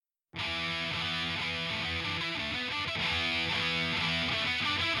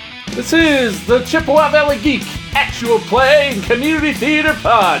This is the Chippewa Valley Geek Actual Play and Community Theater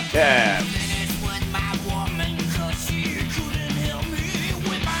Podcast.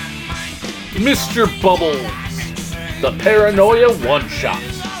 Mr. Bubbles, the Paranoia One-Shot.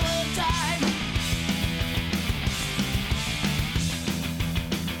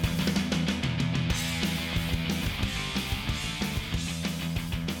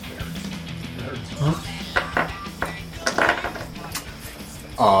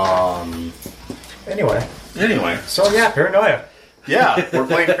 Anyway. So yeah, Paranoia. Yeah, we're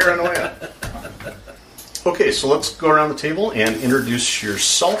playing Paranoia. Okay, so let's go around the table and introduce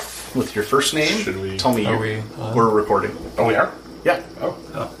yourself with your first name. Should we? Tell me we're recording. Oh, we are? Yeah.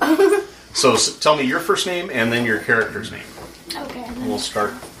 Oh. So tell me your first name and then your character's name. Okay. And we'll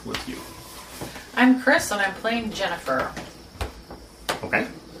start with you. I'm Chris, and I'm playing Jennifer. Okay.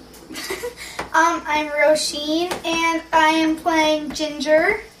 I'm Roisin, and I am playing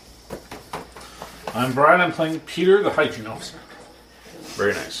Ginger. I'm Brian, I'm playing Peter, the hygiene officer.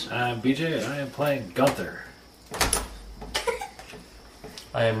 Very nice. I'm BJ, and I am playing Gunther.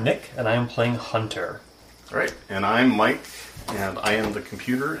 I am Nick, and I am playing Hunter. All right. And I'm Mike, and I am the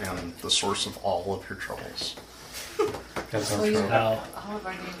computer and the source of all of your troubles. That sounds Please. true. Now, All of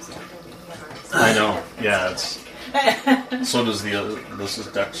our names don't go together. I know. Yeah, it's... So does the other... This is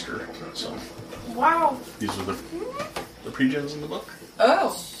Dexter, so... Wow. These are the pre-gens in the book.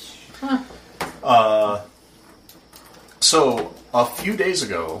 Oh. So, a few days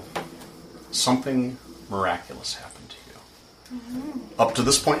ago, something miraculous happened to you. Mm-hmm. Up to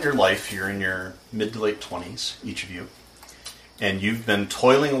this point in your life, you're in your mid to late 20s, each of you, and you've been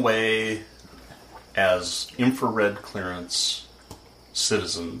toiling away as infrared clearance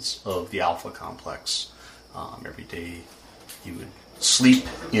citizens of the Alpha Complex. Every day you would sleep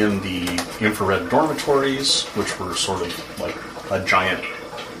in the infrared dormitories, which were sort of like a giant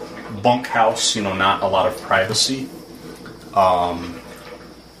bunkhouse, not a lot of privacy.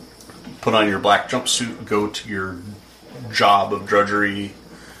 Put on your black jumpsuit, go to your job of drudgery,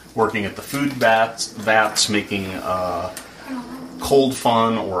 working at the food vats, making cold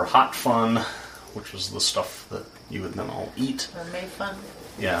fun or hot fun, which was the stuff that you would then all eat. Or made fun.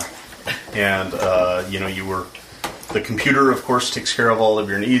 Yeah. And, you were... The computer, of course, takes care of all of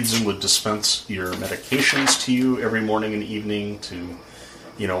your needs and would dispense your medications to you every morning and evening to...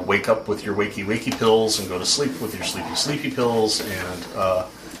 wake up with your wakey pills and go to sleep with your sleepy pills and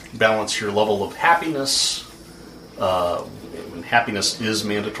balance your level of happiness. Happiness is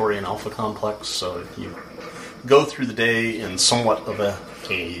mandatory in Alpha Complex, so you go through the day in somewhat of a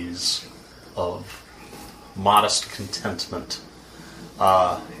haze of modest contentment.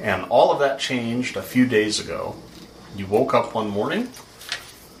 And all of that changed a few days ago. You woke up one morning.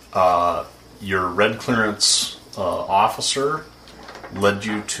 Your red clearance officer led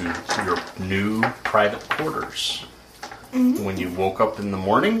you to your new private quarters. Mm-hmm. When you woke up in the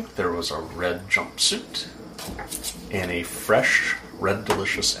morning, there was a red jumpsuit and a fresh, red,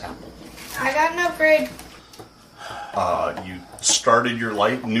 delicious apple. I got an upgrade. You started your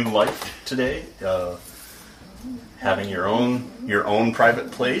new life today, having your own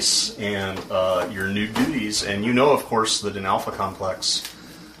private place and your new duties. And of course, that in Alpha Complex,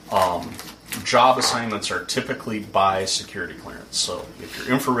 job assignments are typically by security clearance. So if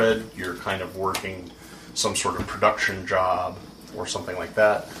you're infrared, you're kind of working some sort of production job or something like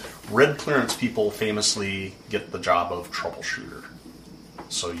that. Red clearance people famously get the job of troubleshooter.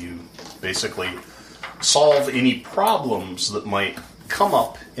 So you basically solve any problems that might come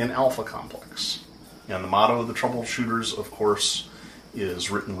up in Alpha Complex. And the motto of the troubleshooters, of course, is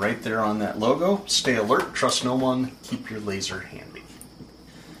written right there on that logo. Stay alert, trust no one, keep your laser handy.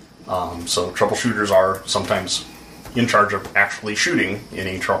 So troubleshooters are sometimes in charge of actually shooting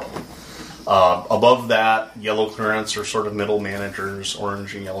any trouble. Above that, yellow clearance are sort of middle managers.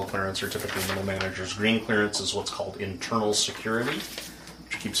 Orange and yellow clearance are typically middle managers. Green clearance is what's called internal security,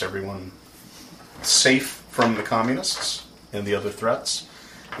 which keeps everyone safe from the communists and the other threats.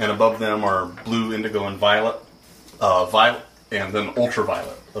 And above them are blue, indigo, and violet. Violet, and then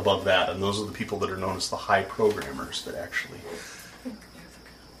ultraviolet above that. And those are the people that are known as the high programmers that actually...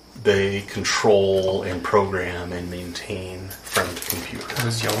 They control and program and maintain friend computer. What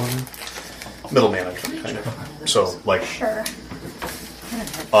is yellow? Middle management, kind of. So, like, Sure.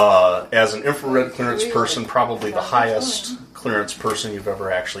 as an infrared clearance person, probably the highest clearance person you've ever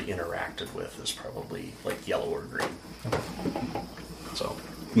actually interacted with is probably, like, yellow or green. So,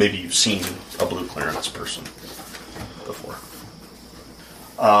 maybe you've seen a blue clearance person before.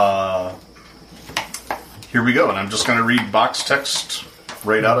 Here we go, and I'm just going to read box text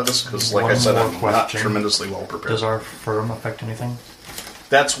right out of this, because, like I said, I'm not tremendously well prepared. Does our firm affect anything?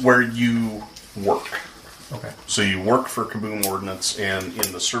 That's where you work. Okay. So you work for Kaboom Ordnance, and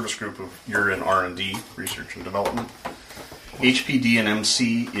in the service group you're in R&D, research and development. HPD and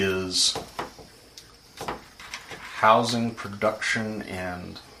MC is housing, production,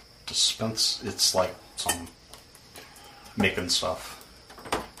 and dispense. It's like some making stuff.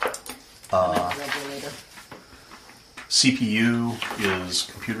 Regulator. CPU is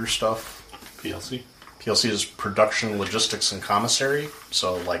computer stuff. PLC. PLC is production, logistics, and commissary.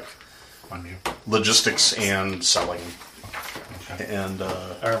 So like On you. logistics and selling. Okay. And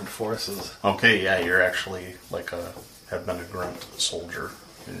Armed forces. okay, yeah, you're actually have been a grunt soldier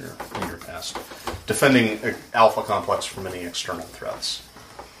in your past, defending Alpha Complex from any external threats.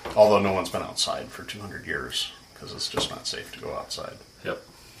 Although no one's been outside for 200 years because it's just not safe to go outside. Yep.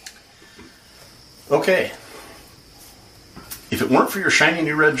 Okay. If it weren't for your shiny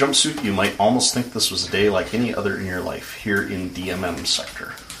new red jumpsuit, you might almost think this was a day like any other in your life here in DMM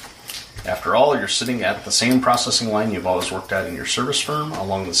sector. After all, you're sitting at the same processing line you've always worked at in your service firm,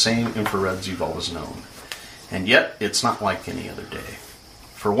 along the same infrareds you've always known. And yet, it's not like any other day.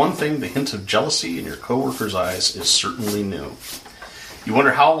 For one thing, the hint of jealousy in your coworkers' eyes is certainly new. You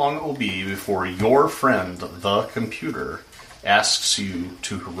wonder how long it will be before your friend, the computer, asks you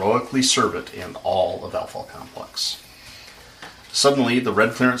to heroically serve it in all of Alpha Complex. Suddenly, the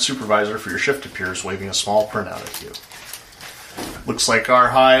red clearance supervisor for your shift appears, waving a small printout at you. Looks like our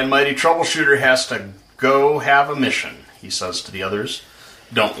high and mighty troubleshooter has to go have a mission, he says to the others.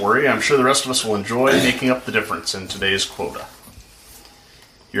 Don't worry, I'm sure the rest of us will enjoy making up the difference in today's quota.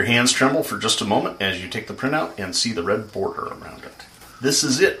 Your hands tremble for just a moment as you take the printout and see the red border around it. This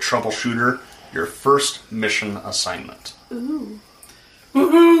is it, troubleshooter, your first mission assignment. Ooh.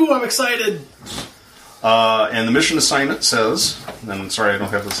 Woohoo! I'm excited! And the mission assignment says, and sorry I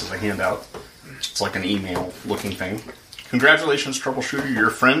don't have this as a handout, it's like an email-looking thing. Congratulations, troubleshooter, your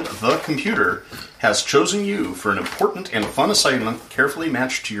friend, the computer, has chosen you for an important and fun assignment carefully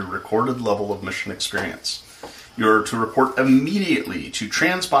matched to your recorded level of mission experience. You are to report immediately to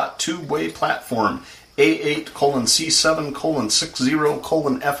Transbot Tubeway Platform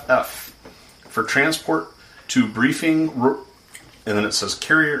A8:C7:60:FF for transport to briefing, and then it says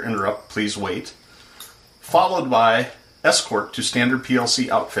carrier interrupt, please wait, followed by escort to standard PLC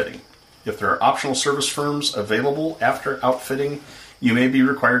outfitting. If there are optional service firms available after outfitting, you may be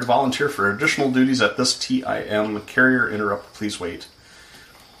required to volunteer for additional duties at this TIM. Carrier interrupt, please wait.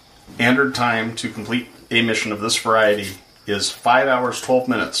 Standard time to complete a mission of this variety is 5 hours 12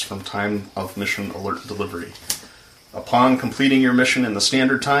 minutes from time of mission alert delivery. Upon completing your mission in the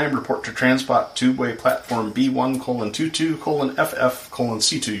standard time, report to Transbot Tubeway Platform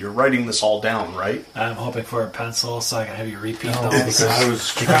B1:22:FF:(C2). You're writing this all down, right? I'm hoping for a pencil so I can have you repeat No, those. because I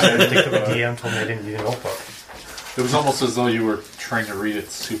was I think the DM told me I didn't need a notebook. It was almost as though you were trying to read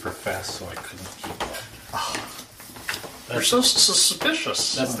it super fast, so I couldn't keep up. You're so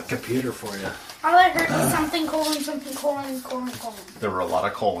suspicious. That's the computer for you. All I heard was something colon, something colon, colon, colon. There were a lot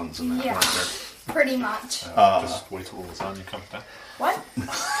of colons in that, Yeah. weren't there? Pretty much. Just wait till it was on, you come back. What?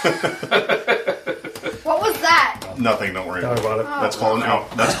 What was that? Nothing, don't worry Don't about worry it. about That's called an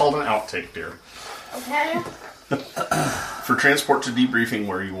out. That's called an outtake, dear. Okay. For transport to debriefing,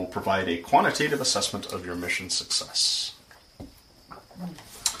 where you will provide a quantitative assessment of your mission success.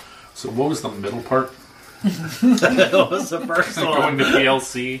 So what was the middle part? That was the first Going to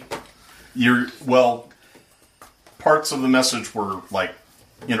PLC? Parts of the message were, like,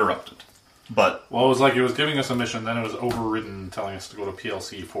 interrupted. But, Well, it was like it was giving us a mission, then it was overridden telling us to go to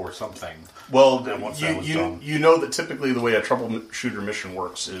PLC for something. well, Then once that was you done. know that typically the way a troubleshooter mission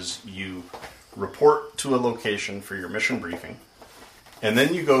works is you report to a location for your mission briefing, and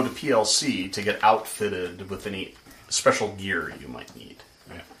then you go to PLC to get outfitted with any special gear you might need.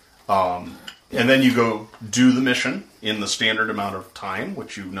 Yeah. And then you go do the mission in the standard amount of time,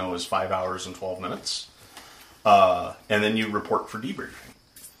 which you know is 5 hours and 12 minutes. And then you report for debriefing.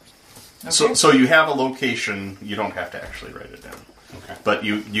 Okay. So you have a location. You don't have to actually write it down. Okay. But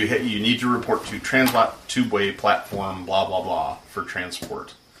you need to report to Transbot Tubeway Platform blah blah blah for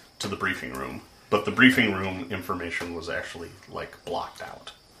transport to the briefing room. But the briefing room information was actually like blocked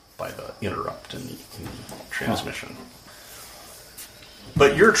out by the interrupt in the transmission.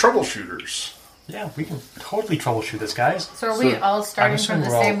 But you're troubleshooters. Yeah, we can totally troubleshoot this, guys. So are we all starting from assuming the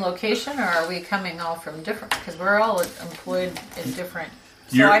we're all- same location, or are we coming all from different? Because we're all employed in different.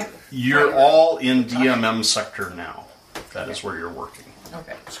 So You're all in DMM sector now. That is where you're working.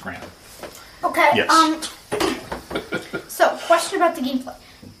 Okay. Scram. Okay. Yes. So, question about the gameplay: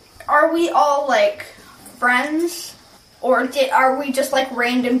 are we all like friends, or are we just like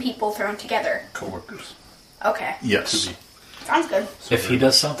random people thrown together? Coworkers. Okay. Yes. To be. Sounds good. If he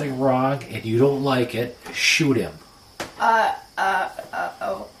does something wrong and you don't like it, shoot him.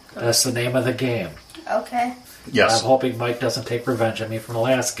 Oh. That's the name of the game. Okay. Yes. I'm hoping Mike doesn't take revenge on me from the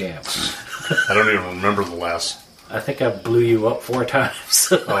last game. I don't even remember the last. I think I blew you up 4 times.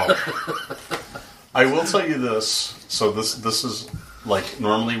 Oh. I will tell you this. So this is like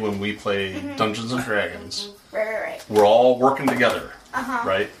normally when we play Dungeons and Dragons, Right. we're all working together, Uh-huh.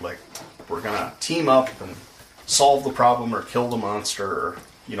 right? Like we're gonna team up and solve the problem or kill the monster or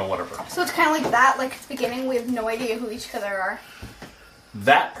whatever. So it's kind of like that. Like at the beginning, we have no idea who each other are.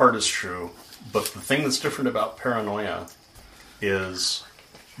 That part is true, but the thing that's different about Paranoia is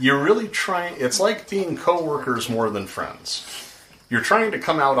you're really trying. It's like being co-workers more than friends. You're trying to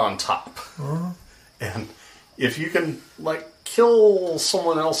come out on top, and if you can kill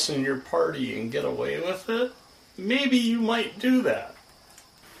someone else in your party and get away with it, maybe you might do that.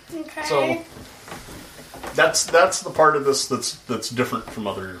 Okay. So that's the part of this that's different from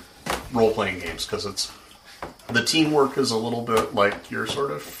other role-playing games, because it's the teamwork is a little bit like you're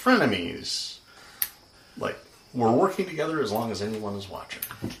sort of frenemies. Like we're working together as long as anyone is watching.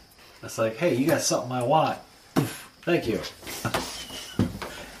 It's like, hey, you got something I want. Thank you.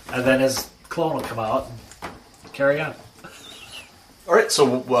 And then his clone will come out and carry on. All right,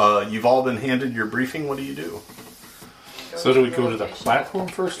 so you've all been handed your briefing. What do you do? So do we go to the platform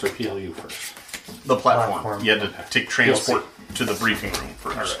first or PLU first? The platform. Platform. You had to take transport to the briefing room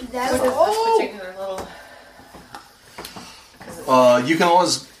first. That's What is this particular little? You can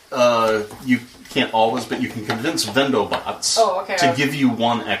always, you can't always, but you can convince Vendobots to give you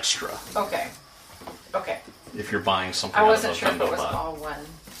 1 extra Okay. if you're buying something I out wasn't of a sure if it was Vendobot. all one.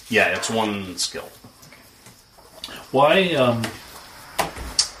 Yeah, it's 1 skill. Why,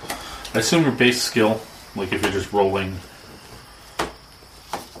 I assume your base skill, like if you're just rolling...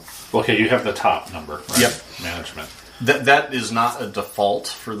 Okay, you have the top number, right? Yep. Management. That is not a default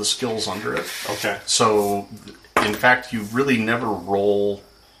for the skills under it. Okay. So, in fact, you really never roll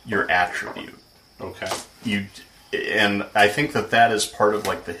your attribute. Okay. And I think that is part of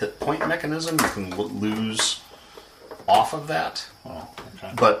the hit point mechanism. You can lose off of that, Oh,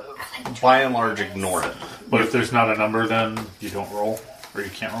 okay. but by and large, ignore it. But if there's not a number, then you don't roll? Or you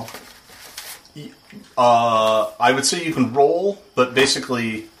can't roll? I would say you can roll, but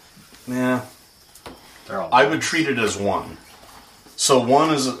basically, I would treat it as 1. So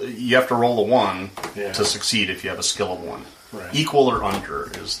 1 is, you have to roll a 1 to succeed if you have a skill of 1. Right. Equal or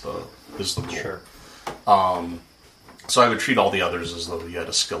under is the rule. Sure. So I would treat all the others as though you had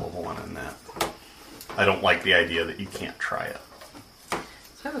a skill of 1 in that. I don't like the idea that you can't try it. So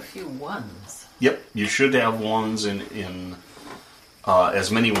I have a few ones. Yep, you should have 1s in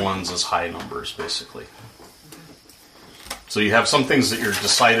as many 1s as high numbers, basically. So you have some things that you're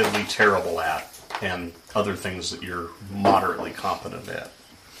decidedly terrible at, and other things that you're moderately competent at.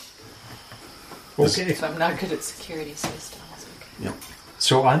 Okay. So I'm not good at security systems. Okay. Yep.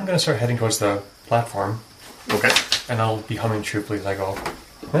 So I'm going to start heading towards the platform, Okay. and I'll be humming cheerfully as I go.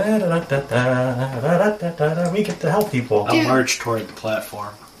 We get to help people. I'll march toward the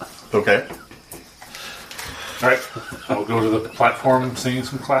platform. Okay. Alright. I'll go to the platform singing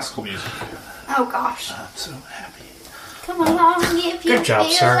some classical music. Oh gosh. I'm so happy. Come along if you Good job,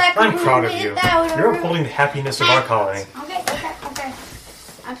 feel sir. like I'm a proud of room you. without a You're roof. upholding the happiness of our colony. Okay.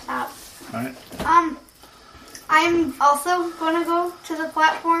 I'm stopped. Alright. I'm also gonna go to the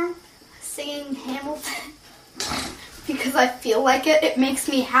platform singing Hamilton because I feel like it. It makes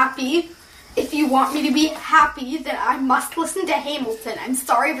me happy. If you want me to be happy, then I must listen to Hamilton. I'm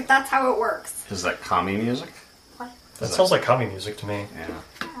sorry, but that's how it works. Is that commie music? What? That sounds like comedy music to me. Yeah.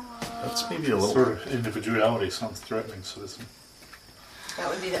 That's maybe a little... Sort of individuality sounds threatening, citizen. That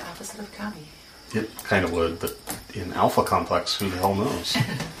would be the opposite of commie. It kind of would, but in Alpha Complex, who the hell knows?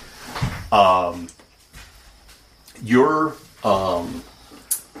 Your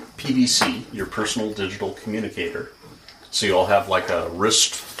PDC, your personal digital communicator, so you'll have a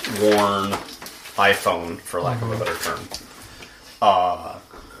wrist-worn iPhone, for lack of a better term,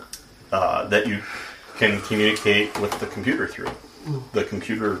 that you can communicate with the computer through. The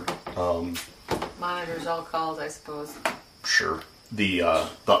computer... Monitors all calls, I suppose. Sure. The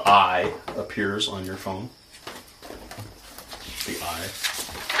eye appears on your phone. The eye.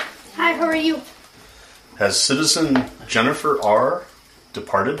 Hi, how are you? Has citizen Jennifer R.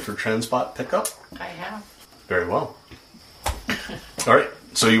 departed for Transbot pickup? I have. Very well. All right.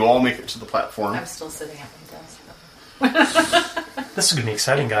 So you all make it to the platform. I'm still sitting at my desk. This is going to be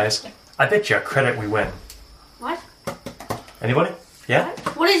exciting, guys. I bet you a credit we win. What? Anybody? Yeah?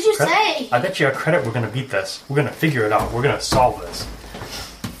 What did you Credit? say? I bet you a credit we're going to beat this. We're going to figure it out. We're going to solve this.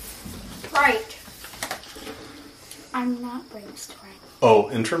 Right. I'm not brainstorming. Oh,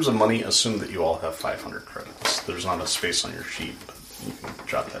 in terms of money, assume that you all have 500 credits. There's not a space on your sheet, but you can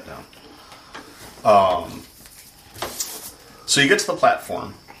jot that down. So you get to the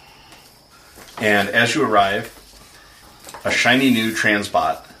platform, and as you arrive, a shiny new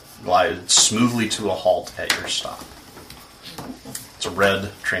transbot glides smoothly to a halt at your stop. It's a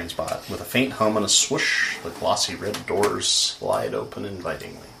red transbot with a faint hum and a swoosh. The glossy red doors slide open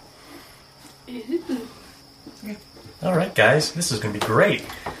invitingly. All right, guys, this is going to be great.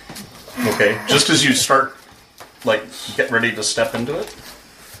 Okay, just as you start, get ready to step into it,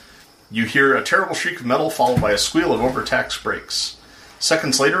 you hear a terrible shriek of metal followed by a squeal of overtaxed brakes.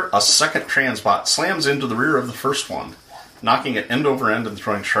 Seconds later, a second transbot slams into the rear of the first one, knocking it end over end and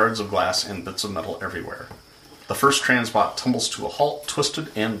throwing shards of glass and bits of metal everywhere. The first transbot tumbles to a halt,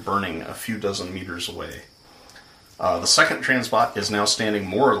 twisted and burning a few dozen meters away. The second transbot is now standing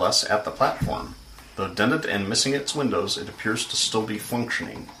more or less at the platform. Though dented and missing its windows, it appears to still be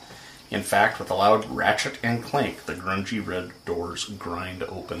functioning. In fact, with a loud ratchet and clank, the grungy red doors grind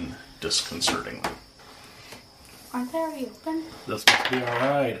open disconcertingly. Aren't they already open? This must be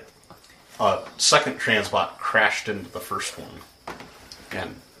alright. Second transbot crashed into the first one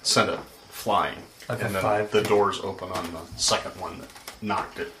and sent it flying. I've got And then 5. the doors open on the second one that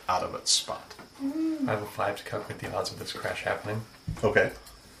knocked it out of its spot. I have a 5 to calculate the odds of this crash happening. Okay.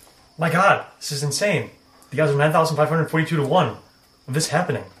 My god, this is insane. The odds are 9,542 to 1 of this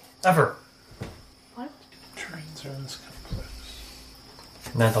happening. Ever. What? Trains are in this complex.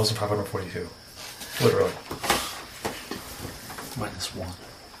 9,542. Literally. -1.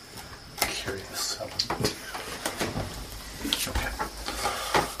 Carry the 7. Okay.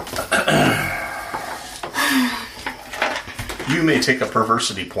 You may take a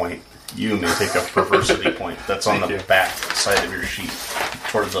perversity point. That's on the back side of your sheet,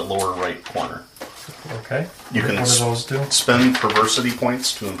 towards the lower right corner. Okay. You can What do those do? spend perversity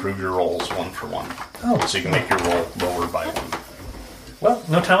points to improve your rolls 1 for 1. Oh. So you can make your roll lower by 1. Well,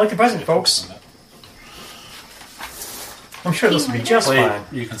 no time like the present, folks. I'm sure this will be just Wait, fine.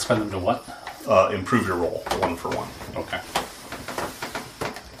 you can spend them to what? Improve your roll 1 for 1. Okay.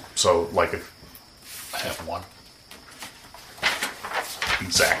 So, if I have 1.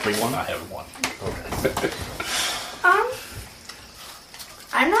 exactly 1? I have 1. Okay.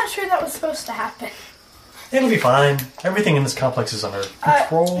 I'm not sure that was supposed to happen. It'll be fine. Everything in this complex is under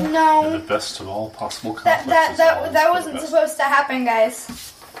control. In the No, best of all possible that complexes. that wasn't supposed to happen, guys.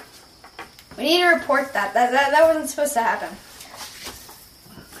 We need to report that. That wasn't supposed to happen.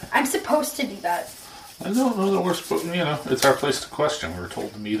 I'm supposed to do that. I don't know that we're supposed. It's our place to question. We were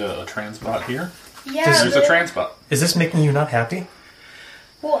told to meet a transbot here. Yeah. There's a transbot. Is this making you not happy?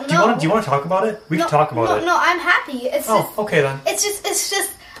 Well, no. Do you want to talk about it? We can talk about it. No, I'm happy. It's Oh, just, okay then. it's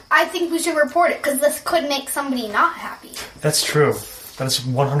just. I think we should report it because this could make somebody not happy. That's true. That is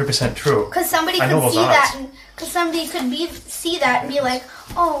 100% true. Because somebody I know could those see odds. that, because somebody could see that and be like,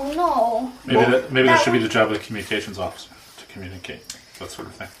 "Oh no." Maybe that should be the job of the communications officer to communicate that sort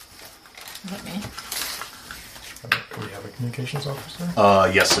of thing. Not me. Do we have a communications officer?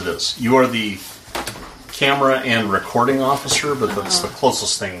 Yes, it is. You are the camera and recording officer, but that's the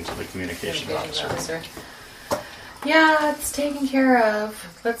closest thing to the communications officer. Yeah, it's taken care of.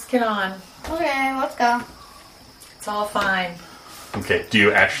 Let's get on. Okay, let's go. It's all fine. Okay, do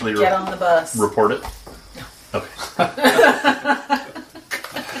you actually Get on the bus. report it? Okay.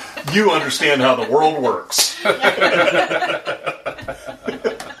 You understand how the world works.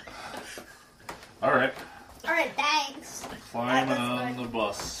 All right. All right, thanks. Climbing That's on good. the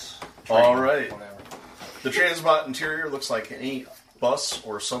bus. All right. Whatever. The Transbot interior looks like any bus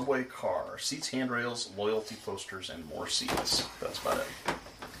or subway car. Seats, handrails, loyalty posters, and more seats. That's about it.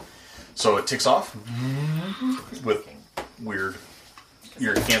 So it takes off with weird,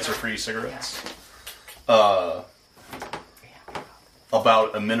 your cancer-free cigarettes.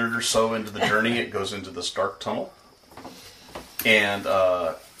 About a minute or so into the journey, it goes into this dark tunnel. And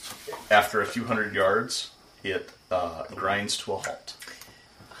after a few hundred yards, it grinds to a halt.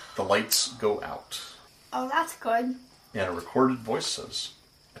 The lights go out. Oh, that's good. And a recorded voice says,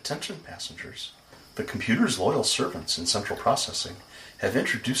 "Attention passengers. The computer's loyal servants in central processing have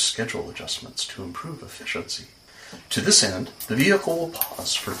introduced schedule adjustments to improve efficiency. To this end, the vehicle will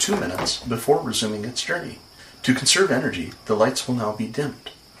pause for 2 minutes before resuming its journey. To conserve energy, the lights will now be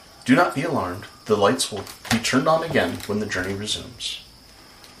dimmed. Do not be alarmed. The lights will be turned on again when the journey resumes."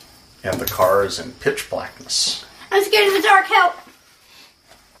 And the car is in pitch blackness. I'm scared of the dark. Help!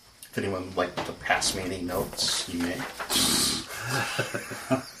 If anyone would like to pass me any notes, you may.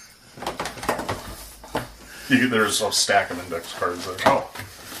 There's a stack of index cards there.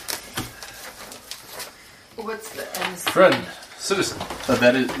 What's the Friend, citizen.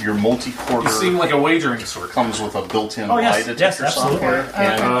 That is your multi-quarter. You seem like a wagering sort. Comes with a built-in Oh, yes. lie Yes, detector absolutely. software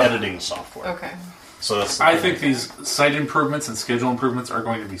and editing software. Okay. So that's. I think these site improvements and schedule improvements are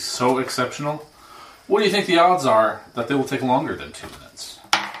going to be so exceptional. What do you think the odds are that they will take longer than 2 minutes?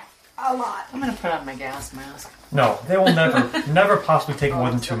 A lot. I'm gonna put on my gas mask. No, they will never possibly take more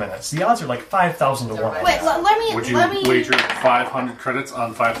than 2 minutes. The odds are like 5,000 to 1. Wait, let me. Would you let me. wager 500 credits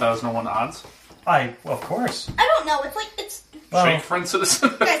on 5,001 odds? Of course. I don't know. It's like it's. Well, Shake, friend, citizen.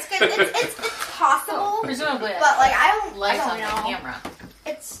 Guys, it's possible. Presumably, But like I don't lights on know. the camera.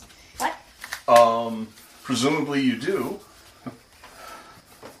 It's what? Presumably you do.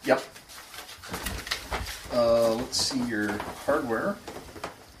 Yep. Let's see your hardware.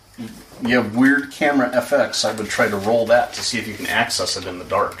 You have weird camera FX. I would try to roll that to see if you can access it in the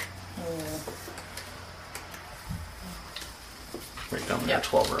dark. Right down there, Yep.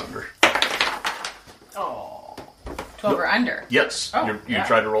 12 or under. Oh. 12 or under. Yes, Oh, you yeah.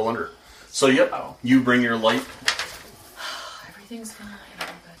 try to roll under. So, yep, Oh. you bring your light. Everything's fine.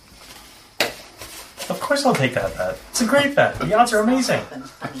 of course I'll take that bet. It's a great bet. The odds are amazing. Something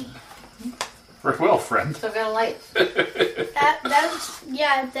funny. Very well, friend. So I've got a light. That's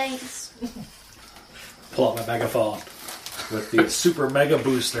yeah. Thanks. Pull out my megaphone with the super mega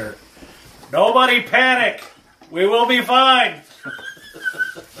booster. Nobody panic! We will be fine!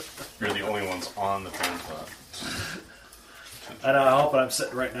 You're the only ones on the transport. I know, I hope I'm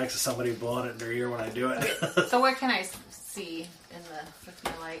sitting right next to somebody blowing it in their ear when I do it. So what can I see with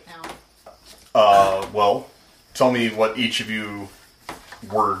my light now? Well, tell me what each of you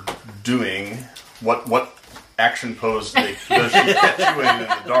were doing. What action pose does she catch you in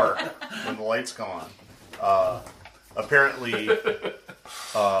the dark when the lights come on? Apparently,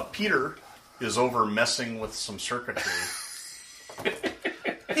 Peter is over messing with some circuitry.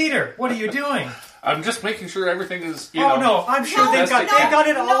 Peter, what are you doing? I'm just making sure everything is, Oh no, I'm sure No, they got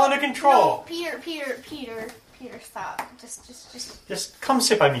it all under control. No, Peter, stop. Just. Just come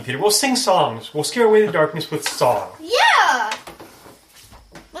sit by me, Peter. We'll sing songs. We'll scare away the darkness with song. Yeah.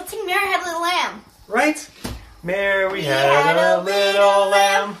 Let's sing "Mary Had a Little Lamb." Right? Mary had a little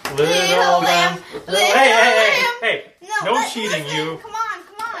lamb, little lamb. Hey. No cheating, listen. you. Come on.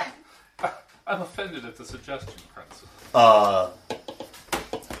 I'm offended at the suggestion, Princess.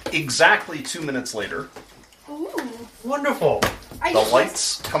 Exactly 2 minutes later, Ooh. Wonderful. I the just-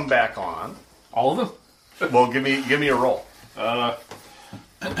 lights come back on. All of them? Well, give me a roll. No,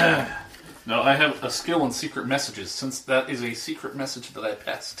 I have a skill in secret messages. Since that is a secret message that I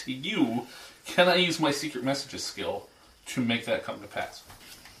passed to you, can I use my secret messages skill to make that come to pass?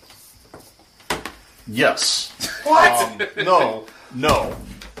 Yes. What? No.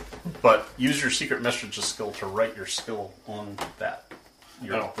 But use your secret messages skill to write your skill on that.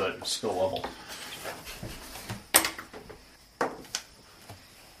 The skill level.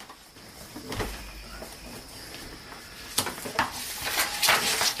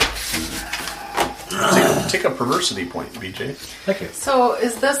 Take a perversity point, BJ. Thank you. So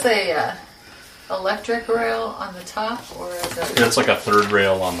is this a electric rail on the top, or is it It's like a third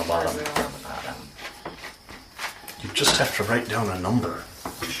rail on the a bottom. rail on the bottom? You just have to write down a number.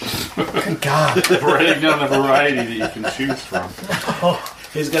 Good God. Writing down a variety that you can choose from.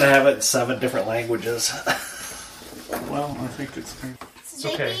 He's going to have it in 7 different languages. Well, I think it's... It's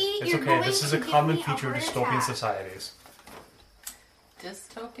okay. It's okay. This is a common feature of dystopian societies.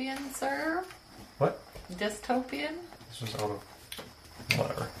 Dystopian, sir? What? Dystopian? This was out of...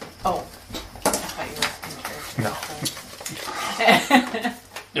 Whatever. Oh. I thought you were No.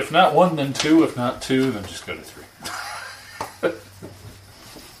 If not 1, then 2. If not 2, then just go to 3.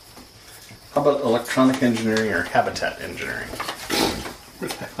 How about electronic engineering or habitat engineering? Where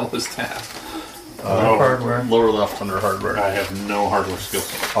the hell is that? Hardware. Lower left under hardware. I have no hardware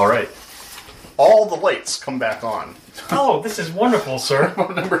skills. All right. All the lights come back on. Oh, this is wonderful, sir.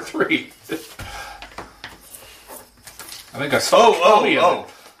 Number 3. I think I saw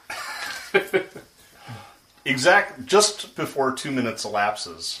Just before 2 minutes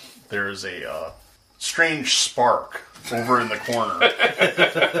elapses, there is a strange spark over in the corner.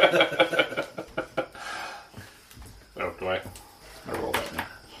 Oh, do I roll that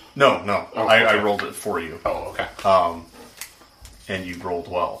now? No. Oh, I okay. rolled it for you. Oh, okay. And you rolled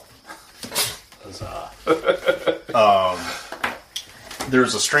well. Huzzah.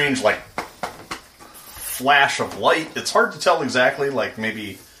 There's a strange, flash of light. It's hard to tell exactly,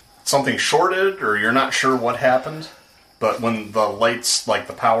 maybe something shorted or you're not sure what happened. But when the lights,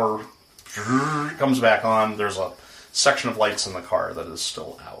 the power comes back on, there's a section of lights in the car that is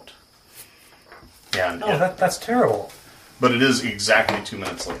still out. And Oh, that's terrible. but it is exactly 2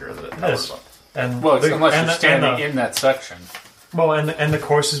 minutes later that it powers is. up. And Well, the- unless and you're the- standing and the- in that section. Well, and the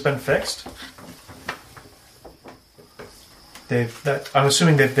course has been fixed. I'm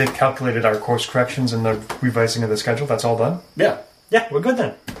assuming that they've calculated our course corrections and the revising of the schedule. That's all done. Yeah. Yeah, we're good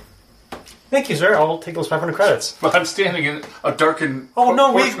then. Thank you, sir. I'll take those 500 credits. But I'm standing in a darkened. Oh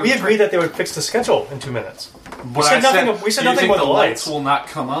no, portion of we the agreed that they would fix the schedule in 2 minutes. But said I nothing- we said do you nothing think about the lights. will not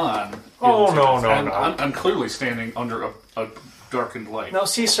come on. Oh, in no, 2 minutes? no, And no. I'm clearly standing under a darkened light. Now,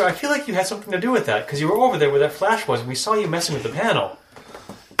 see, sir, I feel like you had something to do with that because you were over there where that flash was, and we saw you messing with the panel.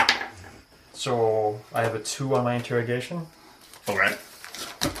 So I have a 2 on my interrogation. Okay.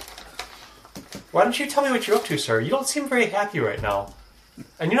 Why don't you tell me what you're up to, sir? You don't seem very happy right now.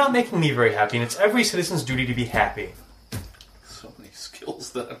 And you're not making me very happy, and it's every citizen's duty to be happy. So many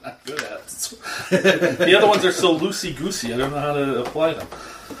skills that I'm not good at. The other ones are so loosey-goosey, I don't know how to apply them.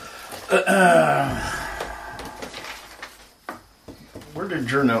 Where did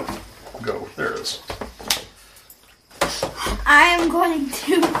your note go? There it is. I am going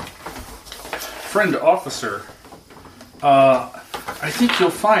to. Friend officer, I think you'll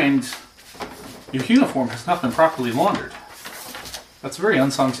find your uniform has not been properly laundered. That's very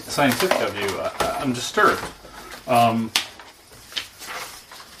unscientific of you. I'm disturbed.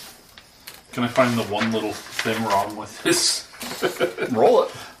 Can I find the one little thing wrong with this? Roll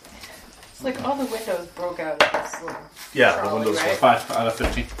it. It's like all the windows broke out of this little Yeah, the trolley, windows right? 5 out of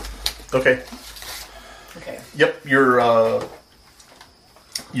 15. Okay. Okay. Yep,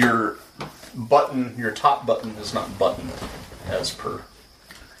 your button, your top button is not buttoned as per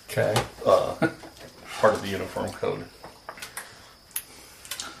Okay. part of the uniform code.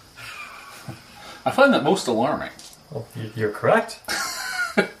 I find that most alarming. Well, you're correct.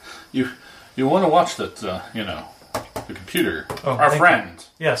 You want to watch that, the computer. Oh, Our thank friend.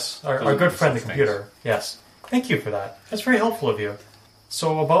 Yes, our Those good are friend, the things. computer. Yes. Thank you for that. That's very helpful of you.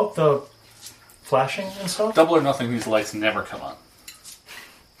 So about the flashing and stuff? Double or nothing, these lights never come on.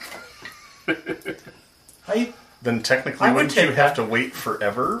 Then technically, I would wouldn't you take have that. to wait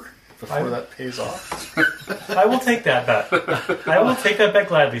forever before I- that pays off? I will take that bet. I will take that bet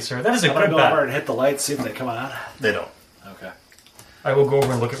gladly, sir. That is a I'm gonna good go over bet. and hit the lights, see if they come on. They don't. Okay. I will go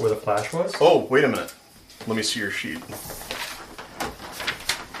over and look at where the flash was. Oh, wait a minute. Let me see your sheet.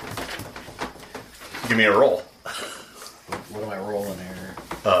 Give me a roll. What am I rolling here?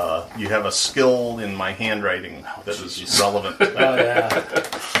 You have a skill in my handwriting that is relevant. Oh, yeah.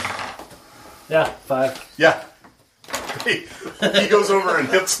 Yeah, 5. Yeah. He goes over and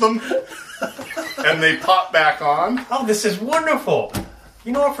hits them, and they pop back on. Oh, this is wonderful.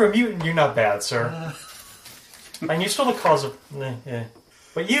 You know what? For a mutant, you're not bad, sir. And you're still the cause of... yeah.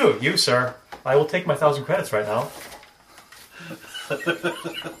 But you, sir, I will take my 1,000 credits right now.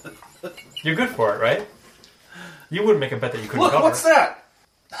 You're good for it, right? You wouldn't make a bet that you couldn't Look, cover. what's that?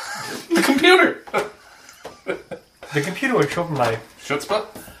 The computer! The computer would show up my... Schutzpah?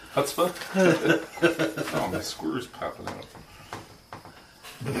 Chutzpah? Oh, my squir's popping out.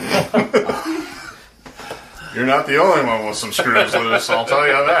 You're not the only one with some screws loose, I'll tell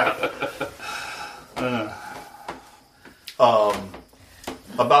you that.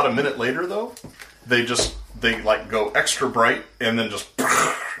 About a minute later, though, they go extra bright and then just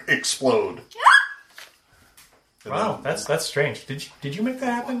explode. And Wow, then- that's strange. Did you make that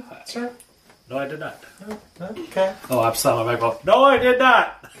happen, sir? No, I did not. Okay. Oh, I'm still on my microphone. No, I did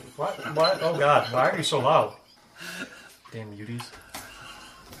not! What? Oh, God. Why are you so loud? Damn muties.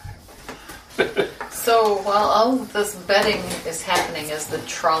 So while all this betting is happening, is the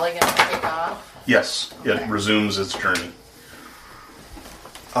trolley going to take off? Yes, it resumes its journey.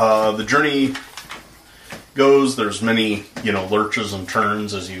 The journey goes. There's many, lurches and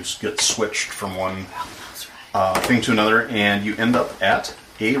turns as you get switched from one thing to another, and you end up at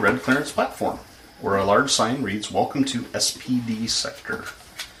a red clearance platform where a large sign reads, "Welcome to SPD Sector."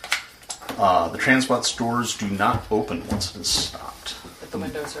 The Transbot doors do not open once it is stopped. But the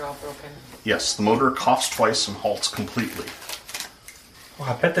windows are all broken. Yes, the motor coughs twice and halts completely. Well,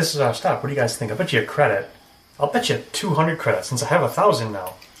 I bet this is our stop. What do you guys think? I'll bet you a credit. I'll bet you 200 credits since I have 1,000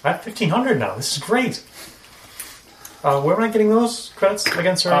 now. I have 1,500 now. This is great. Where am I getting those credits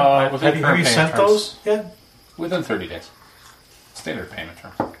again, sir? With have the you current sent payment those yet? Within 30 days. Standard payment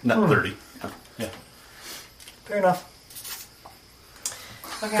term. Not 30. Yeah. Fair enough.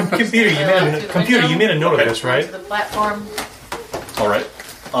 Okay, I'm Computer, just you gonna made go a to the computer. window, You made a note of Okay. this, go right? to the platform, All right.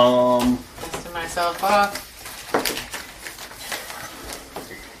 dust myself off.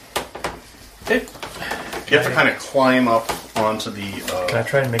 Okay. You have to kind of climb up onto the... Can I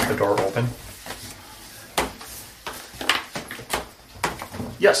try and make the door open?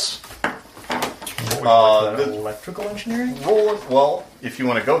 Yes. Electrical engineering? Roll it. Well, if you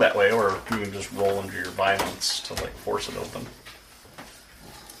want to go that way, or you can just roll under your violence to like force it open.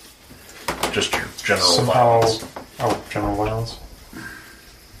 Just your general violence. Oh, general violence. I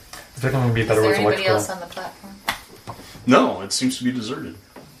think I'm going to be Is better there with anybody electrical. else on the platform? No, it seems to be deserted.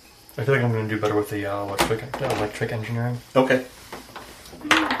 I feel like I'm going to do better with the electric engineering. Okay.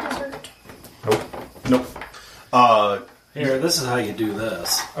 Nope. Nope. Here, this is how you do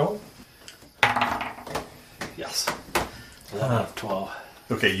this. Oh. Yes. 1 out of 12.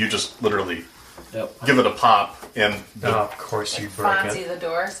 Okay, you just literally Yep. give it a pop, and Of course you break Fonzie it. the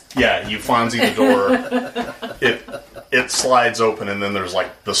doors. yeah, you Fonzie the door. It slides open, and then there's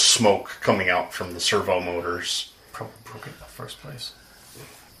like the smoke coming out from the servo motors. Probably broke it in the first place.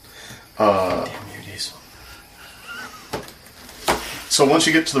 Damn beauties. So once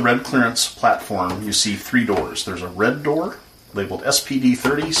you get to the red clearance platform, you see 3 doors. There's a red door labeled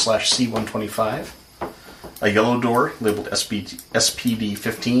SPD30/C125, a yellow door labeled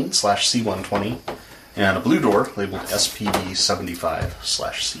SPD15/C120, and a blue door labeled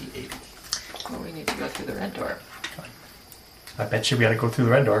SPD75/C80. Well, we need to go through the red door. I bet you we gotta go through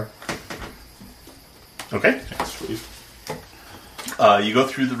the red door. Okay. Sweet. You go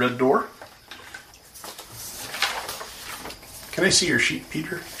through the red door. Can I see your sheet,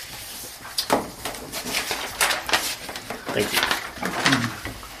 Peter? Thank you.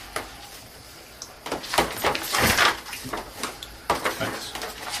 Thanks.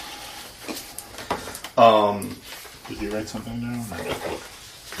 Did you write something down? Or just look?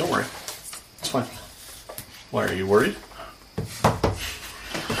 Don't worry. It's fine. Why, are you worried?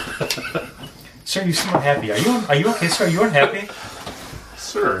 Sir, you seem unhappy. Are you okay, sir? Are you unhappy?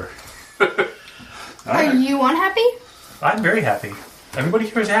 Sir. Are you unhappy? I'm very happy. Everybody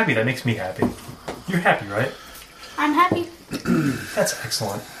here is happy. That makes me happy. You're happy, right? I'm happy. That's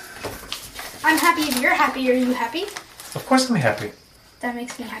excellent. I'm happy if you're happy. Are you happy? Of course I'm happy. That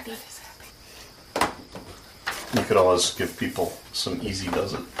makes me happy. You could always give people some easy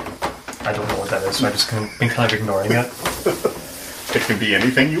does it. I don't know what that is, so I just been kind of ignoring it. It can be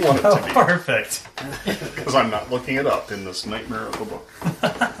anything you want it Oh, to be. perfect. Because I'm not looking it up in this nightmare of a book.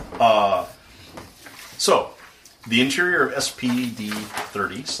 So, the interior of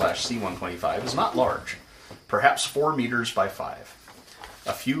SPD30/C125 is not large, perhaps 4 meters by 5.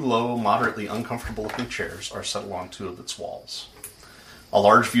 A few low, moderately uncomfortable looking chairs are set along 2 of its walls. A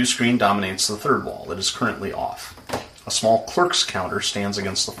large view screen dominates the 3rd wall. It is currently off. A small clerk's counter stands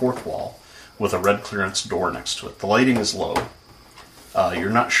against the 4th wall, with a red clearance door next to it. The lighting is low. You're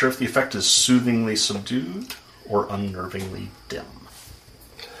not sure if the effect is soothingly subdued or unnervingly dim.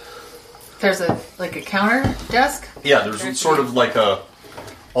 There's a counter desk. Yeah, there's sort of like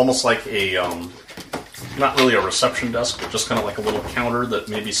almost like a, not really a reception desk, but just kind of like a little counter that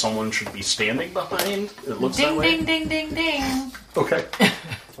maybe someone should be standing behind. It looks that Ding, way. ding, ding, ding, ding. Okay.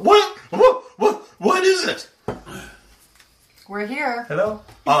 What is it? We're here. Hello?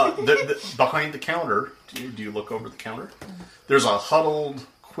 Behind the counter, do you look over the counter? There's a huddled,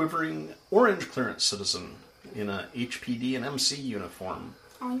 quivering orange clearance citizen in a HPD and MC uniform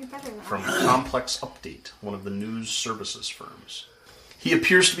Oh, you're better than from Complex Update, one of the news services firms. He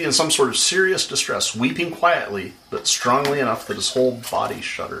appears to be in some sort of serious distress, weeping quietly, but strongly enough that his whole body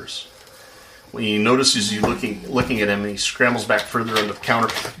shudders. When he notices you looking at him, he scrambles back further under the counter.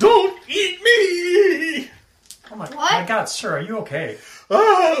 Don't eat me! Oh my, What? my God, sir, are you okay?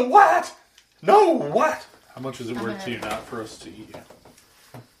 What? No, what? How much is it worth to you not for us to eat you?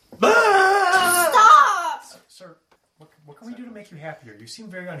 Stop! Sir, what can we do to make you happier? You seem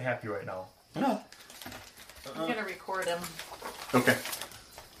very unhappy right now. No. I'm going to record him. Okay.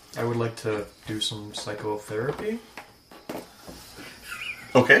 I would like to do some psychotherapy.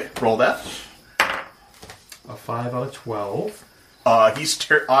 Okay, roll that. A 5 out of 12. He's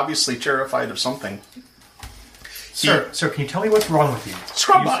obviously terrified of something. Sir, can you tell me what's wrong with you?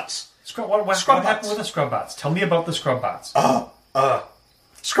 Scrub bots! What Scrub happened bots. with the scrub bots? Tell me about the scrub bots.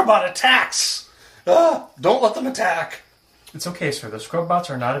 Scrub bot attacks! Don't let them attack! It's okay, sir. The scrub bots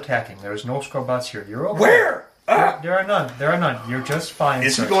are not attacking. There's no scrub bots here. You're okay. Where? There are none. There are none. You're just fine,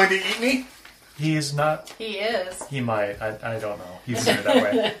 Is sir. he going to eat me? He is not. He is. He might. I don't know. He's weird that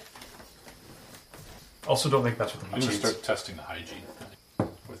way. Also, don't make mess with him. I'm He going to cheats. start testing the hygiene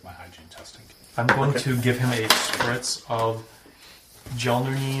with my hygiene testing. I'm going to give him a spritz of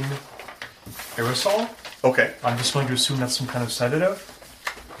gelnernine aerosol. Okay. I'm just going to assume that's some kind of sedative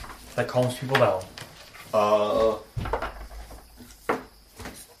that calms people down.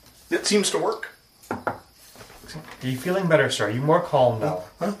 It seems to work. Are you feeling better, sir? Are you more calm now?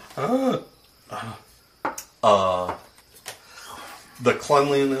 The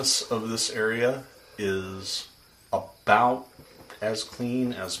cleanliness of this area is about as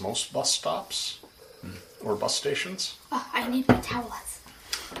clean as most bus stops or bus stations. Oh, I need my towelettes.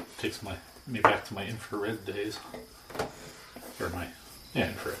 Takes me back to my infrared days. Or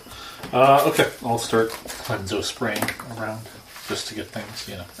infrared. Okay, I'll start cleanso spraying around just to get things,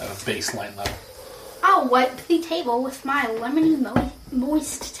 at a baseline level. I'll wipe the table with my lemony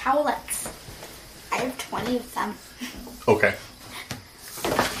moist towelettes. I have 20 of them. Okay.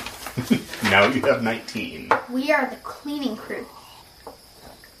 Now you have 19. We are the cleaning crew.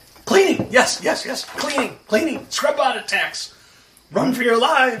 Cleaning! Yes. Cleaning! Scrubbot attacks! Run for your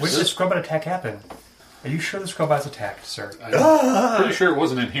lives! When did the scrubbot attack happen? Are you sure the scrubbot's attacked, sir? I'm pretty sure it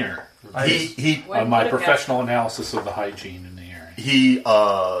wasn't in here. He On my professional analysis of the hygiene in the area. He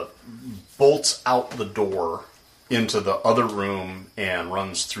bolts out the door into the other room and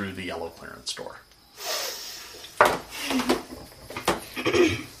runs through the yellow clearance door.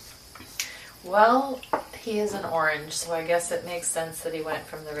 Well, he is an orange, so I guess it makes sense that he went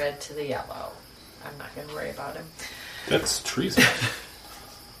from the red to the yellow. I'm not going to worry about him. That's treason.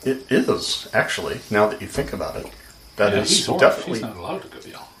 It is, actually, now that you think about it. That is he's orange. definitely He's not allowed to go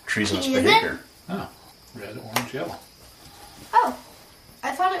yellow. treasonous He isn't? behavior. Oh, red, orange, yellow. Oh,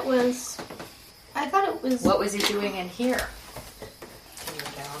 I thought it was. What was he doing in here? Can you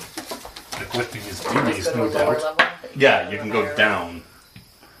go down? Neglecting his Let's duties, go to no a lower doubt. level. Yeah, you can go down.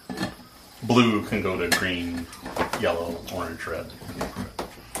 Blue can go to green, yellow, orange, red.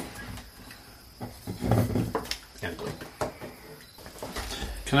 And blue.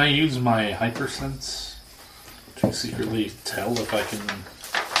 Can I use my hypersense to secretly tell if I can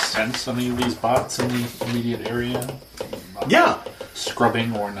sense any of these bots in the immediate area? Yeah.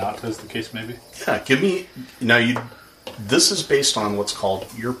 Scrubbing or not, as the case may be. Yeah, give me... Now, this is based on what's called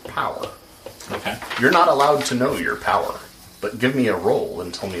your power. Okay. You're not allowed to know your power, but give me a roll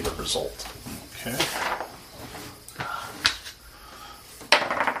and tell me the result. Okay.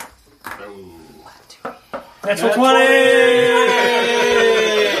 That's 20!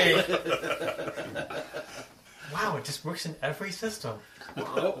 Wow, it just works in every system.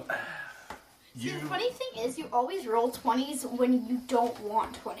 See, the funny thing is, you always roll 20s when you don't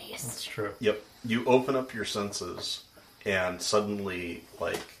want 20s. That's true. Yep. You open up your senses, and suddenly,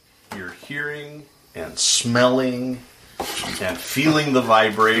 you're hearing and smelling and feeling the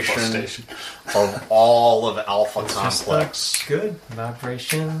vibration of all of Alpha Complex. Good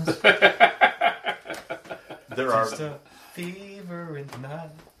vibrations. There are... Just a fever in the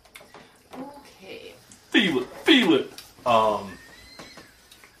night. Okay. Feel it.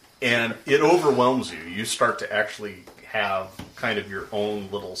 And it overwhelms you. You start to actually have kind of your own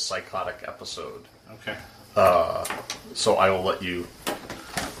little psychotic episode. Okay. So I will let you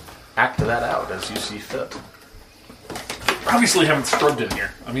act that out as you see fit. Obviously haven't scrubbed in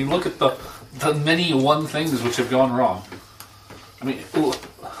here. I mean, look at the many one things which have gone wrong. I mean, look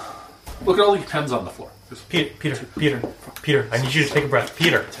at all these pens on the floor. Peter, I need you to take a breath.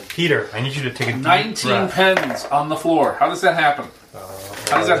 Peter, I need you to take a deep 19 breath. pens on the floor. How does that happen?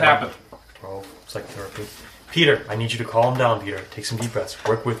 How does that happen? Oh, psychotherapy. Peter, I need you to calm down, Peter. Take some deep breaths.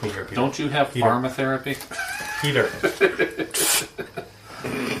 Work with me here, Peter. Don't you have pharmacotherapy? Peter.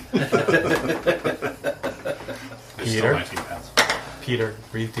 There's still 19 pens. Peter,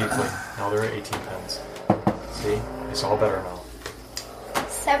 breathe deeply. Now there are 18 pens. See? It's all better now.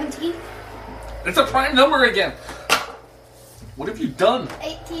 17, It's a prime number again. What have you done?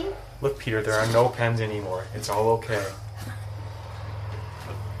 18. Look, Peter, there are no pens anymore. It's all okay.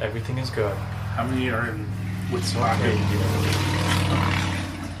 Everything is good. How many are in It's okay, Peter.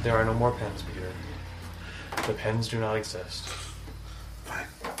 There are no more pens, Peter. The pens do not exist. Fine.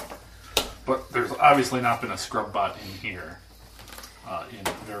 But there's obviously not been a scrub bot in here in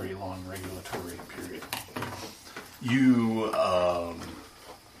a very long regulatory period. You,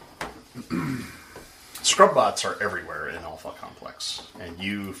 scrub bots are everywhere in Alpha Complex, and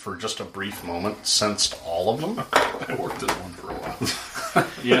you, for just a brief moment, sensed all of them. I worked at one for a while.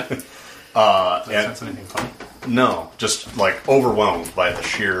 Yeah. Does that sense anything funny? No, just overwhelmed by the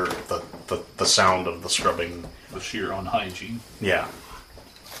sheer the sound of the scrubbing. The sheer unhygiene. Yeah.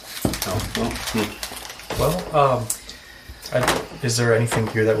 Well, is there anything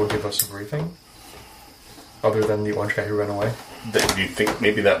here that would give us a briefing? Other than the orange guy who ran away? Do you think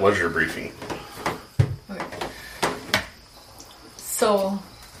maybe that was your briefing? Okay. So,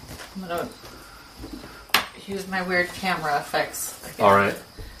 I'm going to use my weird camera effects again. All right.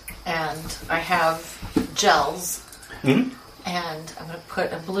 And I have gels. Mm-hmm. And I'm going to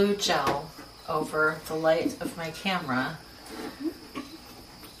put a blue gel over the light of my camera.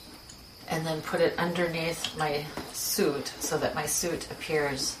 And then put it underneath my suit so that my suit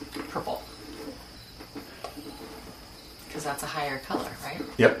appears purple. because that's a higher color, right?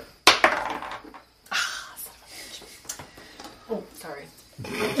 Yep. Oh, sorry.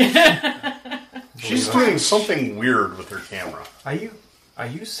 She's doing something weird with her camera. Are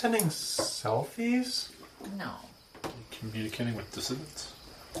you sending selfies? No. Communicating with dissidents.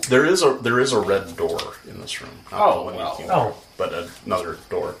 There is a red door in this room. Not the one you came through, but another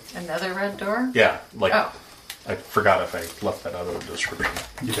door. Another red door? Yeah, like Oh. I forgot if I left that out of the description.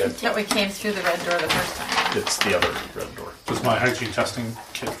 You did. That we came through the red door the first time. It's the other red door. Does my hygiene testing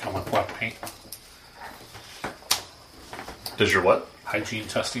kit come with black paint? Does your what? Hygiene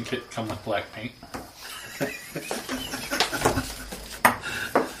testing kit come with black paint?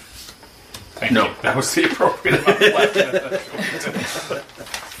 Thank No. you. That was the appropriate amount of black.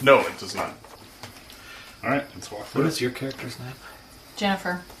 No, it does not. Alright, let's walk What through. is your character's name?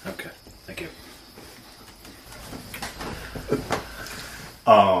 Jennifer. Okay, thank you.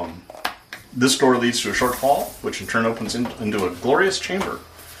 This door leads to a short hall, which in turn opens into a glorious chamber.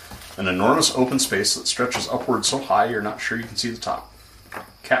 An enormous open space that stretches upward so high you're not sure you can see the top.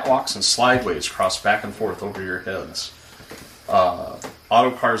 Catwalks and slideways cross back and forth over your heads.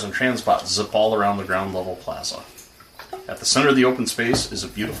 Auto cars and transbots zip all around the ground level plaza. At the center of the open space is a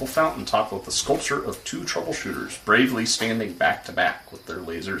beautiful fountain topped with the sculpture of two troubleshooters bravely standing back to back with their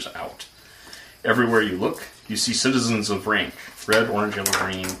lasers out. Everywhere you look, you see citizens of rank, red, orange, yellow,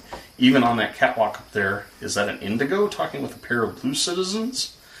 green. Even on that catwalk up there, is that an indigo talking with a pair of blue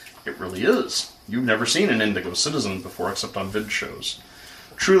citizens? It really is. You've never seen an indigo citizen before except on vid shows.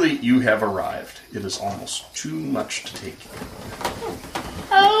 Truly, you have arrived. It is almost too much to take in.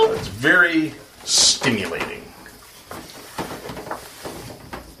 Oh. It's very stimulating.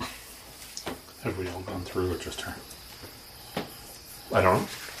 Have we all gone through or just her? I don't know.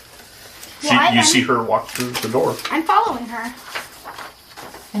 Well, You see her walk through the door. I'm following her.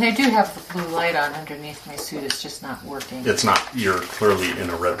 And I do have the blue light on underneath my suit. It's just not working. It's not. You're clearly in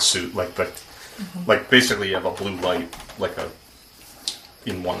a red suit. Like basically, you have a blue light,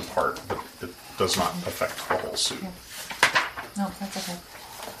 in one part, but it does not affect the whole suit. No, that's okay.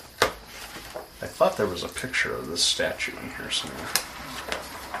 I thought there was a picture of this statue in here somewhere.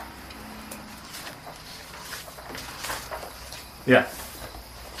 Yeah.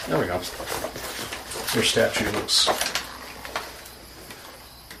 There we go. Your statue looks...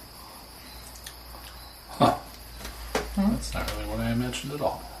 That's not really what I imagined at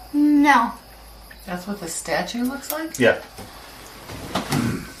all. No. That's what the statue looks like? Yeah.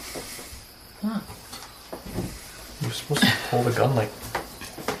 You're supposed to hold a gun like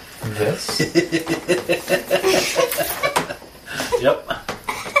this? Yep.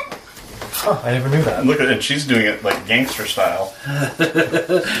 Huh, I never knew that. Look at it. She's doing it like gangster style.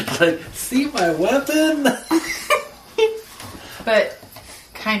 Like, see my weapon? But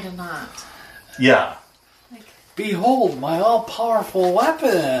kind of not. Yeah. Behold my all-powerful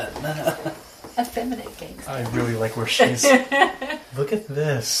weapon. Effeminate gangster. I really like where she's... Look at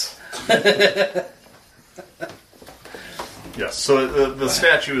this. Yes. So the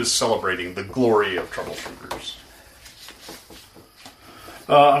statue is celebrating the glory of troubleshooters.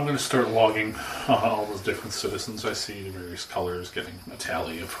 I'm going to start logging all those different citizens I see, the various colors, getting a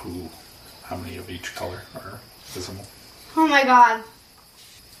tally of how many of each color are visible. Oh my god.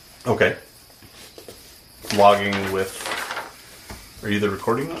 Okay. Logging with... Are you the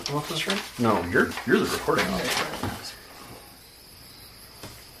recording officer? No, you're the recording officer.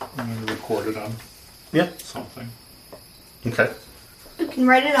 I'm going to record it on Yeah. something. Okay. You can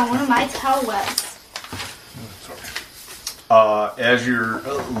write it on one of my telewebs. Sorry. As you're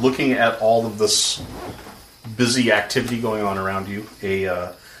looking at all of this busy activity going on around you,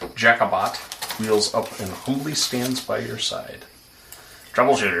 a Jacobot wheels up and humbly stands by your side.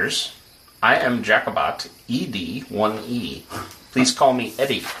 Troubleshooters, I am Jacobot ED1E. Please call me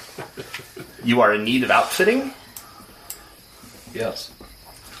Eddie. You are in need of outfitting? Yes.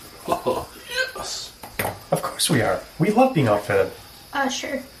 Oh, yes. Of course we are. We love being outfitted.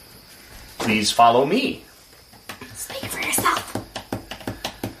 Sure. Please follow me. Speak for yourself.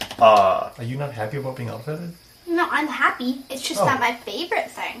 Are you not happy about being outfitted? No, I'm happy. It's just not my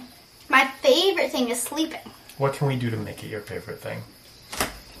favorite thing. My favorite thing is sleeping. What can we do to make it your favorite thing?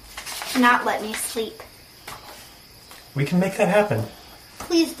 Not let me sleep. We can make that happen.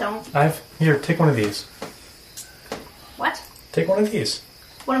 Please don't. Here, take one of these. What? Take one of these.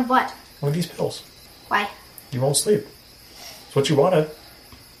 One of what? One of these pills. Why? You won't sleep. It's what you wanted.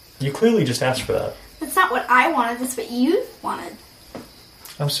 You clearly just asked for that. That's not what I wanted. That's what you wanted.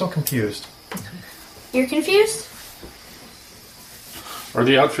 I'm so confused. You're confused? Are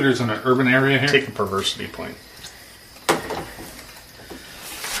the outfitters in an urban area here? Take a perversity point.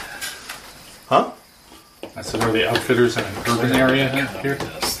 Huh? I said, are the outfitters in an urban area here?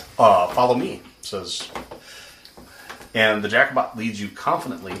 Follow me, says. And the Jacobot leads you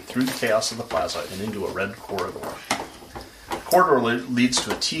confidently through the chaos of the plaza and into a red corridor. The corridor leads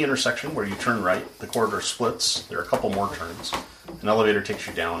to a T intersection where you turn right. The corridor splits. There are a couple more turns. An elevator takes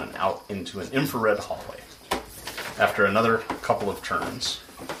you down and out into an infrared hallway. After another couple of turns,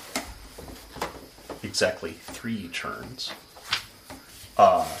 exactly 3 turns,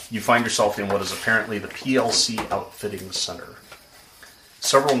 you find yourself in what is apparently the PLC Outfitting Center.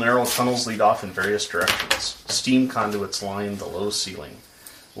 Several narrow tunnels lead off in various directions. Steam conduits line the low ceiling.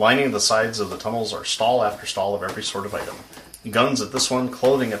 Lining the sides of the tunnels are stall after stall of every sort of item. Guns at this one,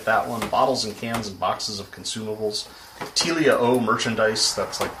 clothing at that one, bottles and cans and boxes of consumables. Telia O merchandise,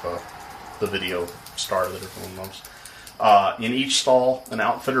 that's like the video star that everyone loves. In each stall, an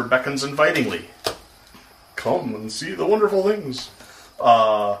outfitter beckons invitingly. Come and see the wonderful things.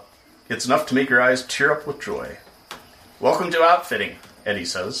 It's enough to make your eyes tear up with joy. Welcome to outfitting, Eddie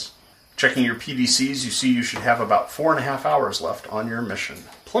says. Checking your PDCs, you see you should have about 4.5 hours left on your mission.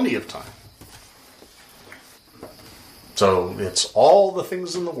 Plenty of time. So it's all the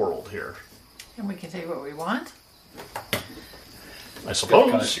things in the world here. And we can take what we want? I suppose.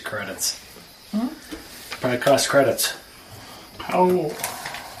 It'll cost you credits. Probably cost credits. How...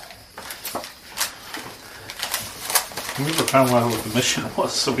 We never found out what the mission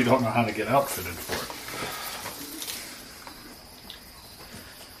was, so we don't know how to get outfitted for it.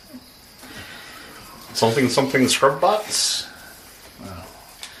 Something scrub bots?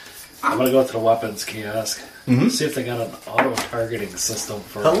 I'm gonna go to the weapons kiosk. See if they got an auto-targeting system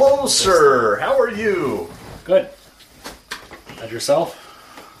for... Hello, sir. How are you? Good. And yourself?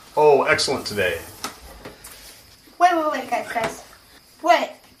 Oh, excellent today. Wait, guys. Wait.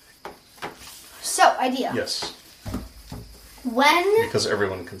 So, idea. Yes, When because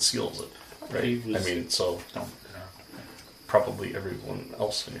everyone conceals it, right? I mean, so probably everyone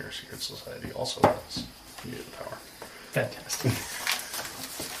else in your secret society also has mutant power. Fantastic.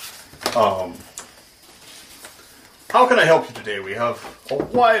 How can I help you today? We have a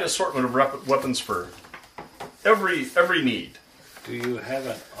wide assortment of weapons for every need. Do you have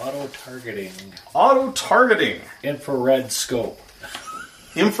an auto-targeting Auto-targeting. infrared scope?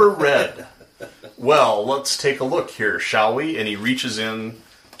 Infrared. Well, let's take a look here, shall we? And he reaches in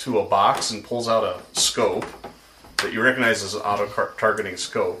to a box and pulls out a scope that you recognize as an auto-targeting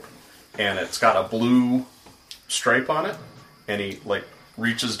scope. And it's got a blue stripe on it. And he,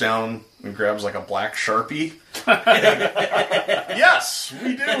 reaches down and grabs, a black Sharpie. Yes,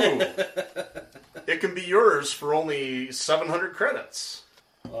 we do. It can be yours for only 700 credits.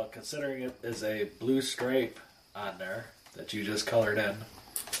 Well, considering it is a blue stripe on there that you just colored in,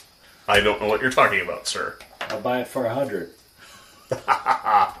 I don't know what you're talking about, sir. I'll buy it for 100.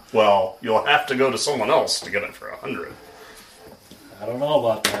 Well, you'll have to go to someone else to get it for 100. I don't know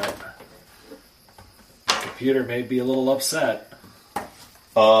about that. The computer may be a little upset.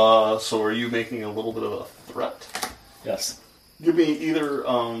 So are you making a little bit of a threat? Yes. Give me either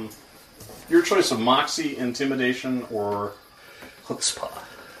your choice of moxie, intimidation, or chutzpah.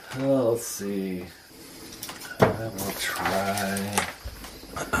 Well, let's see. I will try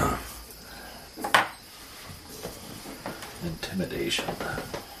intimidation.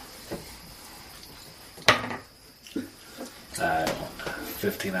 I don't know.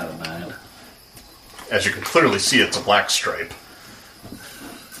 15 out of 9. As you can clearly see, it's a black stripe.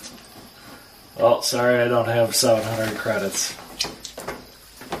 Oh, sorry, I don't have 700 credits.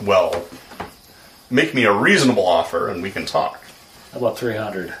 Well, make me a reasonable offer and we can talk. How about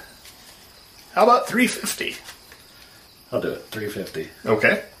 300? How about 350? I'll do it. 350.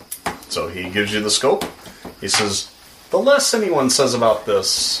 Okay. So he gives you the scope. He says, the less anyone says about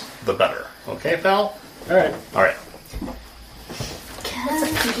this, the better. Okay, pal? All right. All right. What's a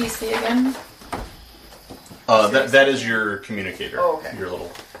PDC again? That is your communicator. Oh, okay. Your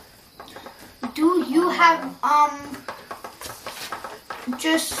little... do you have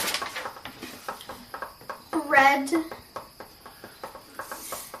just red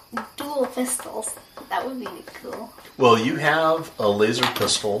dual pistols? That would be cool. Well, you have a laser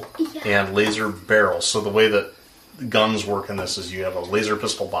pistol and laser barrel. So the way that guns work in this is you have a laser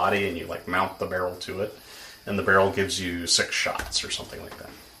pistol body and you mount the barrel to it, and the barrel gives you 6 shots or something like that.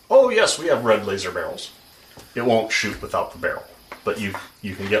 Oh yes, we have red laser barrels. It won't shoot without the barrel, but you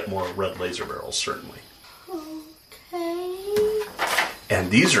can get more red laser barrels certainly. Okay. And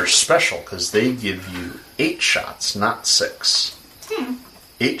these are special because they give you 8 shots, not 6.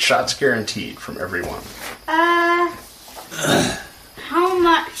 8 shots guaranteed from every one. How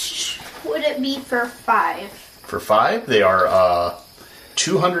much would it be for 5? For 5, they are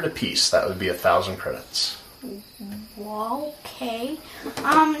 200 apiece. That would be 1,000 credits. Well, okay.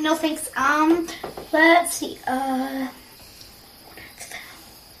 No thanks. Let's see.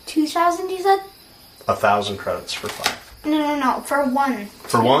 2,000, you said? 1,000 credits for 5. No. For one.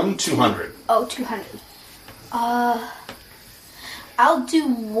 For one, 200. Oh, 200. I'll do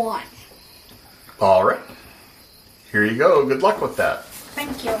 1. All right. Here you go. Good luck with that.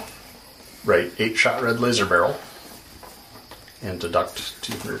 Thank you. Right, 8-shot red laser barrel. And deduct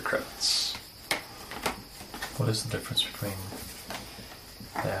 200 credits. What is the difference between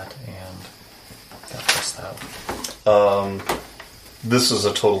that and just that? This is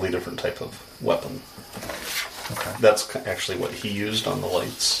a totally different type of weapon. Okay. That's actually what he used on the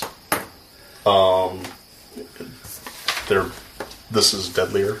lights. This is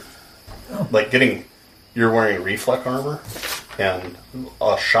deadlier. Oh. Like you're wearing reflect armor, and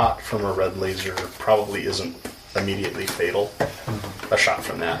a shot from a red laser probably isn't immediately fatal. A shot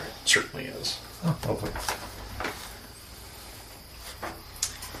from that certainly is. Oh, lovely.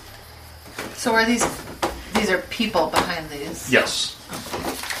 So are these are people behind these? Yes.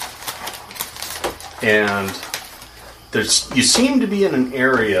 And you seem to be in an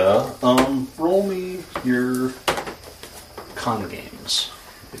area. Roll me your con games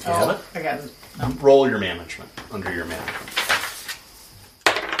if you have it. I got it. Roll your management under your management.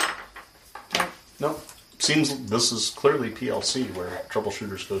 Nope. Seems this is clearly PLC where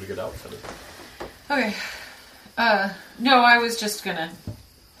troubleshooters go to get outfitted. Okay. No, I was trying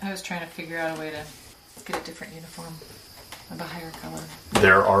to figure out a way to get a different uniform of a higher color.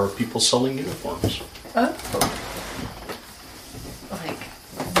 There are people selling uniforms. Oh. Like,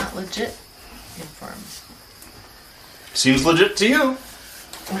 not legit uniforms. Seems legit to you.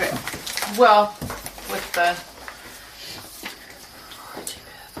 Okay. Well, with the...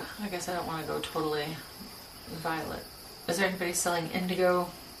 I guess I don't want to go totally violet. Is there anybody selling indigo?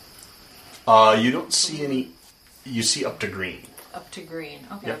 You don't see any. You see up to green. Up to green.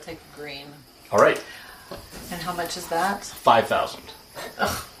 Okay, Yep. I'll take the green. All right. And how much is that? 5,000.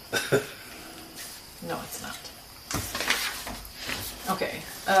 No, it's not. Okay.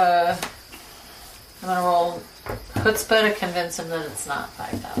 I'm gonna roll chutzpah to convince him that it's not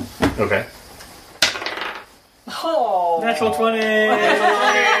 5,000. Okay. Oh! Natural 20!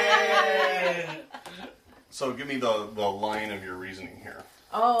 So give me the line of your reasoning here.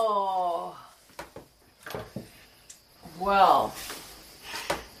 Oh. Well,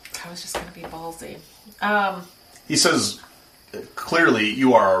 I was just gonna be ballsy. He says, clearly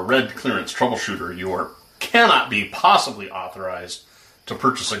you are a red clearance troubleshooter. You cannot be possibly authorized to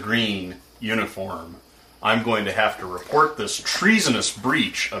purchase a green uniform. I'm going to have to report this treasonous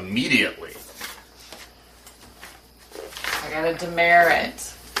breach immediately. I gotta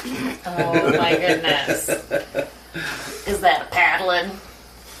demerit. Oh my goodness. Is that paddling?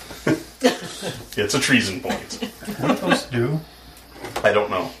 It's a treason point. What do those do? I don't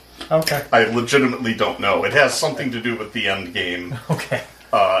know. Okay. I legitimately don't know. It has something to do with the end game. Okay.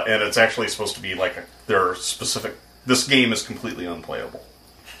 And it's actually supposed to be there are specific... This game is completely unplayable.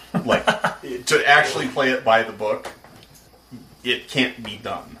 Like, to actually play it by the book, it can't be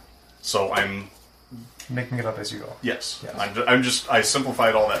done. So I'm... Making it up as you go. Yes. Yes. I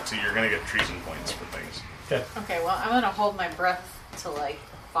simplified all that, so you're going to get treason points for things. Okay. Okay, well, I'm gonna hold my breath to,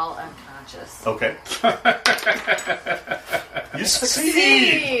 fall unconscious. Okay. You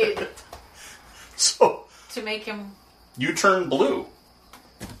succeed! So, To make him... you turn blue.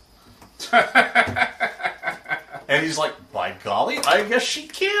 And he's like, by golly, I guess she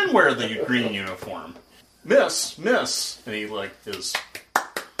can wear the green uniform. Miss. And he, is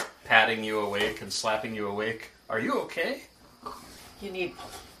patting you awake and slapping you awake. Are you okay? You need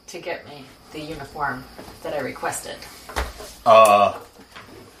to get me the uniform that I requested. All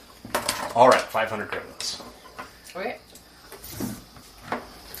right, 500 credits. Okay.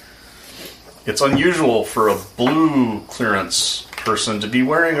 It's unusual for a blue clearance person to be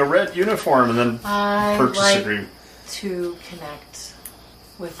wearing a red uniform and then purchase a green. To connect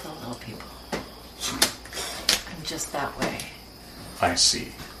with the little people. I'm just that way. I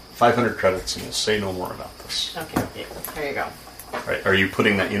see. 500 credits, and we'll say no more about this. Okay, there you go. All right, are you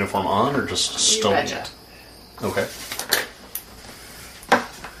putting that uniform on or just stoning betcha. it? Okay.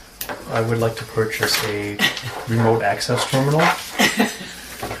 I would like to purchase a remote access terminal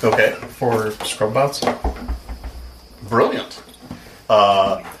Okay. for scrub bots. Brilliant.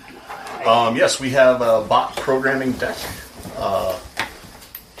 Yes, we have a bot programming deck.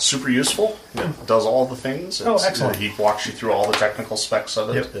 Super useful. It does all the things. Oh, excellent. He walks you through all the technical specs of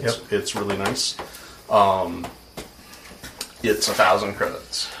it. Yep, It's really nice. It's 1,000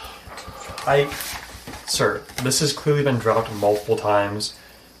 credits. Sir, this has clearly been dropped multiple times.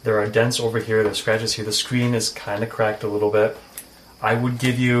 There are dents over here. There's scratches here. The screen is kind of cracked a little bit. I would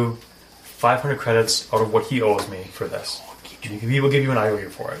give you 500 credits out of what he owes me for this. He will give you an IOU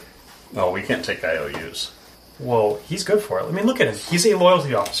for it. No, we can't take IOUs. Well, he's good for it. I mean, look at him. He's a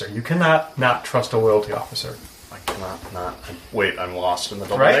loyalty officer. You cannot not trust a loyalty officer. I cannot not. Wait, I'm lost in the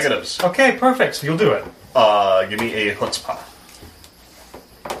double Right? negatives. Okay, perfect. So you'll do it. Give me a chutzpah.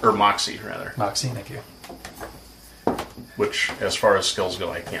 Or moxie, rather. Moxie, thank you. Which, as far as skills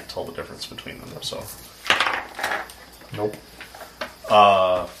go, I can't tell the difference between them, so... Nope.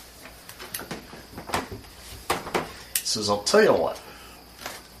 He says, I'll tell you what.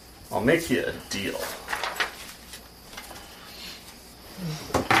 I'll make you a deal.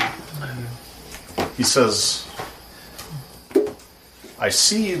 He says, I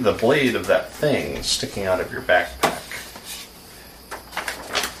see the blade of that thing sticking out of your backpack.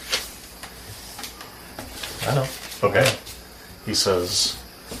 I know. Okay. He says,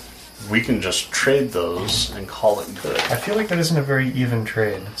 we can just trade those and call it good. I feel like that isn't a very even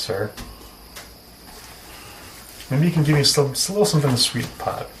trade, sir. Maybe you can give me a little something in the sweet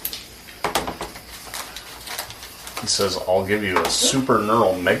pot. He says, I'll give you a super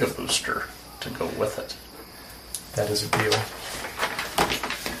neural mega booster to go with it. That is a deal.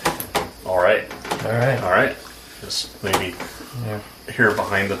 All right. All right. Just maybe Yeah. here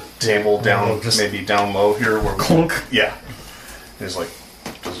behind the table, down, we'll just- maybe down low here. Where Clunk. Yeah. He's like,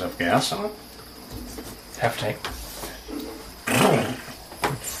 does it have gas on it? Half tank.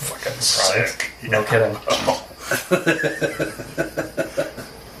 Fucking sick. No kidding.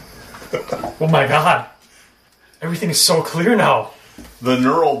 Oh my god. Everything is so clear now. The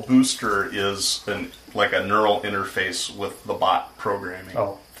neural booster is like a neural interface with the bot programming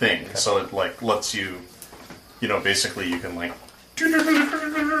thing. Okay. So it like lets you, basically you can like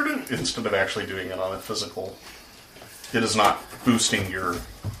instead of actually doing it on a physical. It is not boosting your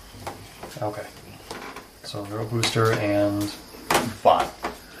Okay. So neural booster and bot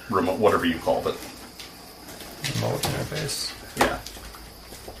remote, whatever you called it. remote interface. Yeah.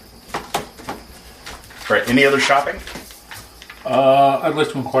 All right. Any other shopping? I'd like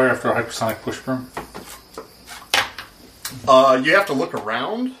to inquire after a hypersonic push broom. You have to look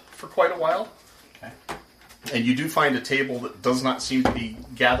around for quite a while. Okay. And you do find a table that does not seem to be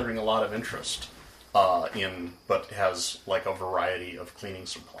gathering a lot of interest but has like a variety of cleaning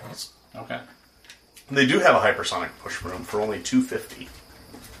supplies. Okay. And they do have a hypersonic push broom for only $250.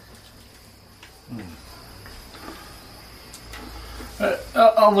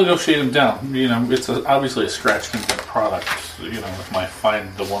 I'll negotiate him down. It's obviously a scratch content product. If I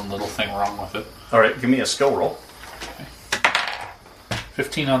find the one little thing wrong with it. All right, give me a skill roll.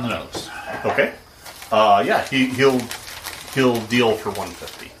 15 on the nose. Okay. Yeah, he'll deal for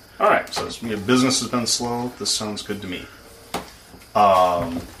 $150. All right. Says business has been slow. This sounds good to me.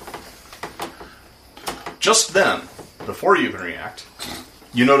 Just then, before you even react,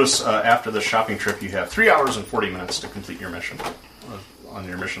 you notice after the shopping trip you have 3 hours and 40 minutes to complete your mission on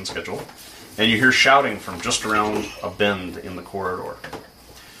your mission schedule, and you hear shouting from just around a bend in the corridor.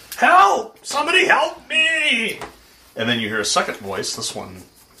 Help! Somebody help me! And then you hear a second voice, this one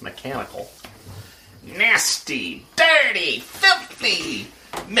mechanical. Nasty, dirty, filthy!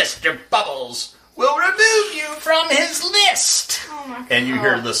 Mr. Bubbles will remove you from his list! Oh my god. And you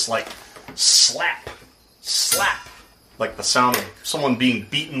hear this, like, slap, like the sound of someone being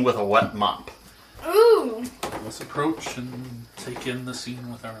beaten with a wet mop. Ooh. Let's approach and take in the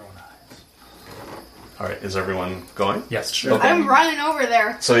scene with our own eyes. All right, is everyone going? Yes, sure. Okay. I'm running over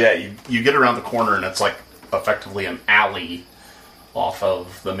there. So yeah, you get around the corner and it's like effectively an alley off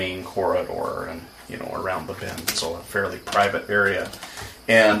of the main corridor and, around the bend. So a fairly private area.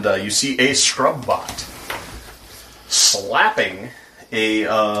 And you see a scrub bot slapping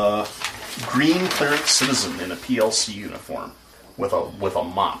a green clearance citizen in a PLC uniform with a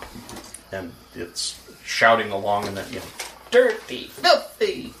mop. And it's shouting along in that, dirty,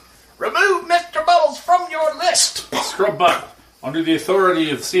 filthy, remove Mr. Bubbles from your list! Scrub Butt, under the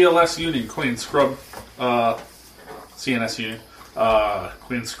authority of CLS Union, Queen Scrub, CNS Union,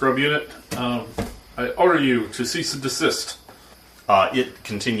 Queen Scrub Unit, I order you to cease and desist. It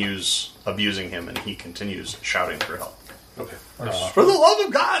continues abusing him, and he continues shouting for help. Okay. For the love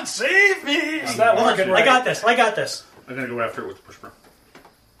of God, save me! It's not working right. I got this. I'm going to go after it with the push broom.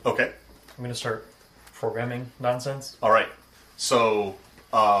 Okay. I'm going to start programming nonsense. All right. So,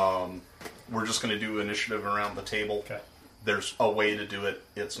 we're just going to do initiative around the table. Okay. There's a way to do it.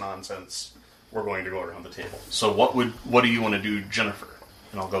 It's nonsense. We're going to go around the table. So, what do you want to do, Jennifer?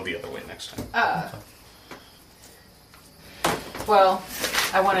 And I'll go the other way next time. Well,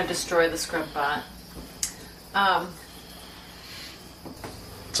 I want to destroy the scrub bot.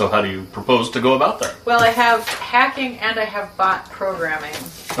 So how do you propose to go about that? Well, I have hacking and I have bot programming.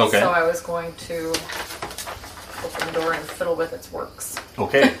 Okay. So I was going to open the door and fiddle with its works.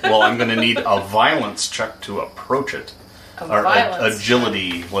 Okay, well, I'm going to need a violence check to approach it. Or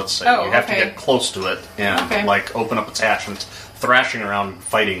agility, let's say. Oh, you have okay. to get close to it and, open up its hatch and it's thrashing around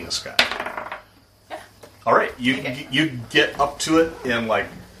fighting this guy. Yeah. All right, you get up to it and,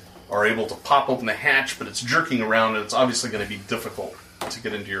 are able to pop open the hatch, but it's jerking around and it's obviously going to be difficult to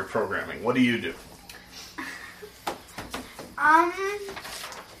get into your programming. What do you do?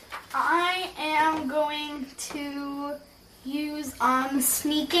 I am going to use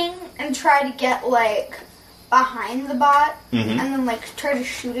sneaking and try to get behind the bot and then try to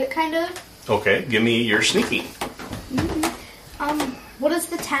shoot it kind of. Okay, give me your sneaking. What does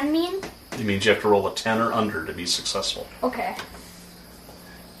the 10 mean? It means you have to roll a 10 or under to be successful. Okay.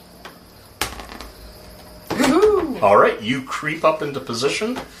 All right, you creep up into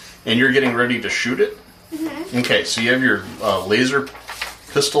position and you're getting ready to shoot it. Okay, so you have your laser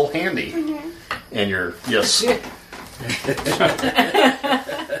pistol handy and your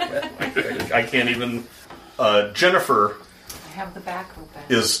I can't even. Jennifer I have the back open.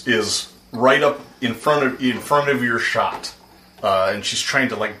 is right up in front of your shot, and she's trying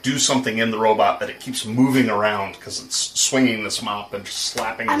to do something in the robot, but it keeps moving around because it's swinging this mop and just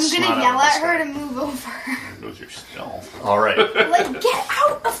slapping. I'm the gonna snot yell out at of her this to move over. There goes your stealth. guy. All right, Get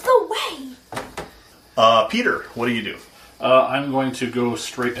out of the way. Peter, what do you do? I'm going to go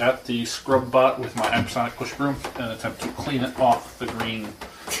straight at the scrub bot with my hypersonic push broom and attempt to clean it off the green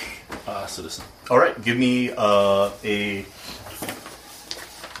citizen. All right, give me a.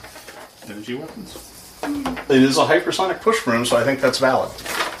 Energy weapons? It is a hypersonic push broom, so I think that's valid.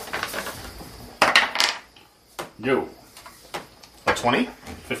 Yo. A 20?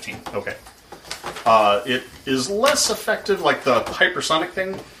 15. Okay. It is less effective, the hypersonic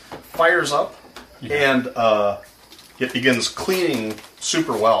thing fires up, and it begins cleaning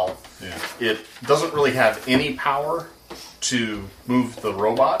super well. Yeah. It doesn't really have any power to move the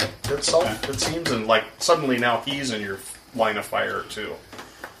robot itself, it seems, and suddenly now he's in your line of fire too.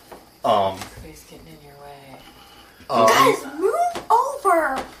 He's getting in your way. Guys, move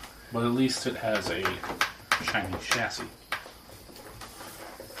over. But at least it has a shiny chassis.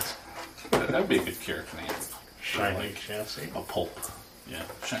 That'd be a good character name. Shiny chassis. A pulp. Yeah,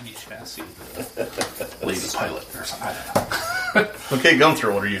 shiny chassis. Lady pilot or something. I don't know. Okay,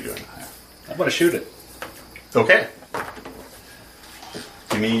 Gunther, what are you doing? I'm going to shoot it. Okay.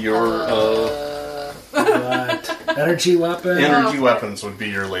 Give me your What? Energy weapon? energy weapons would be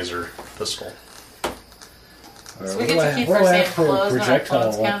your laser pistol. Or So what we do get I- to keep what our do I have same for clothes when our projectile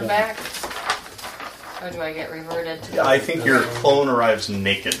clothes come weapon? back? Or do I get reverted to I think your clone arrives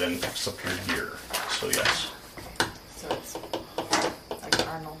naked and picks up your gear. So yes. So it's like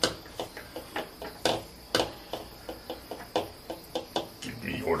Arnold. Give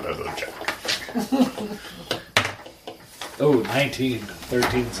me your leather jacket. Oh, 19.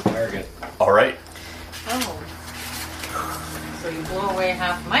 13's the target. All right. Oh. So you blow away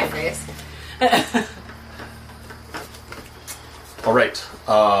half my face. All right.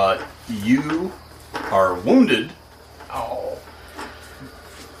 You are wounded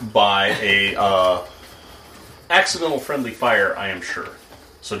by a accidental friendly fire, I am sure.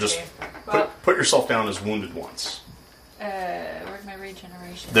 So just Okay. Well, put yourself down as wounded once. where's my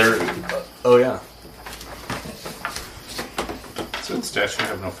regeneration? There. Oh yeah. So the statue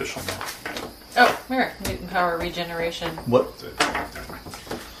have no official name. Oh, here. Mutant power regeneration. What?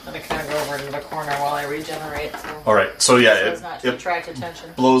 Let me kind of go over into the corner while I regenerate. So, All right. So yeah, so as not to it attract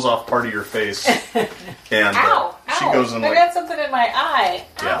attention. blows off part of your face, and Ow! she Ow! goes in I got something in my eye.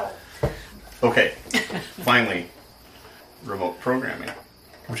 Yeah. Ow. Okay. Finally, remote programming.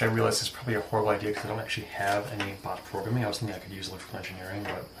 Which I realize is probably a horrible idea because I don't actually have any bot programming. I was thinking I could use electrical engineering,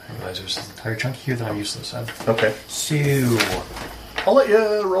 but I realize there's an entire chunk here that I'm useless at. Okay. So, I'll let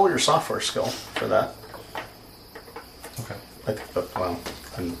you roll your software skill for that. okay. I think that, well,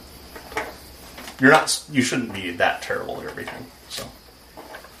 you're not. You shouldn't be that terrible at everything. So.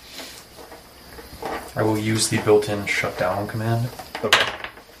 I will use the built-in shutdown command. Okay.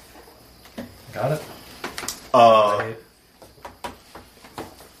 Got it. All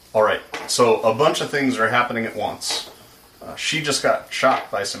right. So a bunch of things are happening at once. She just got shot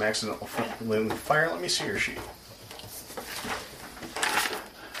by some accidental fire. Let me see her sheet.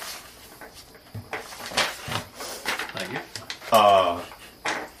 Thank you.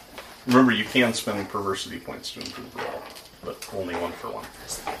 Remember, you can spend perversity points to improve the roll, but only one for one.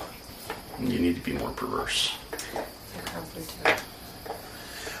 You need to be more perverse.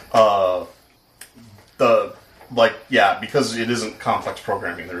 because it isn't complex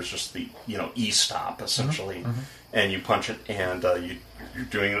programming. There's just the e-stop essentially, and you punch it, and you're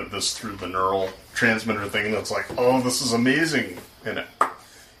doing this through the neural transmitter thing. That's like, oh, this is amazing,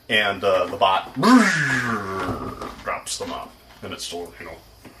 and the bot drops them up, and it's still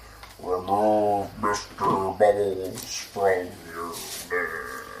remove Mr. Bubbles from your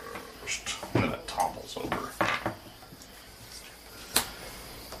nest, and then it topples over.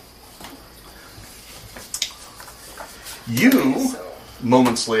 You,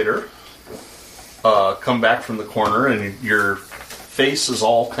 moments later, come back from the corner, and your face is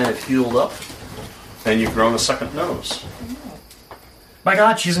all kind of healed up, and you've grown a second nose. My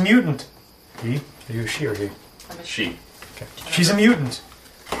God, she's a mutant. He? Are you a she or he? She. Okay. She's a mutant.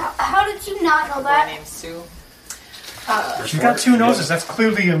 How did you not know My that? name's Sue. She's got two noses. That's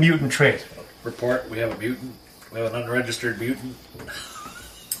clearly a mutant trait. Report, we have a mutant. We have an unregistered mutant.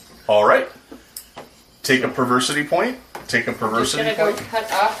 All right. Take a perversity point. Take a Just perversity gonna go point.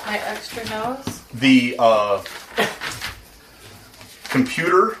 cut off my extra nose. The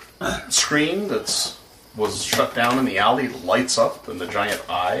computer screen was shut down in the alley lights up, and the giant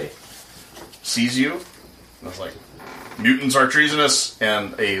eye sees you. And it's like, mutants are treasonous,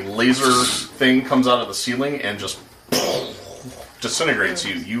 and a laser thing comes out of the ceiling and just disintegrates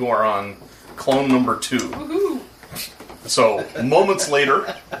you. You are on clone number 2. Woohoo! So moments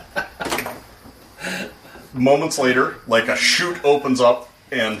later, like a chute opens up,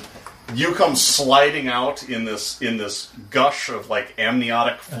 and you come sliding out in this gush of like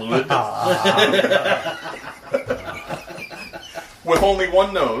amniotic fluid with only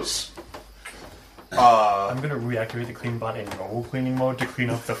one nose. I'm going to reactivate the clean bot in normal cleaning mode to clean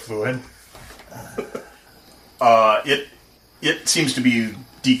up the fluid. It seems to be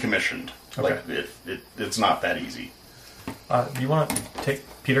decommissioned. Okay. Like it's not that easy. Do you want to take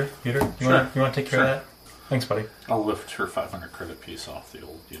Peter? You Sure. want to take care of that? Thanks, buddy. I'll lift her 500 credit piece off the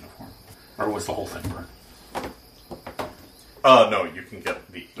old uniform. Or was the whole thing burned? No, you can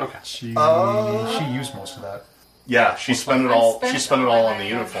get the. Okay. She used most of that. Yeah, she spent it all. She spent it all on the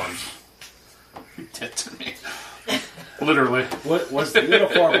uniforms. You did to me. Literally. What was the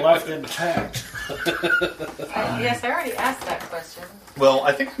uniform left intact? Yes, I already asked that question. Well,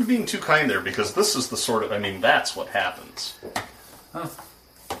 I think I'm being too kind there, because this is the sort of. I mean, that's what happens.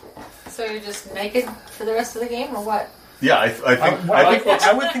 So you're just naked for the rest of the game, or what? Yeah, I think.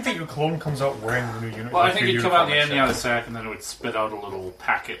 I would think that your clone comes out wearing the new uniform. Well, I think you'd come out the amniotic sac, and then it would spit out a little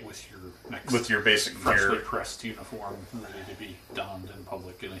packet with your next with your basic freshly gear. pressed uniform, ready to be donned in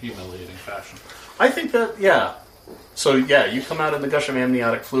public in a humiliating fashion. I think that, yeah. So, yeah, you come out in the gush of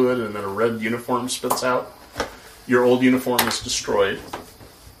amniotic fluid, and then a red uniform spits out. Your old uniform is destroyed.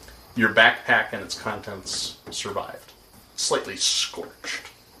 Your backpack and its contents survived. Slightly scorched.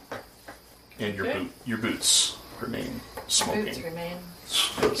 And your boots remain smoking. Boots remain.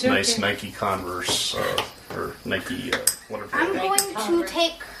 Those nice Nike Converse, or Nike, whatever. I'm they are. going to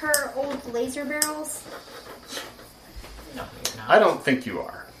take her old laser barrels. No, you're not. I don't think you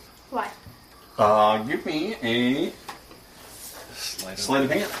are. Why? Give me a sleight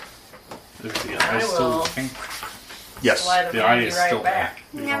of hand. Is the I eye still will. pink? Yes. Slide of The eye hand is you right still back.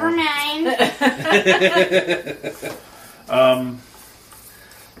 pink. Never mind.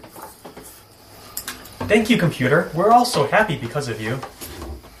 Thank you, computer. We're all so happy because of you.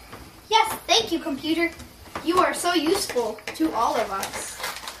 Yes, thank you, computer. You are so useful to all of us.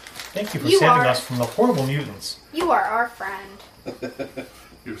 Thank you for You saving are- us from the horrible mutants. You are our friend.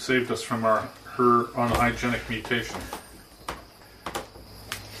 You saved us from her unhygienic mutation.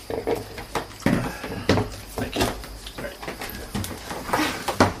 Thank you.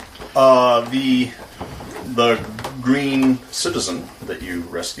 The green citizen that you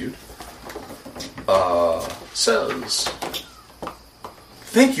rescued says,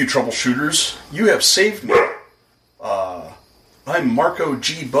 "Thank you, troubleshooters. You have saved me. I'm Marco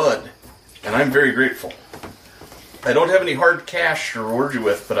G. Budd, and I'm very grateful. I don't have any hard cash to reward you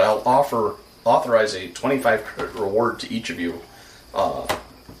with, but I'll authorize a 25 credit reward to each of you.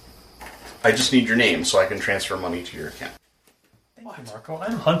 I just need your name so I can transfer money to your account." Thank you, Marco.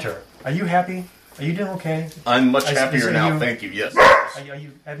 I'm Hunter. Are you happy? Are you doing okay? I'm much Is happier it now, you? thank you. Yes. Are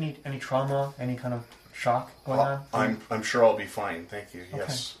you have any trauma, any kind of shock going on? I'm sure I'll be fine, thank you.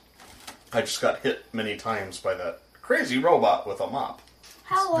 Yes. I just got hit many times by that crazy robot with a mop.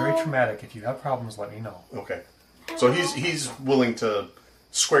 Hello. Very traumatic. If you have problems, let me know. Okay. So he's willing to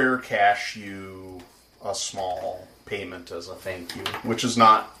square cash you a small payment as a thank you, which is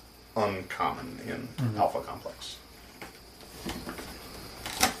not uncommon in Alpha Complex.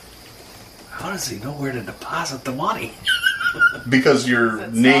 How does he know where to deposit the money? Because your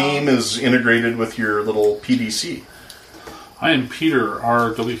That's name is integrated with your little PDC. I am Peter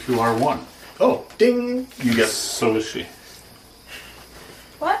RWQR1. Oh, ding! You get... So is she.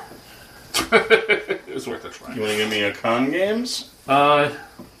 What? It was worth a try. You want to give me a con games? You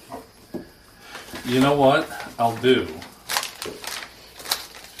know what I'll do?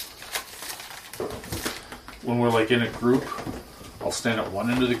 When we're like in a group, I'll stand at one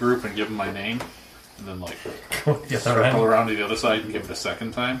end of the group and give them my name, and then like circle around to the other side and give it a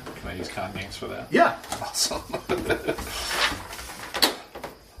second time. Can I use con games for that? Yeah. Awesome.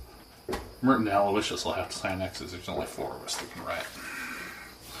 Merton and Aloysius will have to sign X's. There's only 4 of us that can write.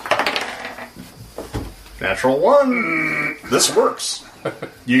 Natural 1. This works.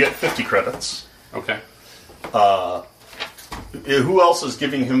 You get 50 credits. Okay. Who else is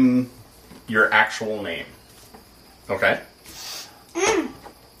giving him your actual name? Okay.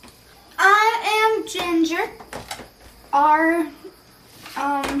 I am Ginger.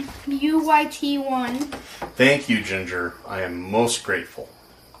 UYT1. Thank you, Ginger. I am most grateful.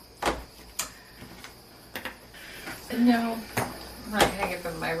 No, I'm not gonna give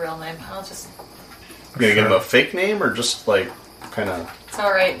him my real name. I'll just. You gonna give him a fake name or just like kind of? It's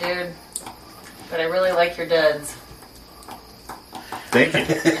all right, dude. But I really like your duds. Thank you.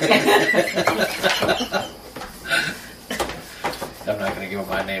 I'm not going to give him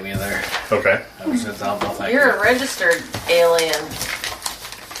my name either. Okay. I'm just going to tell him no thank You're you. a registered alien.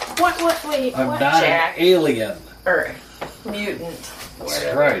 Wait, I'm what? not Jack? an alien. Or mutant. That's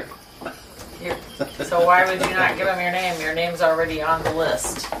Whatever. right. So why would you not give him your name? Your name's already on the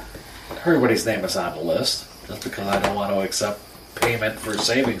list. Everybody's name is on the list. Just because I don't want to accept payment for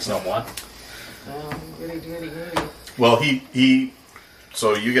saving someone. Goody. Well, he.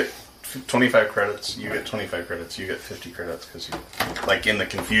 So you get 25 credits. You get 25 credits. You get 50 credits because you, like, in the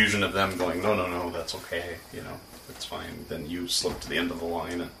confusion of them going, no, that's okay. You know, it's fine. Then you slip to the end of the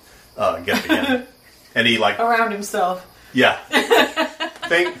line and get it again. And he like Around himself. Yeah.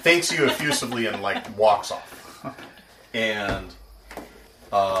 Thanks you effusively and like walks off. And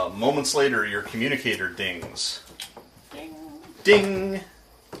moments later, your communicator dings. Ding.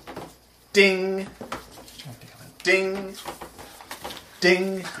 Ding. Ding.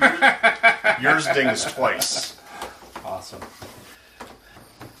 Ding. Yours dings twice. Awesome.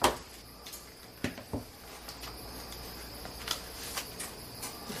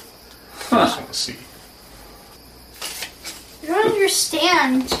 Interesting to see. You don't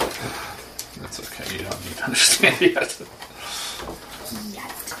understand That's okay. You don't need to understand yet. yet.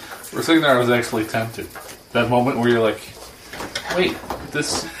 For a second there, I was actually tempted. That moment where you're like, wait,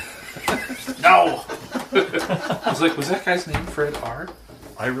 this... No! I was like, was that guy's name Fred R?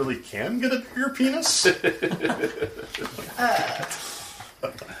 I really can get a bigger penis?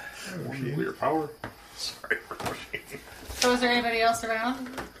 Weird power. Sorry. So is there anybody else around?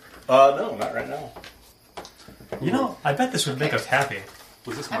 No, not right now. You know, I bet this would make us happy.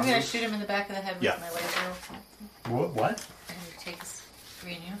 Was this I'm going to Mongoose? shoot him in the back of the head with Yeah. my laser. What? And take his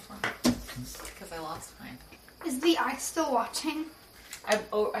green uniform. Because I lost mine. Is the eye still watching? I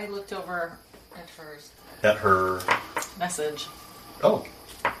looked over at hers At her... message. Oh.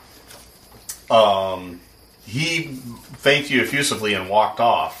 He thanked you effusively and walked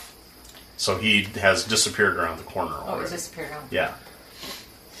off. So he has disappeared around the corner Oh, already. it disappeared out. Yeah.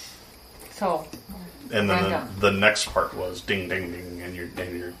 So, And I'm then done. the next part was ding, ding, ding, and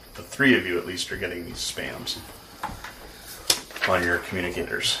the three of you at least are getting these spams on your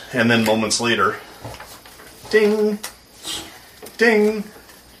communicators. And then moments later, ding, ding,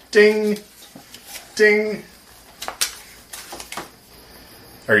 ding, ding.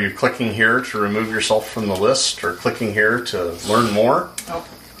 Are you clicking here to remove yourself from the list, or clicking here to learn more? oh,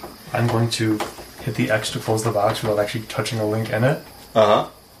 I'm going to hit the X to close the box without actually touching a link in it. Uh huh.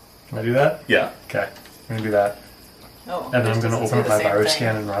 Can I do that? Yeah. Okay. I'm going to do that. oh. And then I'm going to open up my virus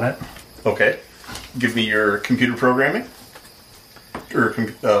scan and run it. Okay. Give me your computer programming. Or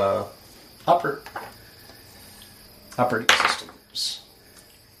operating systems.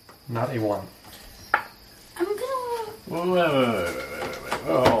 Not a 1. I'm gonna. Wait.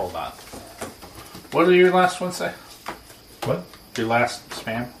 Hold on. What did your last one say? What? Your last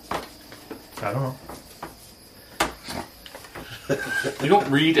spam? I don't know. You don't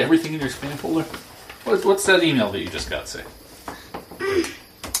read everything in your spam folder? What's that email that you just got say?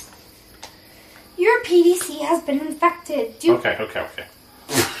 Your PDC has been infected. Okay.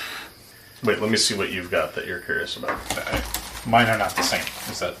 Wait, let me see what you've got that you're curious about. Mine are not the same.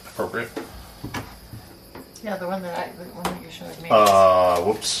 Is that appropriate? Yeah, the one that you showed me.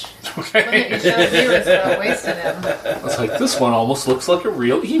 Whoops. The one that you showed me was wasted him. I was like, this one almost looks like a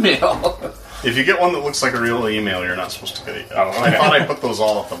real email. If you get one that looks like a real email, you're not supposed to get it. Oh, okay. I thought I put those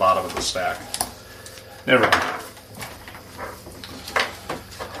all at the bottom of the stack. Never mind.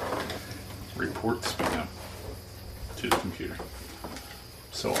 Report spam to the computer.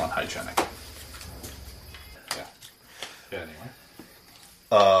 So unhygienic. Yeah. Yeah, anyway.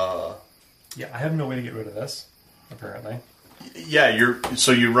 Yeah, I have no way to get rid of this, apparently. Yeah, you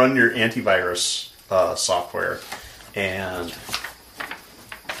run your antivirus software, and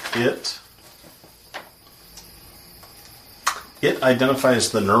it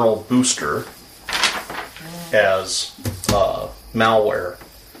identifies the neural booster as malware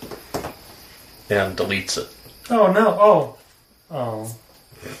and deletes it. Oh, no. Oh.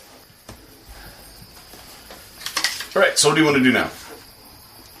 All right, so what do you want to do now?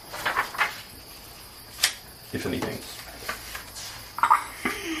 If anything.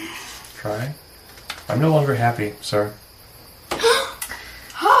 Try. I'm no longer happy, sir.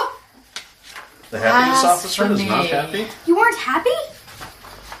 The happiness officer is not happy? You weren't happy?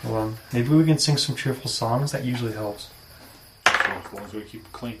 Well, maybe we can sing some cheerful songs. That usually helps. So as long as we keep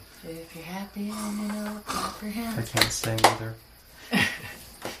it clean. If you're happy, clap your hands. I can't sing either.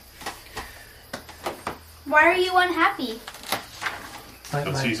 Why are you unhappy?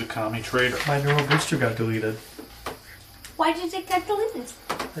 Because he's a commie traitor. My neural booster got deleted. Why did it get deleted?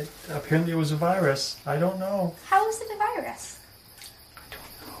 Apparently it was a virus. I don't know. How is it a virus?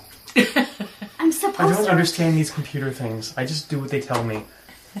 I'm supposed I don't to understand these computer things. I just do what they tell me.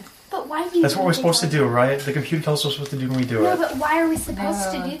 But why do you That's what we're supposed to do, right? The computer tells us what we're supposed to do and we do No, it. but why are we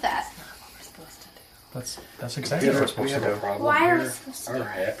supposed to do that? That's exactly what we're supposed to do. Why are we supposed to do Our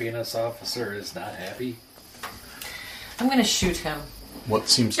that? happiness officer is not happy. I'm going to shoot him. What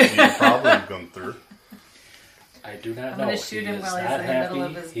seems to be the problem, Gunther? I do not I'm know. gonna shoot him He is while he's not in the happy. middle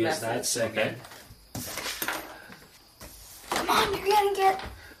of his He is not message. singing. Come on, you're gonna get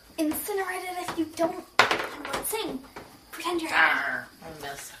incinerated if you don't sing. Pretend you're happy. I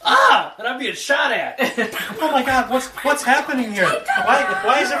missed. Ah! And I'm being shot at! Oh my god, what's happening here?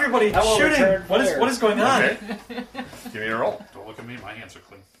 Why is everybody I will shooting? return What fire. is going on? Okay. Give me a roll. Don't look at me, my hands are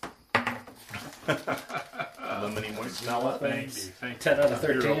clean. Lemony moist mallet. Thank you, thank you. 10 out of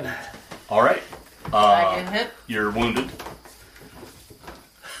 13. All right. I get hit. You're wounded.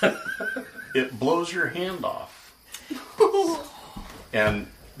 It blows your hand off. And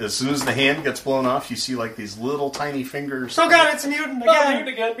as soon as the hand gets blown off, you see like these little tiny fingers. Oh god, it's a mutant again!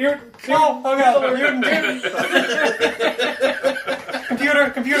 Mutant. Oh god, mutant!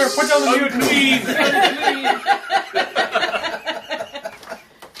 Computer, put down the mutant!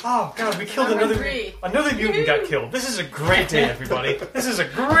 Oh god, we killed Number another 3. mutant got killed. This is a great day, everybody. This is a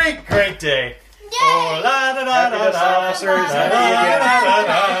great day. Oh la da da da da, Officer is da da da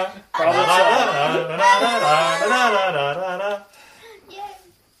da da.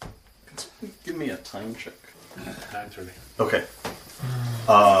 Yay. Give me a time check. 9:30. Okay.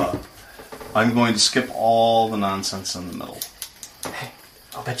 I'm going to skip all the nonsense in the middle. Hey,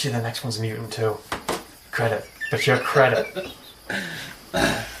 I'll bet you the next one's mutant too. Credit. Bet you a credit.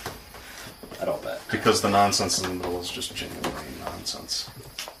 I don't bet. Because the nonsense in the middle is just genuinely nonsense.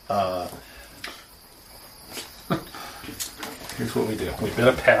 Here's what we do. We bet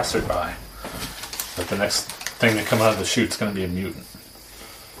a passerby that the next thing to come out of the chute's going to be a mutant.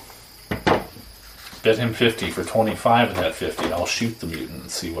 Bet him 50 for 25 of that 50. I'll shoot the mutant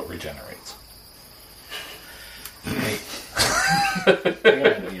and see what regenerates. I got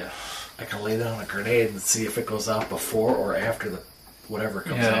an idea. I can lay down a grenade and see if it goes out before or after the whatever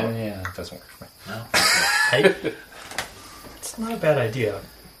comes out. Yeah, it doesn't work for me. No? Hey, it's not a bad idea.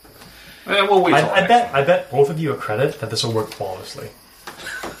 We'll wait till I next bet both of you a credit that this will work flawlessly.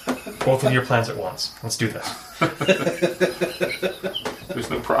 Both of your plans at once. Let's do this. time. There's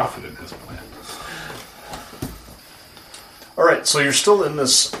no profit in this plan. All right, so you're still in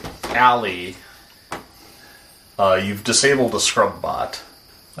this alley. You've disabled a scrub bot.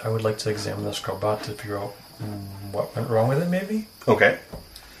 I would like to examine the scrub bot to figure out what went wrong with it, maybe? Okay.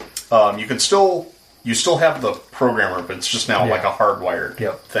 You still have the programmer, but it's just now Yeah. like a hardwired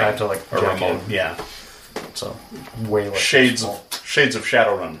Yep. thing. I have to, like, a jack remote. in. Yeah. So Way less Shades useful. of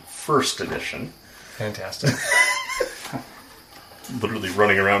Shadowrun First Edition. Fantastic. Literally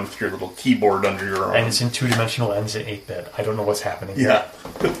running around with your little keyboard under your arm. And it's in 2-dimensional ends in 8-bit. I don't know what's happening. yeah.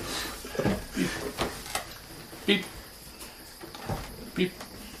 Beep. Beep.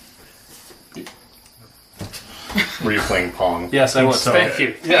 Beep. Were you playing Pong? Yes, I was. so. Thank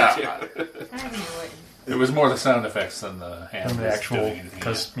you. Yeah. I knew it. It was more the sound effects than the hand. And the was actual, doing anything.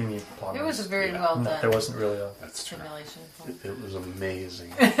 because It was very well done. there wasn't really a. That's true. Simulation. It was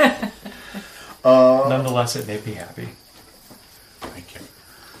amazing. Nonetheless, it made me happy. Thank you.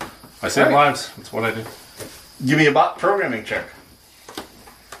 I save lives. That's what I do. Give me a bot programming check.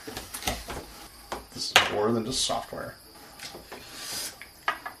 This is more than just software.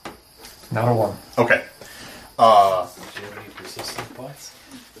 Not a 1. Okay. Do you have any persistent points?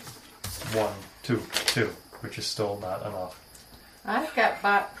 1, 2, which is still not enough. I've got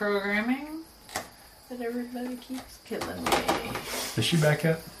bot programming, but everybody keeps killing me. Is she back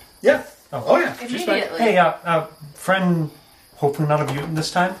yet? Yeah. Oh. Yeah. She's back. Immediately. Hey, friend, hopefully not a mutant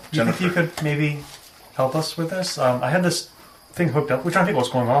this time. Do you think Jennifer. you could maybe help us with this? I had this thing hooked up. We're trying to think what's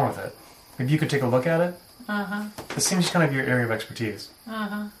going on with it. Maybe you could take a look at it? Uh-huh. This seems kind of your area of expertise.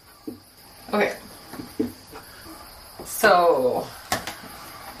 Uh-huh. Okay. So,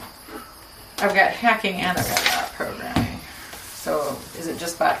 I've got hacking and I've got bot programming. So, is it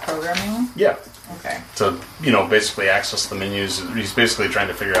just bot programming? Yeah. Okay. To, basically access the menus. He's basically trying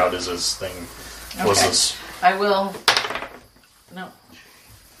to figure out, is this thing, was Okay. this... I will... No.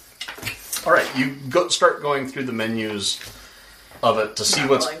 All right, you start going through the menus of it to see Not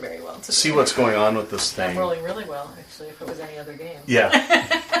what's rolling very well today. see what's going on with this I'm thing. rolling really well, actually, if it was any other game. Yeah,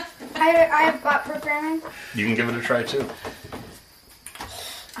 I have bot programming. you can give it a try too.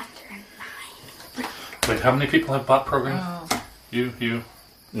 Under 9. Wait, how many people have bot program? Oh. You.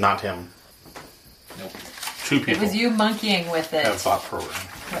 Not him. Nope. 2 It people was you monkeying with it have bot program.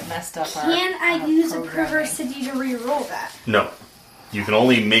 that messed up our Can I use a programming. perversity to re-roll that? No, you can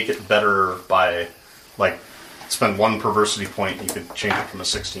only make it better by spend 1 perversity point. You could change it from a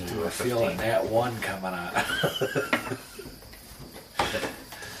 16 to I a feel 15. a nat 1 coming on.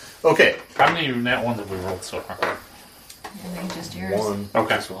 Okay, How many nat ones have we rolled so far? I think just yours. 1.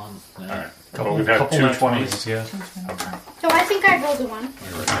 Okay. This one. All right. Couple, Well, we've had couple 2 nat 20s. Yeah. So I think I rolled a 1. Let me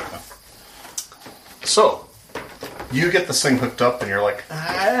write that down. So you get this thing hooked up, and you're like,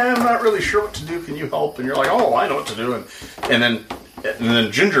 I'm not really sure what to do. Can you help? And you're like, oh, I know what to do. And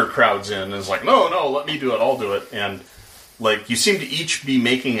then Ginger crowds in and is like, no, let me do it. I'll do it. And you seem to each be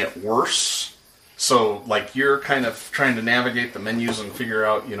making it worse. So you're kind of trying to navigate the menus and figure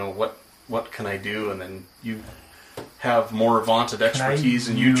out, what can I do? And then you have more vaunted expertise,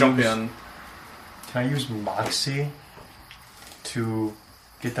 and you jump in. Can I use Moxie to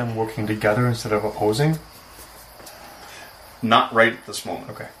get them working together instead of opposing? Not right at this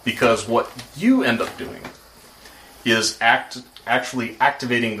moment. Okay. Because what you end up doing is actually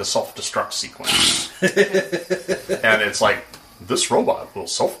activating the self-destruct sequence. And it's like, this robot will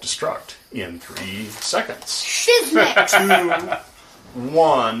self-destruct in 3 seconds. Shiznit! 2,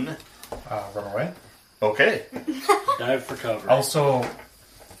 1. Run away. Okay. Dive for cover. Also,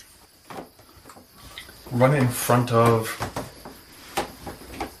 run in front of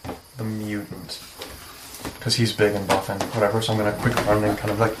the mutant. Because he's big and buff and whatever, so I'm going to quick run and kind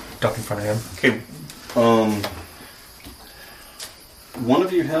of duck in front of him. Okay. One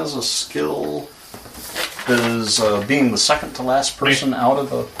of you has a skill that is being the second to last person out of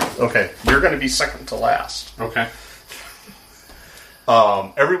the... Okay, you're going to be second to last. Okay.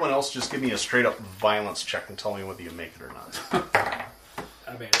 Everyone else just give me a straight up violence check and tell me whether you make it or not.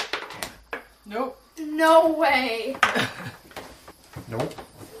 I made it. Nope. No way. Nope.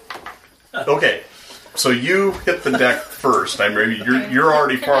 Okay, so you hit the deck first. You're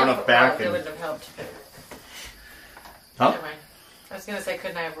already far enough back. It And, wouldn't have helped. huh? Never mind. I was going to say,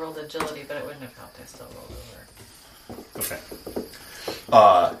 couldn't I have rolled agility, but it wouldn't have helped. I still rolled over. Okay.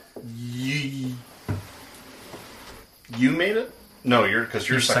 You made it? No, you're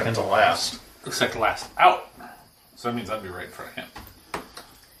second to last. Looks like the last out. So that means I'd be right in front of him.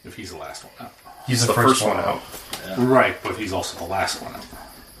 If he's the last one out. He's the first one out. Right, but he's also the last one out.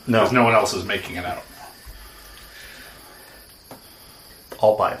 No, Because no one else is making it out.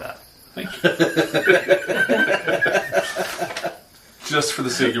 I'll buy that. Thank you. Just for the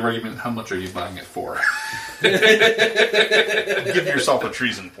sake of argument, how much are you buying it for? Give yourself a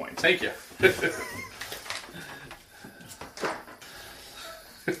treason point. Thank you.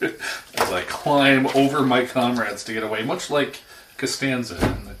 As I climb over my comrades to get away, much like Costanza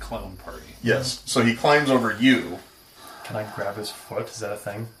in the clone party. Yes. So he climbs over you. Can I grab his foot? Is that a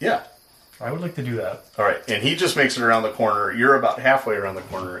thing? Yeah. I would like to do that. All right. And he just makes it around the corner. You're about halfway around the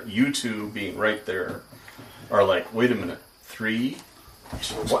corner. You two, being right there, are like, wait a minute, 3?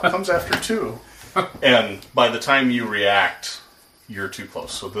 So what comes after 2? And by the time you react, you're too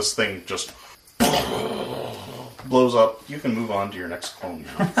close. So this thing just blows up. You can move on to your next clone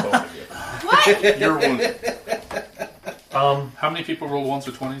now. Both of you. What? You're wounded. How many people roll 1s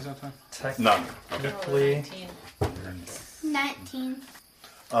or 20s that time? None. Technically, 19. 19.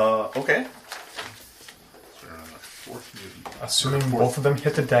 Okay. So we're on the fourth mutant. assuming both of them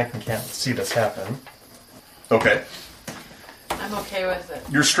hit the deck and can't see this happen. Okay. I'm okay with it.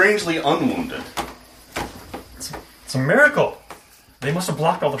 You're strangely unwounded. It's a miracle. They must have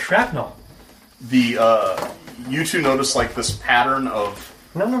blocked all the shrapnel. You two notice like this pattern of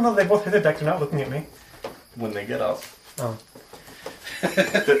No. They both hit the deck. They're not looking at me. when they get up. Oh.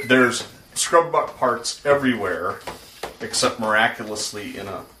 There's scrub buck parts everywhere, except miraculously in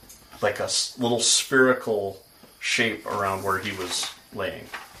a little spherical shape around where he was laying.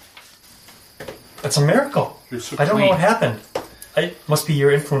 It's a miracle. You're so I don't know clean. what happened. It must be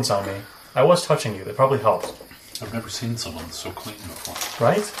your influence on me. I was touching you. That probably helped. I've never seen someone so clean before.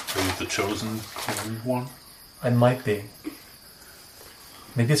 Right? Are you the chosen clean one? I might be.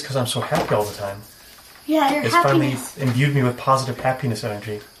 Maybe it's because I'm so happy all the time. Yeah, your It's happiness. finally imbued me with positive happiness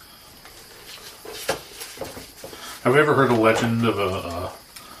energy. Have you ever heard a legend of a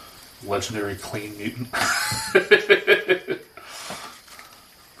legendary clean mutant?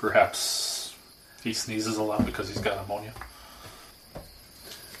 Perhaps he sneezes a lot because he's got pneumonia.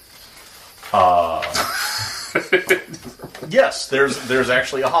 Yes, there's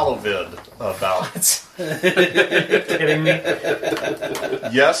actually a holovid about. Kidding me?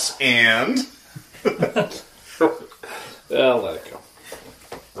 Yes, and Let it go.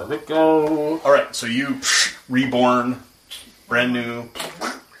 Let it go. all right. So you reborn, brand new.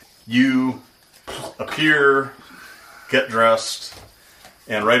 You appear, get dressed,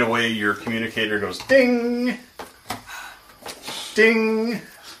 and right away your communicator goes ding, ding,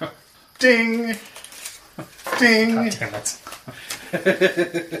 ding, ding. God damn it.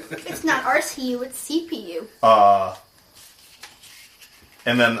 It's not RCU, it's CPU.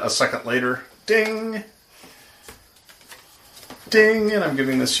 And then a second later, ding, ding, and I'm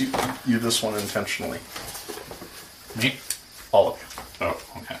giving you this one intentionally. Me? All of you. Oh,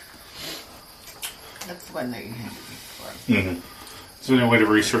 okay. That's the one that you had before. Mm-hmm. Is there any way to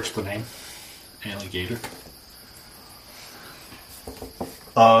research the name? Alligator.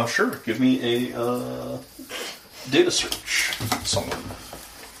 Sure. Give me a data search. Someone.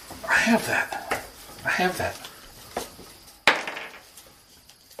 I have that.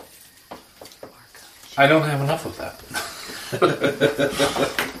 I don't have enough of that.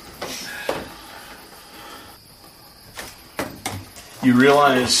 You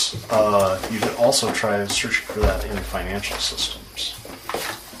realize you could also try searching for that in financial systems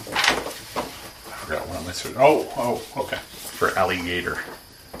I forgot what I said. Oh, okay. for alligator.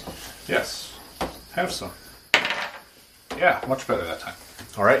 Yes. Have some. Yeah, much better that time.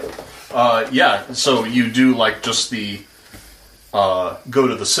 All right. Yeah. So you do like just the go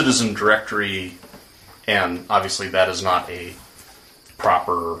to the citizen directory, and obviously that is not a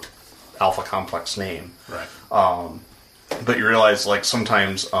proper alpha complex name. Right. But you realize, like,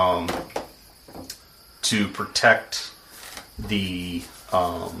 sometimes to protect the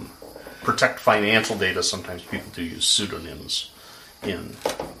protect financial data, sometimes people do use pseudonyms in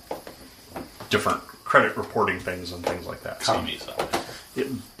different credit reporting things and things like that. So, Commies,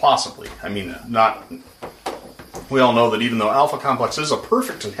 possibly. I mean, not. We all know that even though Alpha Complex is a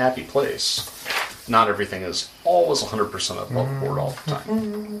perfect and happy place, not everything is always 100% above board all the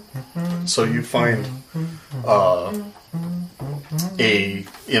time. So you find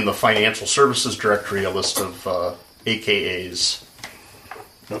in the financial services directory a list of AKAs,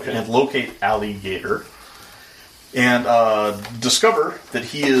 and locate Alligator, and discover that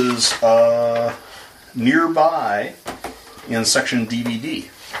he is nearby in section DBD.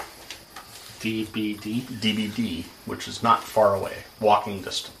 DBD, which is not far away, walking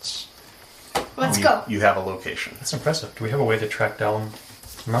distance. Let's go. You have a location. That's impressive. Do we have a way to track down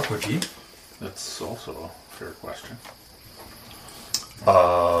Marco G? That's also a fair question.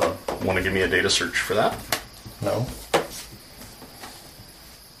 Want to give me a data search for that? No.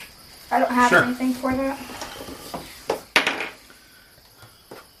 I don't have Sure. anything for that.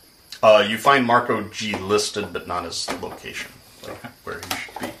 You find Marco G listed, but not his location, like where he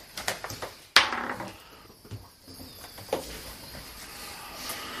should be.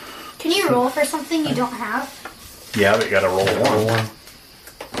 Can you roll for something you don't have? Yeah, but you got to roll Roll one. one.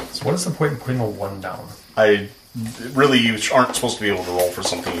 So what is the point in putting a 1 down? Really, you aren't supposed to be able to roll for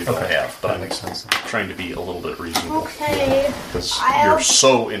something you don't have, but that I'm makes sense. trying to be a little bit reasonable. Okay. Because I'll- you're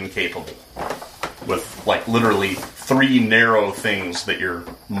so incapable with, like, literally 3 narrow things that you're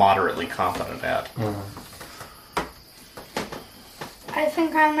moderately competent at. I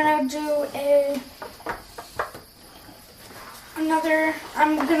think I'm gonna do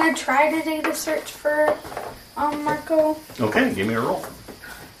I'm gonna try to data search for Marco. Okay, give me a roll.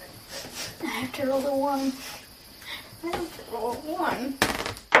 I have to roll a 1. I have to roll a 1.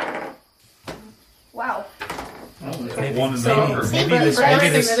 Wow. Maybe- One and maybe- number. maybe But this- For maybe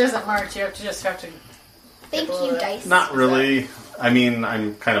everything this- that isn't marked, you just have to. Thank you, Dice. Not really. I mean,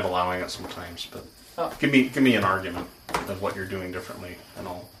 I'm kind of allowing it sometimes, but Oh. give me an argument of what you're doing differently, and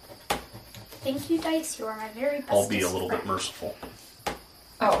Thank you, Dice. You are my very best. I'll be a little bit merciful.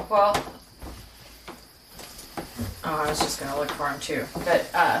 Oh, well. Oh, I was just going to look for him too. But,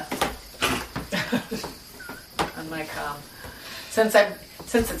 on my since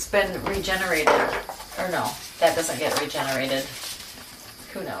it's been regenerated, or no, that doesn't get regenerated.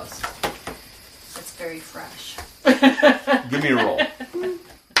 Who knows? It's very fresh. Give me a roll.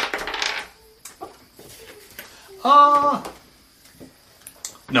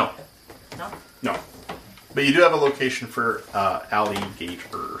 No. No? No. But you do have a location for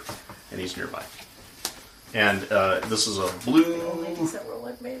Alligator, and he's nearby. And this is a blue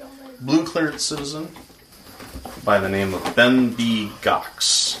clearance citizen by the name of Ben B.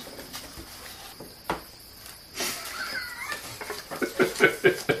 Gox.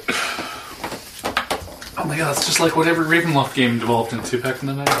 Oh my god, it's just like what every Ravenloft game developed into back in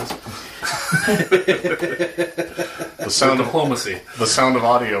the 90s. The sound of Diplomacy. the sound of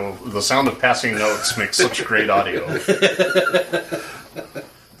audio, the sound of passing notes makes such great audio.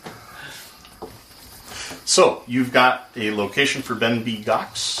 So you've got a location for Ben B.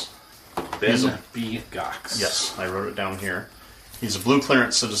 Gox. Ben B. Gox. Yes, I wrote it down here. He's a blue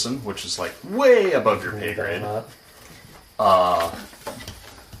clearance citizen, which is like way above your pay grade.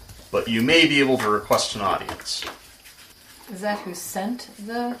 But you may be able to request an audience. Is that who sent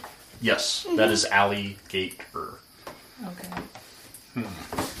the... Yes, that is Alligator. Okay.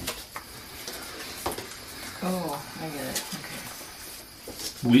 Oh, I get it.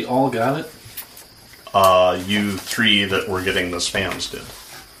 Okay. We all got it? You three that were getting the spams did.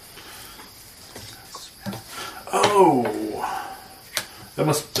 Oh! That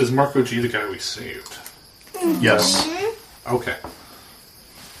is Marco G the guy we saved? Yes. Okay.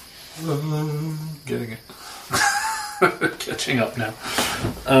 Getting it. Catching up now.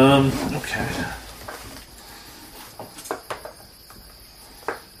 Okay.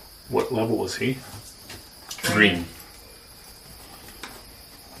 What level was he? Green.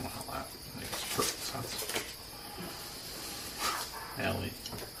 Well, that makes perfect sense. Allie.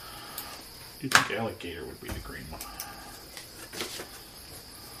 You think Alligator would be the green one?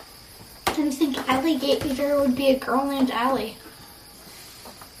 I think Alligator would be a girl named Allie.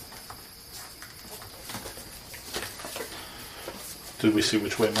 Did we see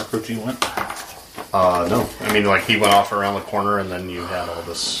which way Marco G went? No. I mean, like, he went off around the corner, and then you had all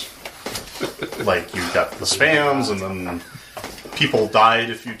this... like, you got the spams, and then people died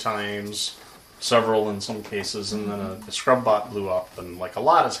a few times. Several in some cases, and then a scrub bot blew up, and, like, a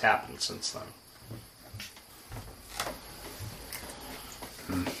lot has happened since then.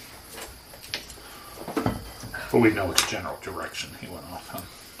 But we know which general direction he went off on.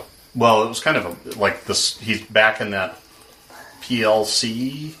 Well, it was kind of like this... He's back in that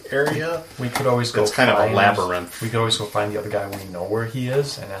PLC area. We could always go It's kind of a find- labyrinth. We could always go find the other guy we know where he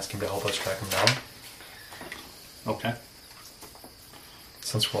is and ask him to help us track him down. Okay.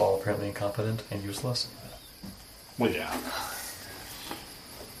 Since we're all apparently incompetent and useless. Well, yeah.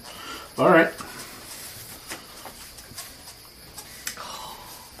 Alright.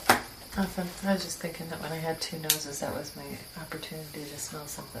 Nothing. I was just thinking that when I had two noses, that was my opportunity to smell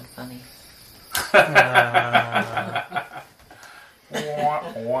something funny.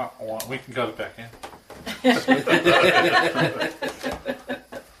 We can cut it back in.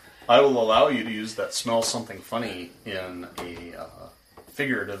 I will allow you to use that smell something funny in a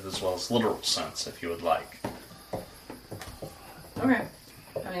figurative as well as literal sense, if you would like. Okay.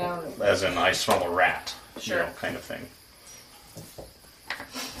 I mean, I don't... As in, I smell a rat, Sure. you know, kind of thing.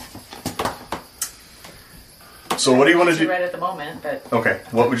 So what do you want to do? Right at the moment, but Okay,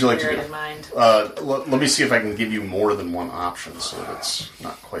 what would you like to bear it do? in mind. Let me see if I can give you more than one option so that it's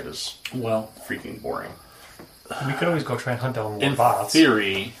not quite as Well, freaking boring. We could always go try and hunt down more in bots.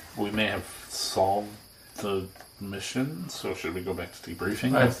 theory, we may have solved the mission, so should we go back to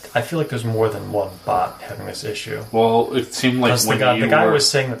debriefing? I feel like there's more than one bot having this issue. Well, it seemed like Because when the guy were... was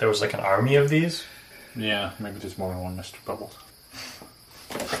saying that there was like an army of these. Yeah, maybe there's more than one Mr. Bubbles.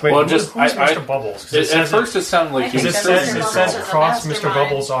 Wait, Well, who's I- Mr. Bubbles? 'Cause it At says first, it sounded like I he think it was that's says, Mr. it Bubbles says is a cross Mr. mastermind.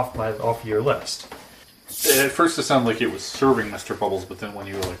 Bubbles off your list. At first, it sounded like it was serving Mr. Bubbles, but then when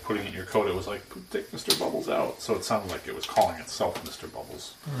you were like putting it in your code, it was like take Mr. Bubbles out. So it sounded like it was calling itself Mr.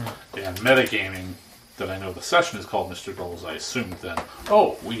 Bubbles. And metagaming, that I know the session is called Mr. Bubbles, I assumed then,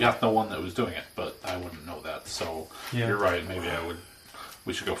 oh, we got the one that was doing it, but I wouldn't know that. So you're right. Maybe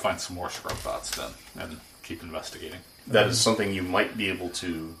we should go find some more scrub bots then and keep investigating. That is something you might be able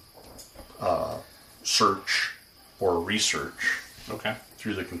to search or research. Okay.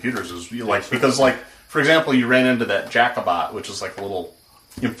 Through the computers because for example, you ran into that Jacobot, which is like a little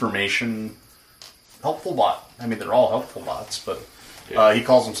information helpful bot. I mean, they're all helpful bots, but he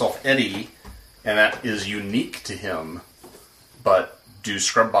calls himself Eddie, and that is unique to him. But do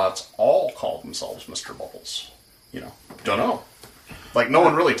scrub bots all call themselves Mr. Bubbles? Don't know. Like, no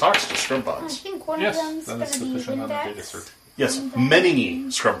one really talks to scrub I bots. think one of them's that going is to be sufficient amount of data Windex. search. Yes, many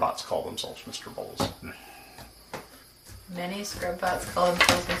scrub bots call themselves Mr. Bubbles. Many scrub bots call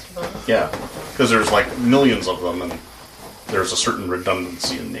themselves Mr. Bubbles. Yeah, because there's like millions of them, and there's a certain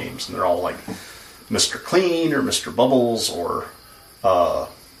redundancy in names, and they're all like Mr. Clean or Mr. Bubbles or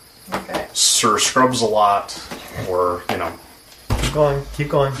Okay. Sir Scrubs a lot, or Keep going.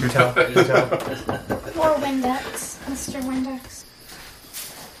 Do tell. Or Windex. Mr. Windex.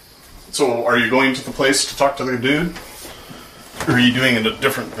 So, are you going to the place to talk to the dude, or are you doing a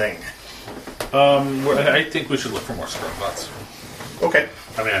different thing? I think we should look for more scrub bots. Okay.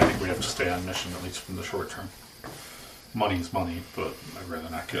 I mean, I think we have to stay on mission, at least from the short term. Money's money, but I'd rather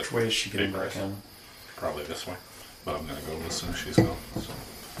not get... Which way is she getting big back price. in? Probably this way. But I'm going to go as soon as she's gone. So.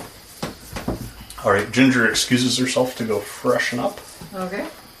 All right. Ginger excuses herself to go freshen up Okay.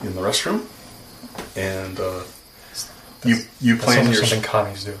 in the restroom, and you plan That's your something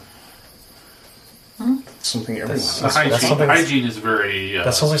commies do. something everyone That's- does. that's something- Hygiene is very...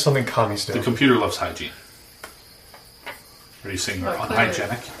 That's only something commies do. The computer loves hygiene. Are you saying you're Oh, clearly.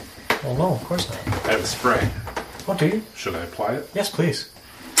 unhygienic? Well, no, of course not. I have a spray. Oh, do you? Should I apply it? Yes, please.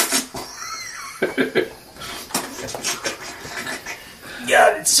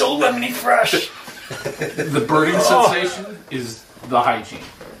 God, it's so lemony fresh. The burning sensation is the hygiene.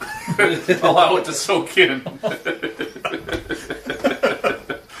 Allow it to soak in.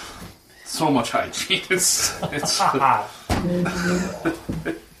 So much hygiene. It's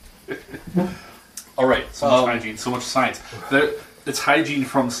All right. so much hygiene, so much science. It's hygiene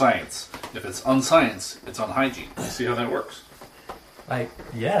from science. If it's unscience, it's unhygiene. You see how that works?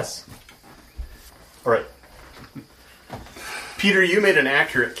 Yes. All right. Peter, you made an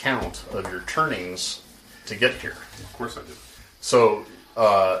accurate count of your turnings to get here. Of course I did. So,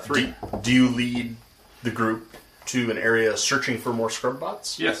 3. do you lead the group to an area searching for more scrub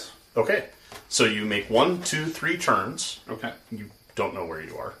bots? Yes. Okay. So you make 1, 2, 3 turns. Okay. You don't know where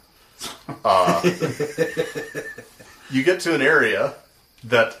you are. You get to an area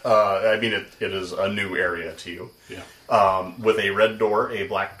that, it is a new area to you. Yeah. With a red door, a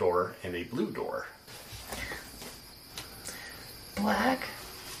black door, and a blue door. Black?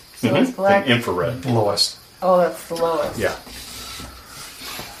 So it's black. And infrared. Lowest. Oh, that's the lowest. Yeah.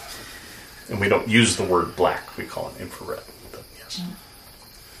 And we don't use the word black. We call it infrared. But yes.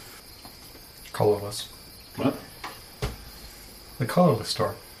 Colorless. What? The colorless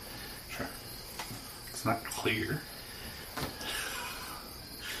store. Sure. It's not clear.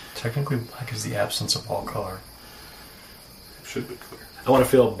 Technically, black is the absence of all color. It should be clear. I want to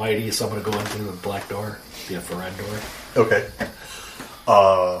feel mighty, so I'm going to go in through the black door, the infrared door. Okay.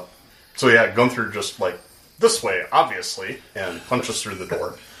 So yeah, Gunther just like this way, obviously, and punches through the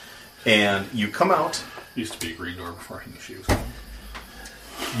door. And you come out. Used to be a green door before he knew she was home.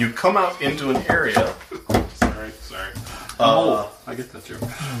 You come out into an area. Sorry. I get that joke.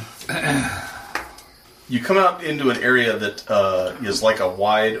 You come out into an area that is like a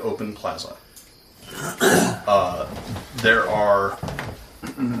wide open plaza. There are.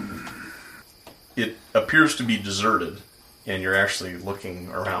 It appears to be deserted, and you're actually looking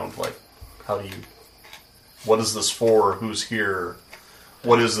around like, what is this for? Who's here?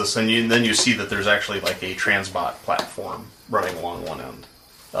 What is this? And then you see that there's actually like a transbot platform running along one end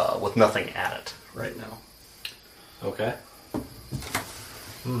with nothing at it right now. Okay.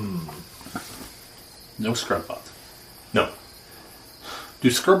 No scrub bots. No. Do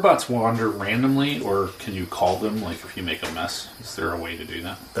scrub bots wander randomly, or can you call them, like, if you make a mess? Is there a way to do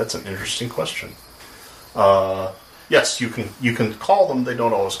that? That's an interesting question. Yes, you can call them. They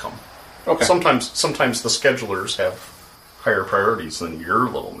don't always come. Okay. Sometimes the schedulers have higher priorities than your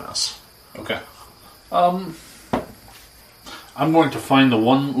little mess. Okay. I'm going to find the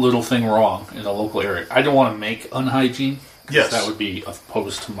one little thing wrong in a local area. I don't want to make unhygiene. 'Cause Yes. that would be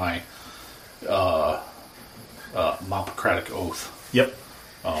opposed to my Hippocratic oath. Yep.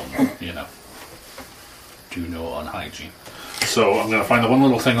 Do no unhygiene. So I'm going to find the one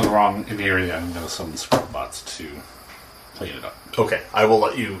little thing wrong in the area, and I'm going to summon scrub bots to clean it up. Okay, I will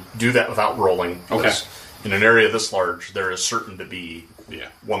let you do that without rolling. Okay. because In an area this large, there is certain to be Yeah.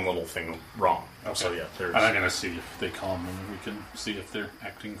 one little thing wrong. Okay. So yeah, there's. I'm going to see if they come and we can see if they're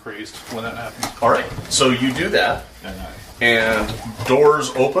acting crazed when that happens. All right, so you do that, and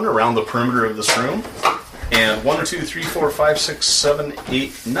doors open around the perimeter of this room, and 1, 2, 3, 4, 5, 6, 7,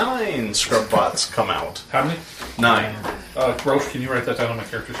 8, 9 scrub bots come out. How many? 9. Roche, can you write that down on my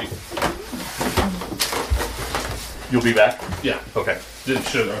character sheet? You'll be back? Yeah. Okay. It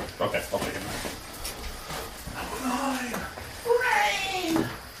should. Okay, I'll take it.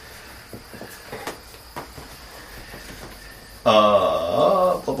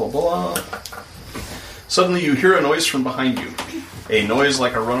 Blah, blah, blah. Suddenly you hear a noise from behind you. A noise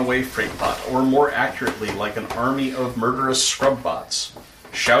like a runaway freight bot, or more accurately, like an army of murderous scrub bots,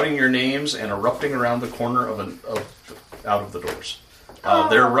 shouting your names and erupting around the corner out of the doors.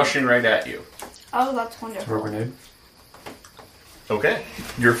 They're rushing right at you. Oh, that's wonderful. Throw a grenade. Okay,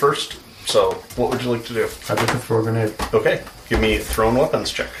 you're first. So, what would you like to do? I'd like to throw a grenade. Okay, give me a thrown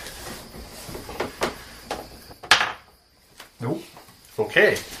weapons check. Nope.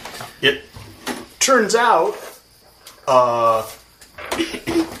 Okay, it turns out,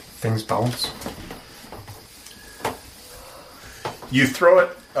 Things bounce. you throw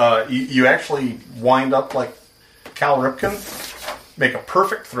it. You actually wind up like Cal Ripken, make a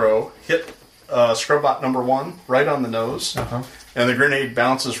perfect throw, hit Scrubbot number 1 right on the nose, and the grenade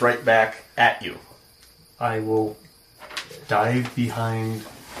bounces right back at you. I will dive behind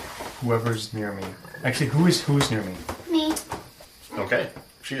whoever's near me. Actually, who's near me? Me. Okay,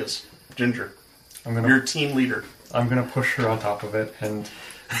 she is Ginger. I'm gonna Your team leader. I'm gonna push her on top of it and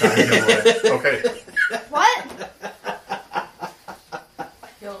dive away. Okay. What?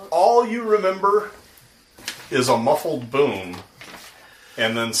 All you remember is a muffled boom,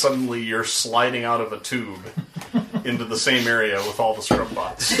 and then suddenly you're sliding out of a tube into the same area with all the scrub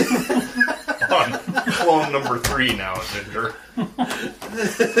bots. On clone number 3 now, Ginger.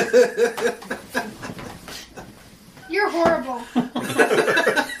 You're horrible.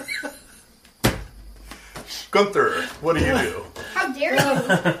 Gunther, what do you do? How dare you?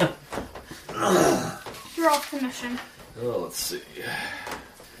 You're off the mission. Oh, let's see.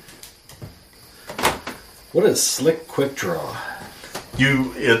 What is Slick Quick Draw?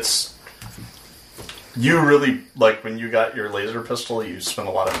 You really, like, when you got your laser pistol, you spent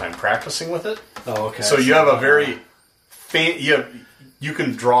a lot of time practicing with it. Oh, okay. So you have a very you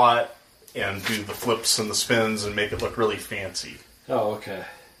can draw it and do the flips and the spins and make it look really fancy. Oh, okay.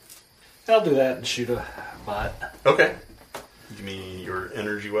 I'll do that and shoot a bot. Okay. Give me your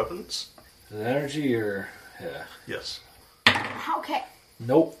energy weapons. Is it energy or... yeah. Yes. Okay.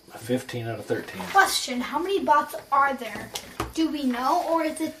 Nope. 15 out of 13. Question: how many bots are there? Do we know, or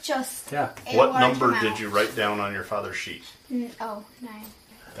is it just Yeah. a What large number amount? did you write down on your father's sheet? 9.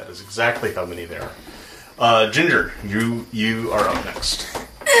 That is exactly how many there are. Ginger, you are up next.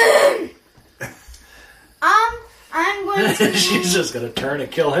 I'm going to. She's just gonna turn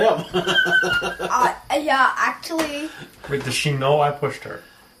and kill him. Yeah, actually. Wait, does she know I pushed her?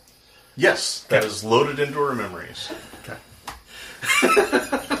 Yes, that is loaded into her memories. Okay.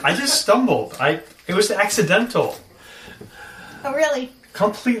 I just stumbled. It was accidental. Oh, really?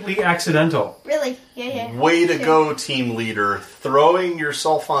 Completely accidental. Really? Yeah. Way to Sure. go, team leader. Throwing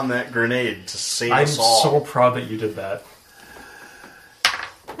yourself on that grenade to save I'm us all. so proud that you did that.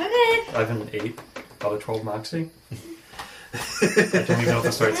 Okay. I have an 8 out of 12 Moxie. I don't even know if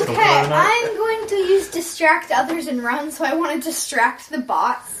this right skill Okay, or not. I'm going to use distract others and run, so I want to distract the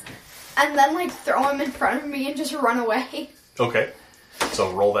bots. And then, like, throw them in front of me and just run away. Okay,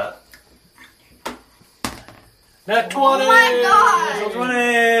 so roll that. Nat 20! Oh my god! 20!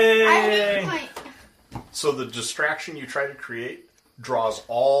 I hate my... So the distraction you try to create draws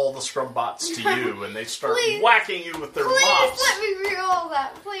all the scrub bots to you, and they start Please. whacking you with their Please mops. let me re-roll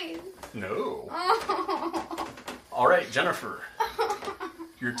that, please. No. Oh. All right, Jennifer.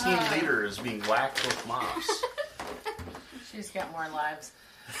 Your team leader is being whacked with mops. She's got more lives.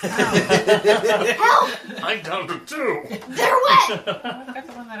 Help! I'm down to 2. They're wet! I've got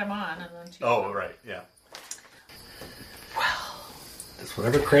the one that I'm on, and then she. Oh, right, yeah. It's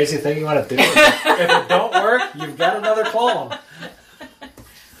whatever crazy thing you want to do. If it don't work, you've got another clone.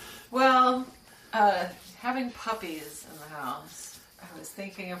 Well, having puppies in the house, I was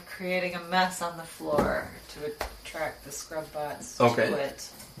thinking of creating a mess on the floor to attract the scrub bots Okay. to it.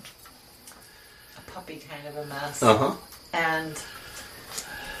 A puppy kind of a mess. Uh-huh. And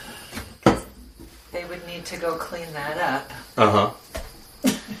they would need to go clean that up. Uh-huh.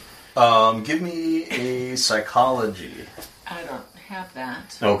 Give me a psychology. I don't have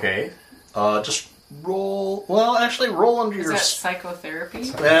that. Okay. Just roll. Well, actually, roll under Is your. that psychotherapy?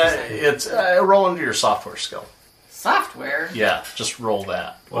 It's roll under your software skill. Software? Yeah, just roll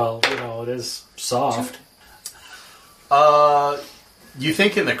that. Well, it is soft. You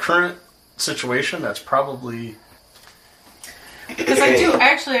think in the current situation that's probably Because I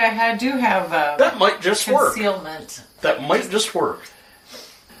do have that might just work. concealment. That might just work.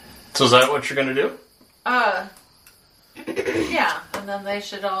 So is that what you're going to do? Yeah, and then they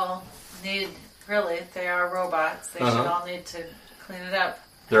should all need, really, if they are robots, they should all need to clean it up.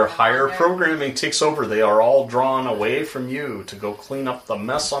 Their higher programming takes over. They are all drawn away from you to go clean up the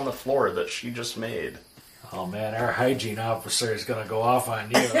mess on the floor that she just made. Oh man, our hygiene officer is going to go off on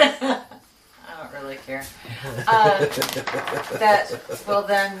you. I don't really care. That will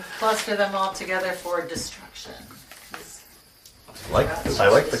then cluster them all together for destruction. I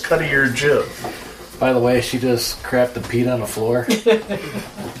like the cut of your jib. By the way, she just crapped and peed on the floor.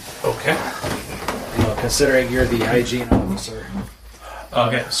 Okay. Considering you're the hygiene officer.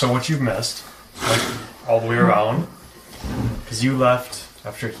 Okay, so what you missed, like, all the way around, because you left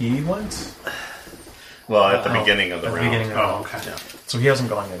after he went? Well, at the beginning of the round. Beginning of the round. okay. Yeah. So he hasn't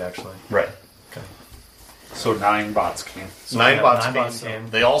gone yet, actually. Right. Okay. So 9 bots came. So Nine yeah, bots nine came. bots came.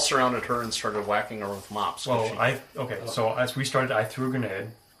 They all surrounded her and started whacking her with mops. Well, so as we started, I threw a grenade.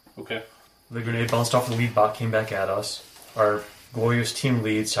 Okay. The grenade bounced off the lead bot, came back at us. Our glorious team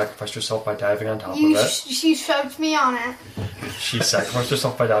lead sacrificed herself by diving on top of it. She shoved me on it. She sacrificed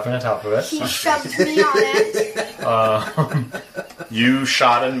herself by diving on top of it. She shoved me on it. You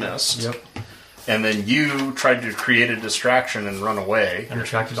shot and missed. Yep. And then you tried to create a distraction and run away. And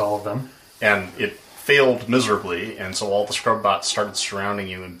attracted all of them. And it failed miserably, and so all the scrub bots started surrounding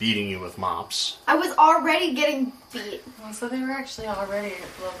you and beating you with mops. I was already getting beat. Well, so they were actually already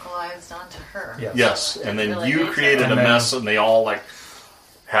localized onto her. Yes. Yes, and then Really you hates created it. a mess, and they all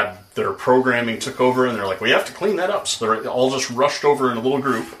had their programming took over, and they're like, "We have to clean that up." So they're all just rushed over in a little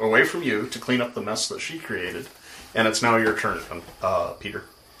group away from you to clean up the mess that she created. And it's now your turn, Peter.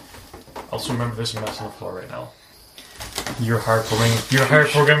 Also remember there's a mess on the floor right now. Your hard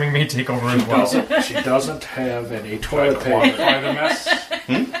programming may take over as well. She doesn't have any Can I toilet paper. quantify the mess?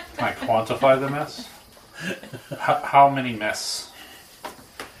 Can I quantify the mess? How many mess?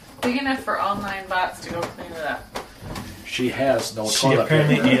 Big enough for all 9 bots to go clean it up. She has no She toilet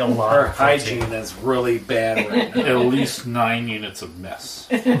apparently paper. ate a lot Her of protein. hygiene is really bad right now. At least 9 units of mess.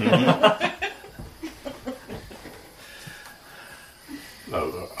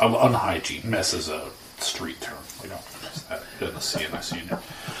 Unhygiene. Mess is a street term. We don't use that in the CNS unit.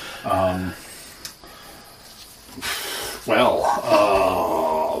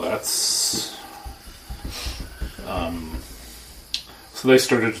 That's... So they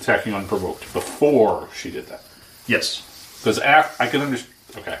started attacking unprovoked before she did that. Yes. Because I can understand...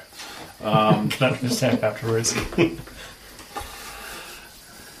 Okay. Can understand afterwards.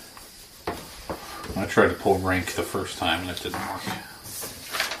 I tried to pull rank the first time and it didn't work.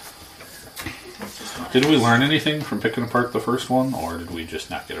 Did we learn anything from picking apart the first one, or did we just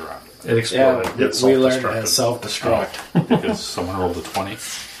not get around it? It exploded. Yeah, It's we learned it self-destructive. has self-destruct. Because someone rolled a 20?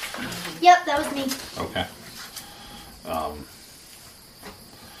 Yep, that was me. Okay.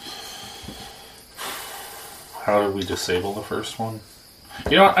 How did we disable the first one?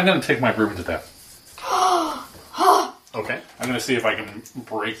 You know what? I'm going to take my broom to them. Okay. I'm going to see if I can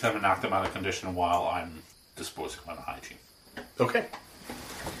break them and knock them out of condition while I'm disposing of my hygiene. Okay.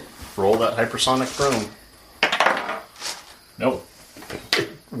 Roll that hypersonic broom. Nope.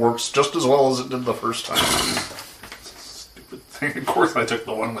 Works just as well as it did the first time. Stupid thing. Of course I took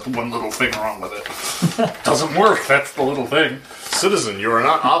the one with one little thing wrong with it. Doesn't work. That's the little thing. Citizen, you are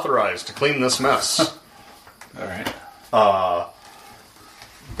not authorized to clean this mess. Alright.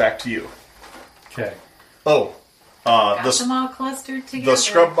 Back to you. Okay. Oh, Got them all clustered together. the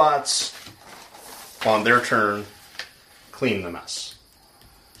scrub bots on their turn clean the mess.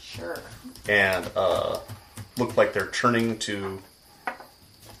 Sure. And look like they're turning to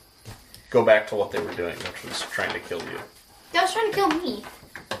go back to what they were doing, which was trying to kill you. That was trying to kill me.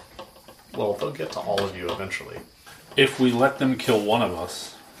 Well, they'll get to all of you eventually. If we let them kill one of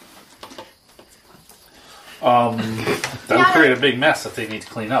us, that'll create a big mess that they need to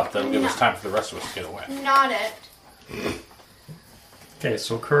clean up. That'll give us time for the rest of us to get away. Not it. Okay,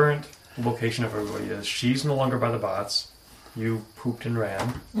 so current location of everybody is she's no longer by the bots. You pooped and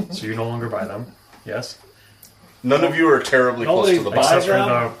ran, so you're no longer by them. Yes? None of you are terribly close to the By bots. Except for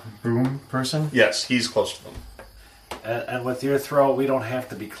them? the broom person. Yes, he's close to them. And with your throw, we don't have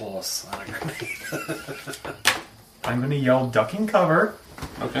to be close on a grenade. I'm going to yell ducking cover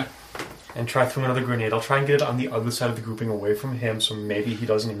Okay. and try throwing another grenade. I'll try and get it on the other side of the grouping away from him so maybe he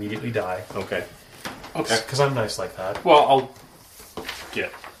doesn't immediately die. Okay. Okay. Because I'm nice like that. Well, I'll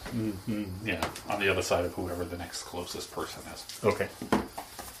get, on the other side of whoever the next closest person is. Okay.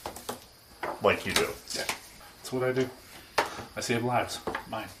 Like you do. Yeah. That's what I do. I save lives.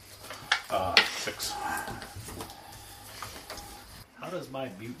 Mine. 6. How does my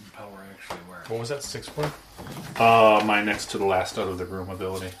mutant power actually work? What was that, 6 for? My next to the last out of the room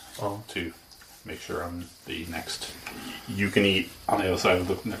ability. Oh. To make sure I'm the next. You can eat On the other side of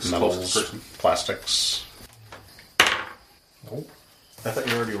the next closest metals, person. plastics. Nope. I thought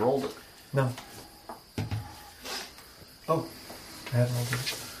you already rolled it. No. Oh, I haven't rolled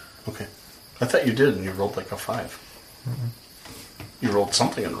it. okay. I thought you did, and you rolled like a 5. You rolled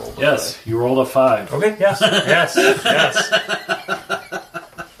something and rolled a Yes, 5. you rolled a 5. Okay, yes. Yes. Yes.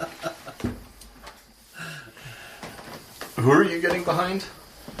 Who are you getting behind?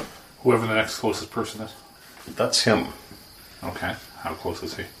 Whoever the next closest person is. That's him. Okay. How close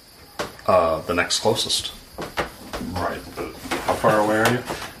is he? The next closest. Right. But how far away are you?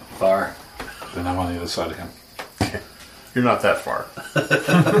 Far. Then I'm on the other side of him. Okay. You're not that far.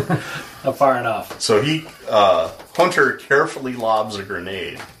 Not far enough. So Hunter carefully lobs a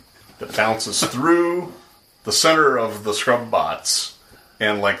grenade that bounces through the center of the scrub bots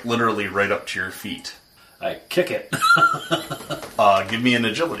and like literally right up to your feet. I kick it. Give me an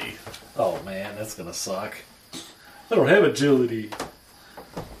agility. Oh man, that's gonna suck. I don't have agility.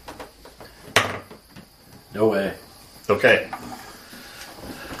 No way. Okay.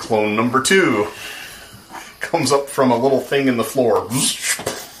 Clone number 2 comes up from a little thing in the floor.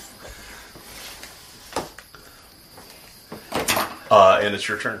 And it's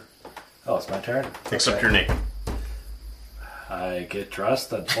your turn. Oh, it's my turn. Except Okay. you're naked. I get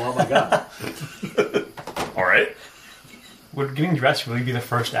dressed and pull out my gun. Alright. Would getting dressed really be the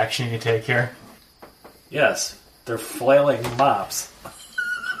first action you take here? Yes, they're flailing mops.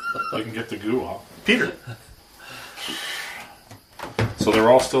 I can get the goo off. Peter. So they're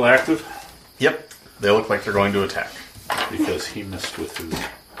all still active? Yep. They look like they're going to attack. Because he missed with his...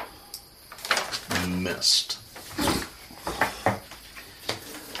 Missed.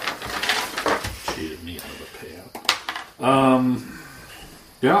 Cheated me out of the payout.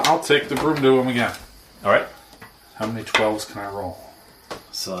 Yeah, I'll take the broom to him again. Alright. How many 12s can I roll?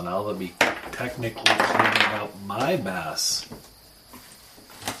 So now they'll be technically cleaning out my mess.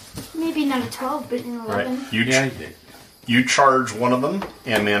 Maybe not a 12, but an 11. Right. You charge one of them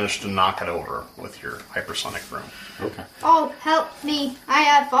and manage to knock it over with your hypersonic broom. Okay. Oh, help me. I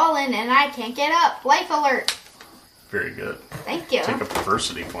have fallen and I can't get up. Life alert. Very good. Thank you. Take a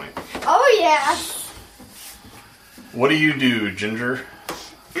perversity point. Oh, yeah. What do you do, Ginger?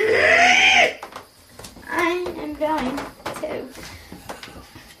 I am going to...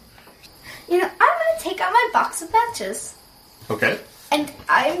 I'm going to take out my box of matches. Okay. And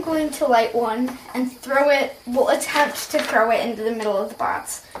I'm going to light one and throw it, attempt to throw it into the middle of the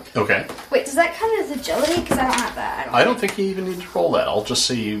bots. Okay. Wait, does that count as agility? Because I don't have that. I don't think you even need to roll that. I'll just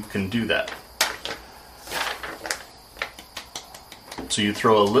say you can do that. So you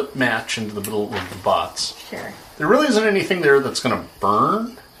throw a lit match into the middle of the bots. Sure. There really isn't anything there that's going to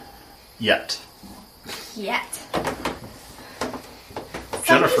burn yet. Somebody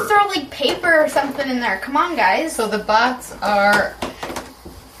Jennifer. throw, like, paper or something in there. Come on, guys. So the bots are...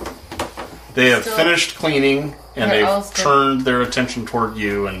 They have Still- finished cleaning, and They're all they've still- turned their attention toward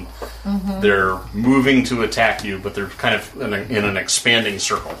you, and they're moving to attack you, but they're kind of in an expanding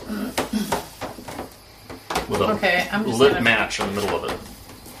circle. With a Okay, I'm just lit gonna- match in the middle of it.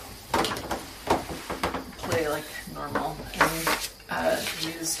 play like normal and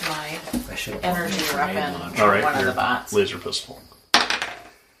use my I should have energy weapon All right, on one of your the bots. laser pistol. And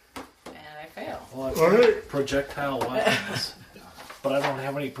I fail. Well, Alright. Projectile weapons. But I don't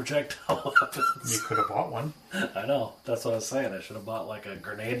have any projectile weapons. You could have bought one. I know. That's what I was saying. I should have bought like a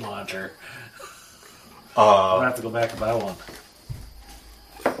grenade launcher. I'm gonna have to go back and buy one.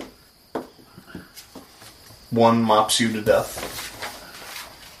 One mops you to death.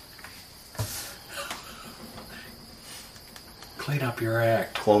 Clean up your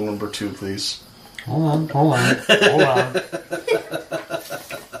act. Clone number 2, please. Hold on.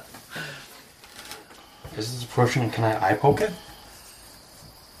 Is this approaching? Can I eye poke it?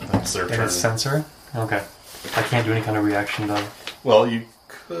 That's their And turn. it's sensor? Okay. I can't do any kind of reaction though. Well, you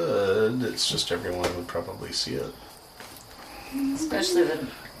could. It's just everyone would probably see it. Especially the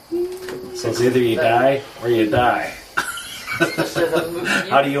So it's either you die or you die. especially the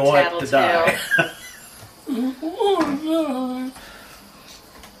How do you want to die?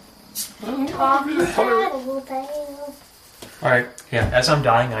 Alright, yeah, as I'm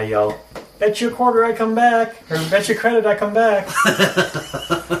dying, I yell, bet you a quarter I come back! Or bet you credit I come back!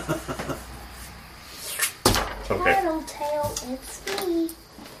 Okay. Tattletale, it's me.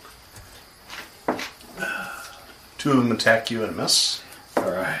 2 of them attack you and miss.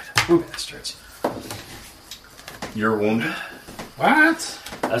 Alright. Bastards. You're wounded. What?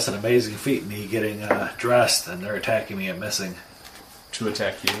 That's an amazing feat, me getting dressed and they're attacking me and missing. 2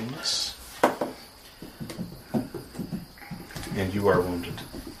 attack you and miss. And you are wounded.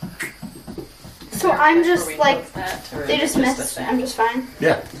 So I'm just Or we like, close that, or they just a missed. thing? I'm just fine.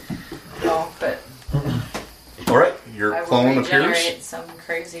 Yeah. No, but Alright, your I will clone appears. regenerate some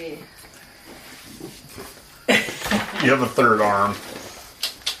crazy. You have a third arm.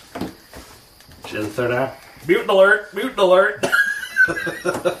 She has a third arm. Mutant alert! Mutant alert!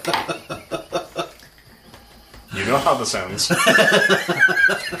 You know how this ends.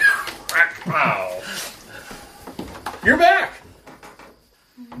 Wow. You're back!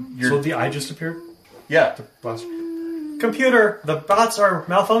 So the eye just appeared? Yeah, Computer, the bots are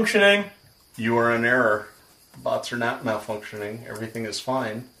malfunctioning. you are in error. Bots are not malfunctioning. Everything is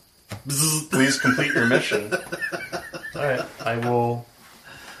fine. Please complete your mission. Alright, I will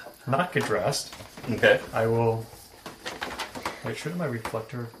not get dressed. Okay. I will... Wait, should my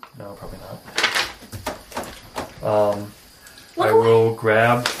reflector? No, probably not. I will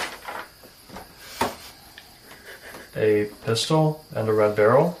grab a pistol and a red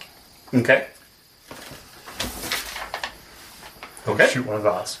barrel. Okay. And Okay. shoot one of the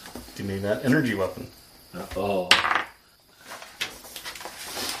bots. You need that energy weapon. Oh.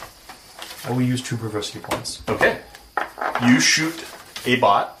 I will use 2 perversity points. Okay. You shoot a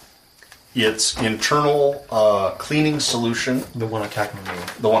bot. Its internal cleaning solution, The one attacking me.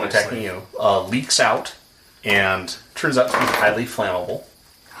 the one attacking you, leaks out and turns out to be highly flammable.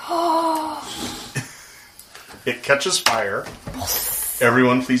 It catches fire.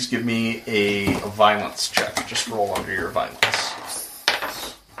 Everyone, please give me a violence check. Just roll under your violence.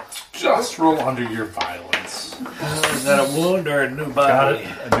 Just roll under your violence. Is that a wound or a new body?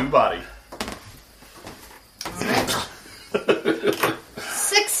 A new body.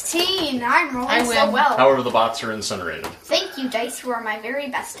 16. I'm rolling I so win. well. However, the bots are incinerated. Thank you, dice. You are my very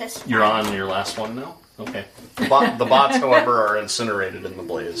bestest. You're on your last one now? Okay. The bots, however, are incinerated in the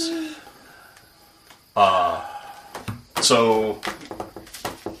blaze. So,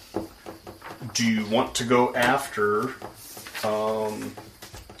 do you want to go after...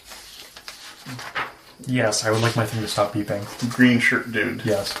 Yes, I would like my thing to stop beeping. green shirt dude?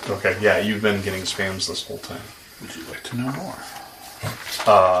 Yes. Okay, yeah, you've been getting spams this whole time. Would you like to know more?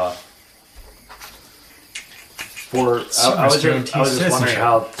 I was just wondering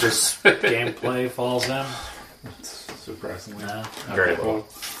how this gameplay falls in. Surprisingly. No? Very Okay. well.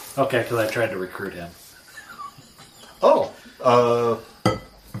 Okay, because I tried to recruit him. Oh,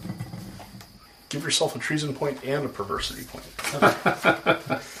 give yourself a treason point and a perversity point.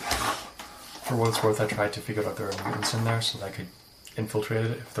 For what it's worth, I tried to figure out if there were mutants in there so that I could infiltrate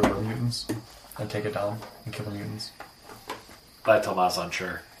it if there were mutants and take it down and kill the mutants. But I told him I was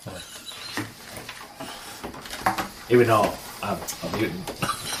unsure. Even though I'm a mutant.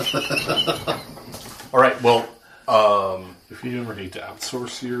 Alright, well, If you ever need to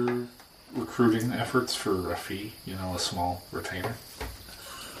outsource your recruiting efforts for a fee, a small retainer.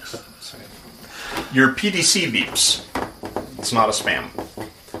 Just saying. your PDC beeps. It's not a spam.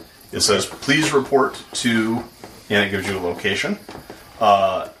 It says, please report to, and it gives you a location,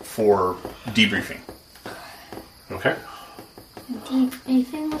 for debriefing. Okay.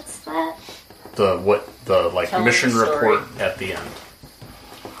 Debriefing? What's that? The Telling mission the story. report at the end.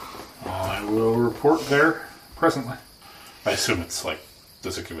 I will report there presently. I assume it's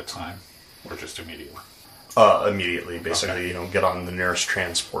does it give it time? Or just immediately? Immediately, basically, Okay. get on the nearest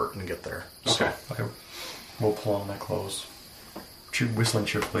transport and get there. So, Okay. Okay, we'll pull on my clothes. Whistling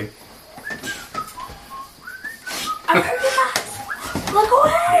cheerfully. Look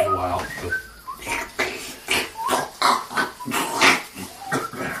away! Meanwhile,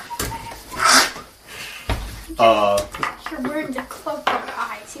 You're wearing the cloak of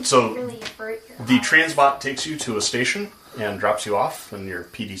eyes. You So, can really avert your the eyes. transbot takes you to a station and drops you off, and your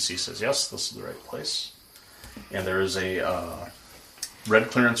PDC says, yes, this is the right place. And there is a red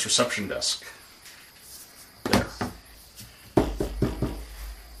clearance reception desk there.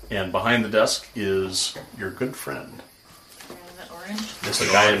 And behind the desk is your good friend. Orange. It's the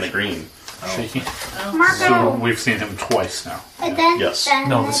guy in the green. shaky. Marco! So we've seen him twice now. And then, Yes.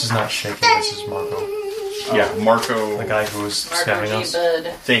 No, this is not shaking, this is Marco. Yeah, Marco. The guy who was Marco stabbing G. us. Bud.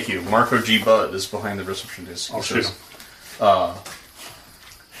 Thank you. Marco G. Bud is behind the reception desk. He I'll shoot says, him.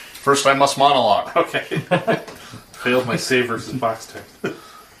 first I must monologue. Okay. Failed my save versus box tech.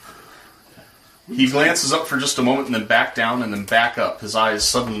 He glances up for just a moment and then back down and then back up, his eyes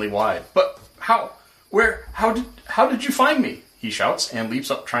suddenly wide. But how? How did you find me? He shouts and leaps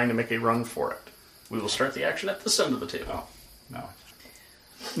up, trying to make a run for it. We will start the action at this end of the table. No.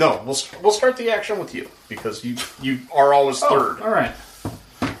 No, we'll start the action with you because you are always third. All right.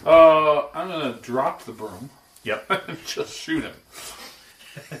 I'm gonna drop the broom. Yep. And just shoot him.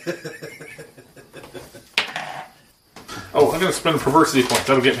 I'm gonna spend a perversity point.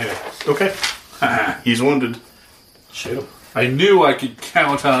 That'll get me there. Okay. He's wounded. Shoot him. I knew I could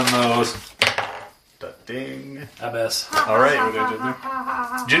count on those. Ding. I miss. All right. What did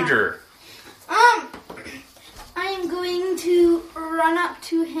I do? Ginger. I am going to run up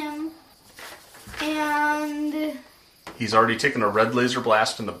to him and... He's already taken a red laser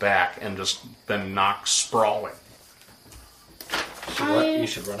blast in the back and just been knocked sprawling. You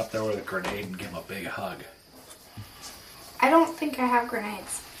should run up there with a grenade and give him a big hug. I don't think I have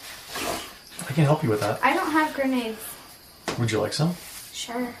grenades. I can help you with that. I don't have grenades. Would you like some?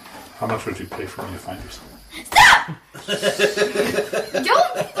 Sure. How much would you pay for me to find yourself? Stop!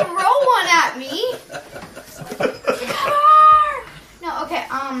 Don't throw one at me! No, okay,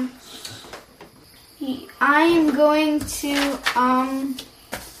 I am going to,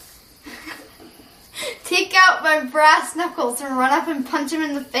 take out my brass knuckles and run up and punch him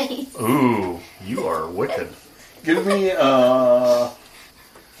in the face. Ooh, you are wicked. Give me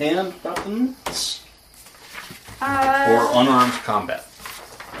hand weapons or unarmed combat.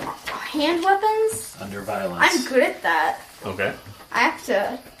 Hand weapons? Under violence. I'm good at that. Okay. I have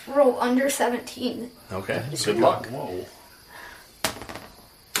to roll under 17. Okay. Good luck. Whoa.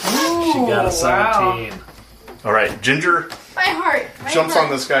 She got a 17. All right. Ginger My heart. jumps on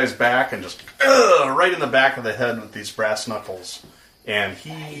this guy's back and just right in the back of the head with these brass knuckles, and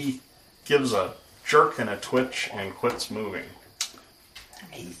he gives a jerk and a twitch and quits moving.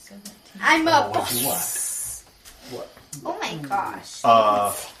 I'm up. What do you want? What? Oh my gosh.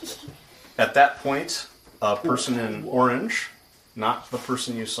 At that point, a person in orange, not the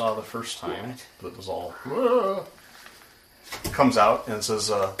person you saw the first time, that was all, comes out and says,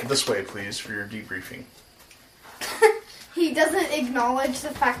 this way, please, for your debriefing. He doesn't acknowledge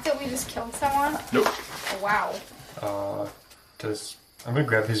the fact that we just killed someone? Nope. Oh, wow. I'm gonna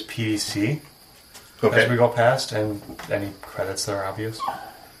grab his PDC Okay. as we go past, and any credits that are obvious.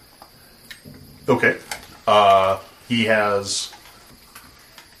 Okay. He has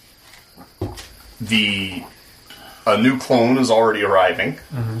a new clone is already arriving.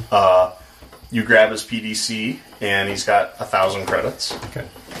 Mm-hmm. You grab his PDC, and he's got 1,000 credits. Okay.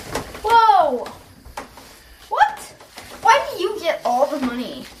 Whoa! What? Why do you get all the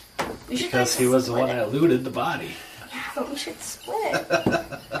money? We should Because he was the one that looted the body. Yeah, but we should split.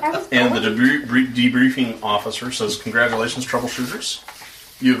 And the debriefing officer says, congratulations, troubleshooters.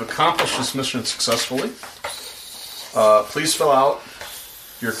 You've accomplished this mission successfully. Please fill out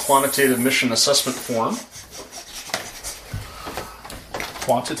your quantitative mission assessment form.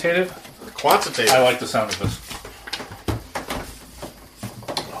 Quantitative? Quantitative. I like the sound of this.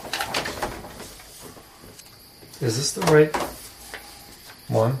 Is this the right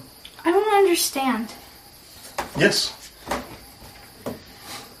one? I don't understand. Yes.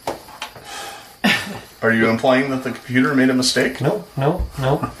 Are you implying that the computer made a mistake? No.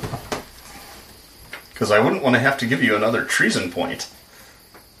 Because I wouldn't want to have to give you another treason point.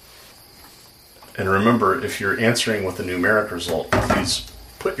 And remember, if you're answering with a numeric result, please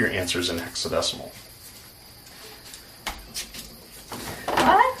put your answers in hexadecimal.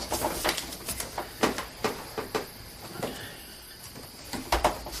 What?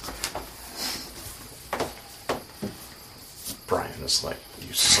 Brian is like,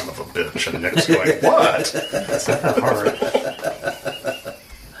 you son of a bitch. And Nick's going, what? That's not hard.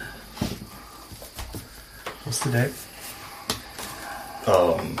 What's the date?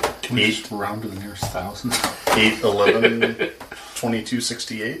 Can we just round to the nearest thousand?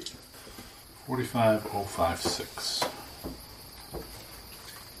 8/11/2268. 45056.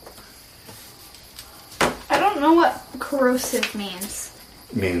 I don't know what corrosive means.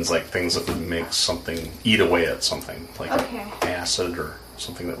 Means like things that would make something, eat away at something. Like Okay. acid or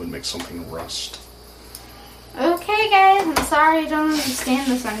something that would make something rust. Okay, guys, I'm sorry I don't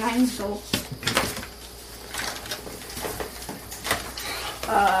understand this. I'm 9 years old.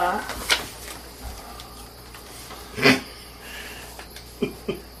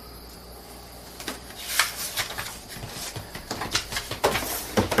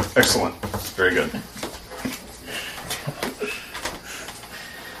 Excellent. Very good.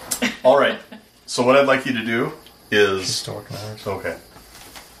 All right. So what I'd like you to do is... Historic knowledge. Okay.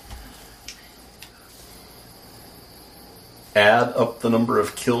 Add up the number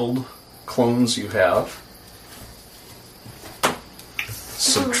of killed clones you have.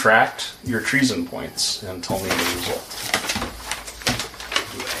 subtract your treason points and tell me the result.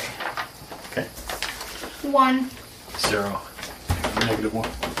 Okay. 1. 0. -1.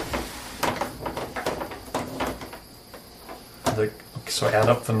 So add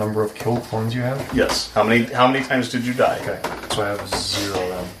up the number of killed clones you have. Yes. How many times did you die? Okay. So I have 0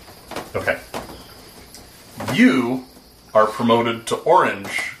 then. Okay. You are promoted to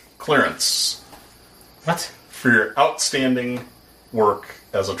orange clearance What? for your outstanding work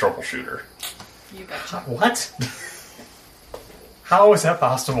as a troubleshooter. You betcha. What? How is that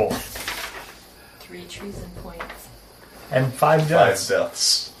possible? 3 treason points. And 5 5 deaths.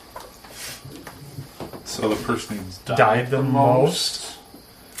 deaths. So the person who's Died the most?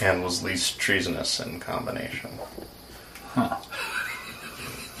 And was least treasonous in combination. Huh.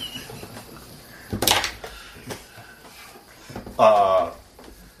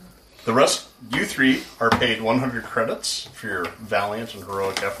 The rest, you 3, are paid 100 credits for your valiant and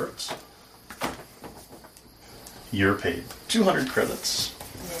heroic efforts. You're paid 200 credits.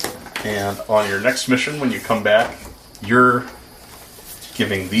 And on your next mission, when you come back, you're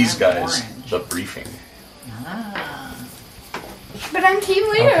giving these guys the briefing. But I'm team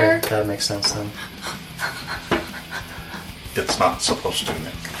leader. Okay, that makes sense then. It's not supposed to,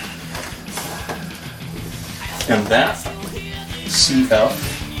 Nick. And that CF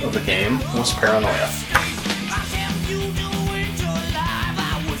of the game was Paranoia.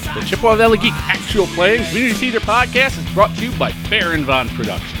 The Chippewa Valley Geek Actual Play and Community Theater Podcast is brought to you by Baron Von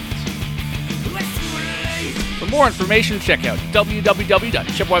Productions. For more information, check out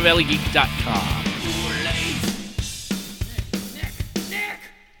www.chippewaValleyGeek.com.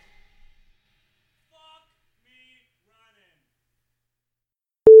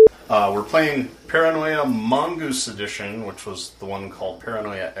 We're playing Paranoia Mongoose Edition, which was the one called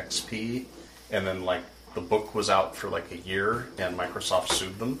Paranoia XP, and then the book was out for a year, and Microsoft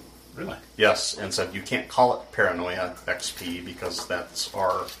sued them. Really? Yes, and said you can't call it Paranoia XP because that's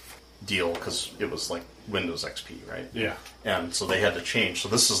our deal, because it was Windows XP, right? Yeah. And so they had to change. So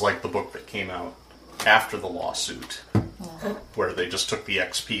this is the book that came out after the lawsuit, where they just took the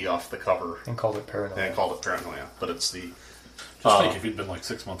XP off the cover And called it Paranoia. and called it Paranoia. But it's the Just think if you'd been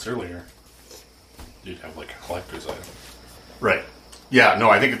 6 months earlier, you'd have a collector's item. right. Yeah, no,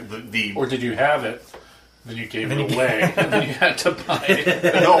 I think the Or did you have it, then you gave it away, and then you had to buy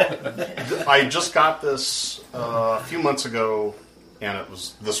it? no, I just got this a few months ago, and it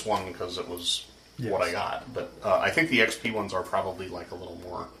was this one because it was what I got. But I think the XP ones are probably a little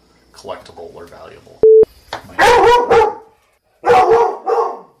more collectible or valuable.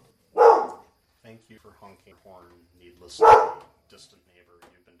 Thank you for honking horn, needlessly, distant neighbor.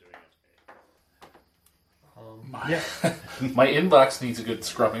 You've been doing it today. My inbox needs a good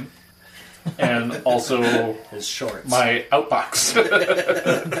scrubbing. And also His shorts. my outbox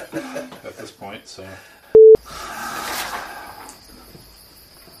at this point, so.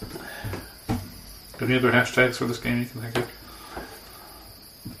 Any other hashtags for this game you can think of?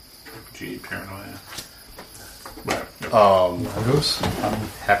 Gee, Paranoia. Right. Mongoose?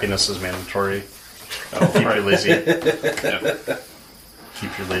 Happiness is mandatory. Oh, Keep your lazy. Yeah.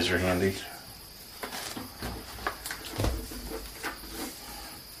 Keep your laser handy.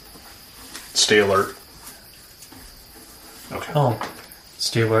 Stay alert. Okay. Oh.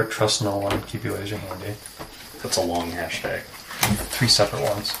 Stay alert, trust no one, keep your laser handy. That's a long hashtag. 3 separate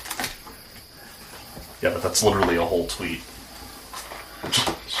ones. Yeah, but that's literally a whole tweet.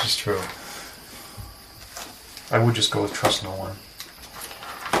 It's just true. I would just go with trust no one.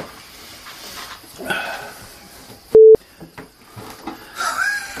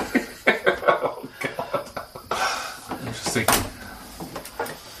 Oh, God. I'm just thinking.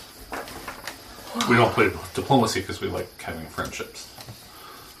 We don't play diplomacy because we like having friendships.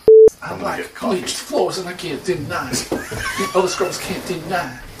 I'm gonna get coffee. Bleached floors and I can't deny. Other scrubs can't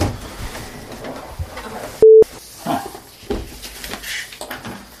deny.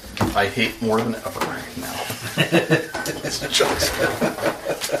 I hate more than ever now. It's just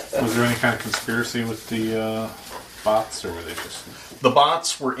Was there any kind of conspiracy with the bots, or were they just... the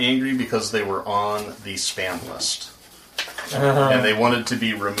bots were angry because they were on the spam list, and they wanted to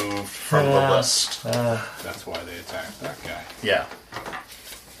be removed from the list. That's why they attacked that guy. Yeah,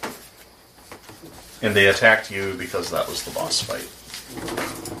 and they attacked you because that was the boss fight.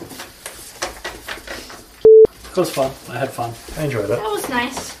 It was fun. I had fun. I enjoyed it. That was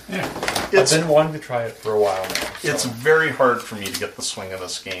nice. Yeah. I've It's been wanting to try it for a while now. it's very hard for me to get the swing of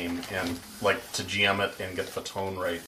this game and to GM it and get the tone right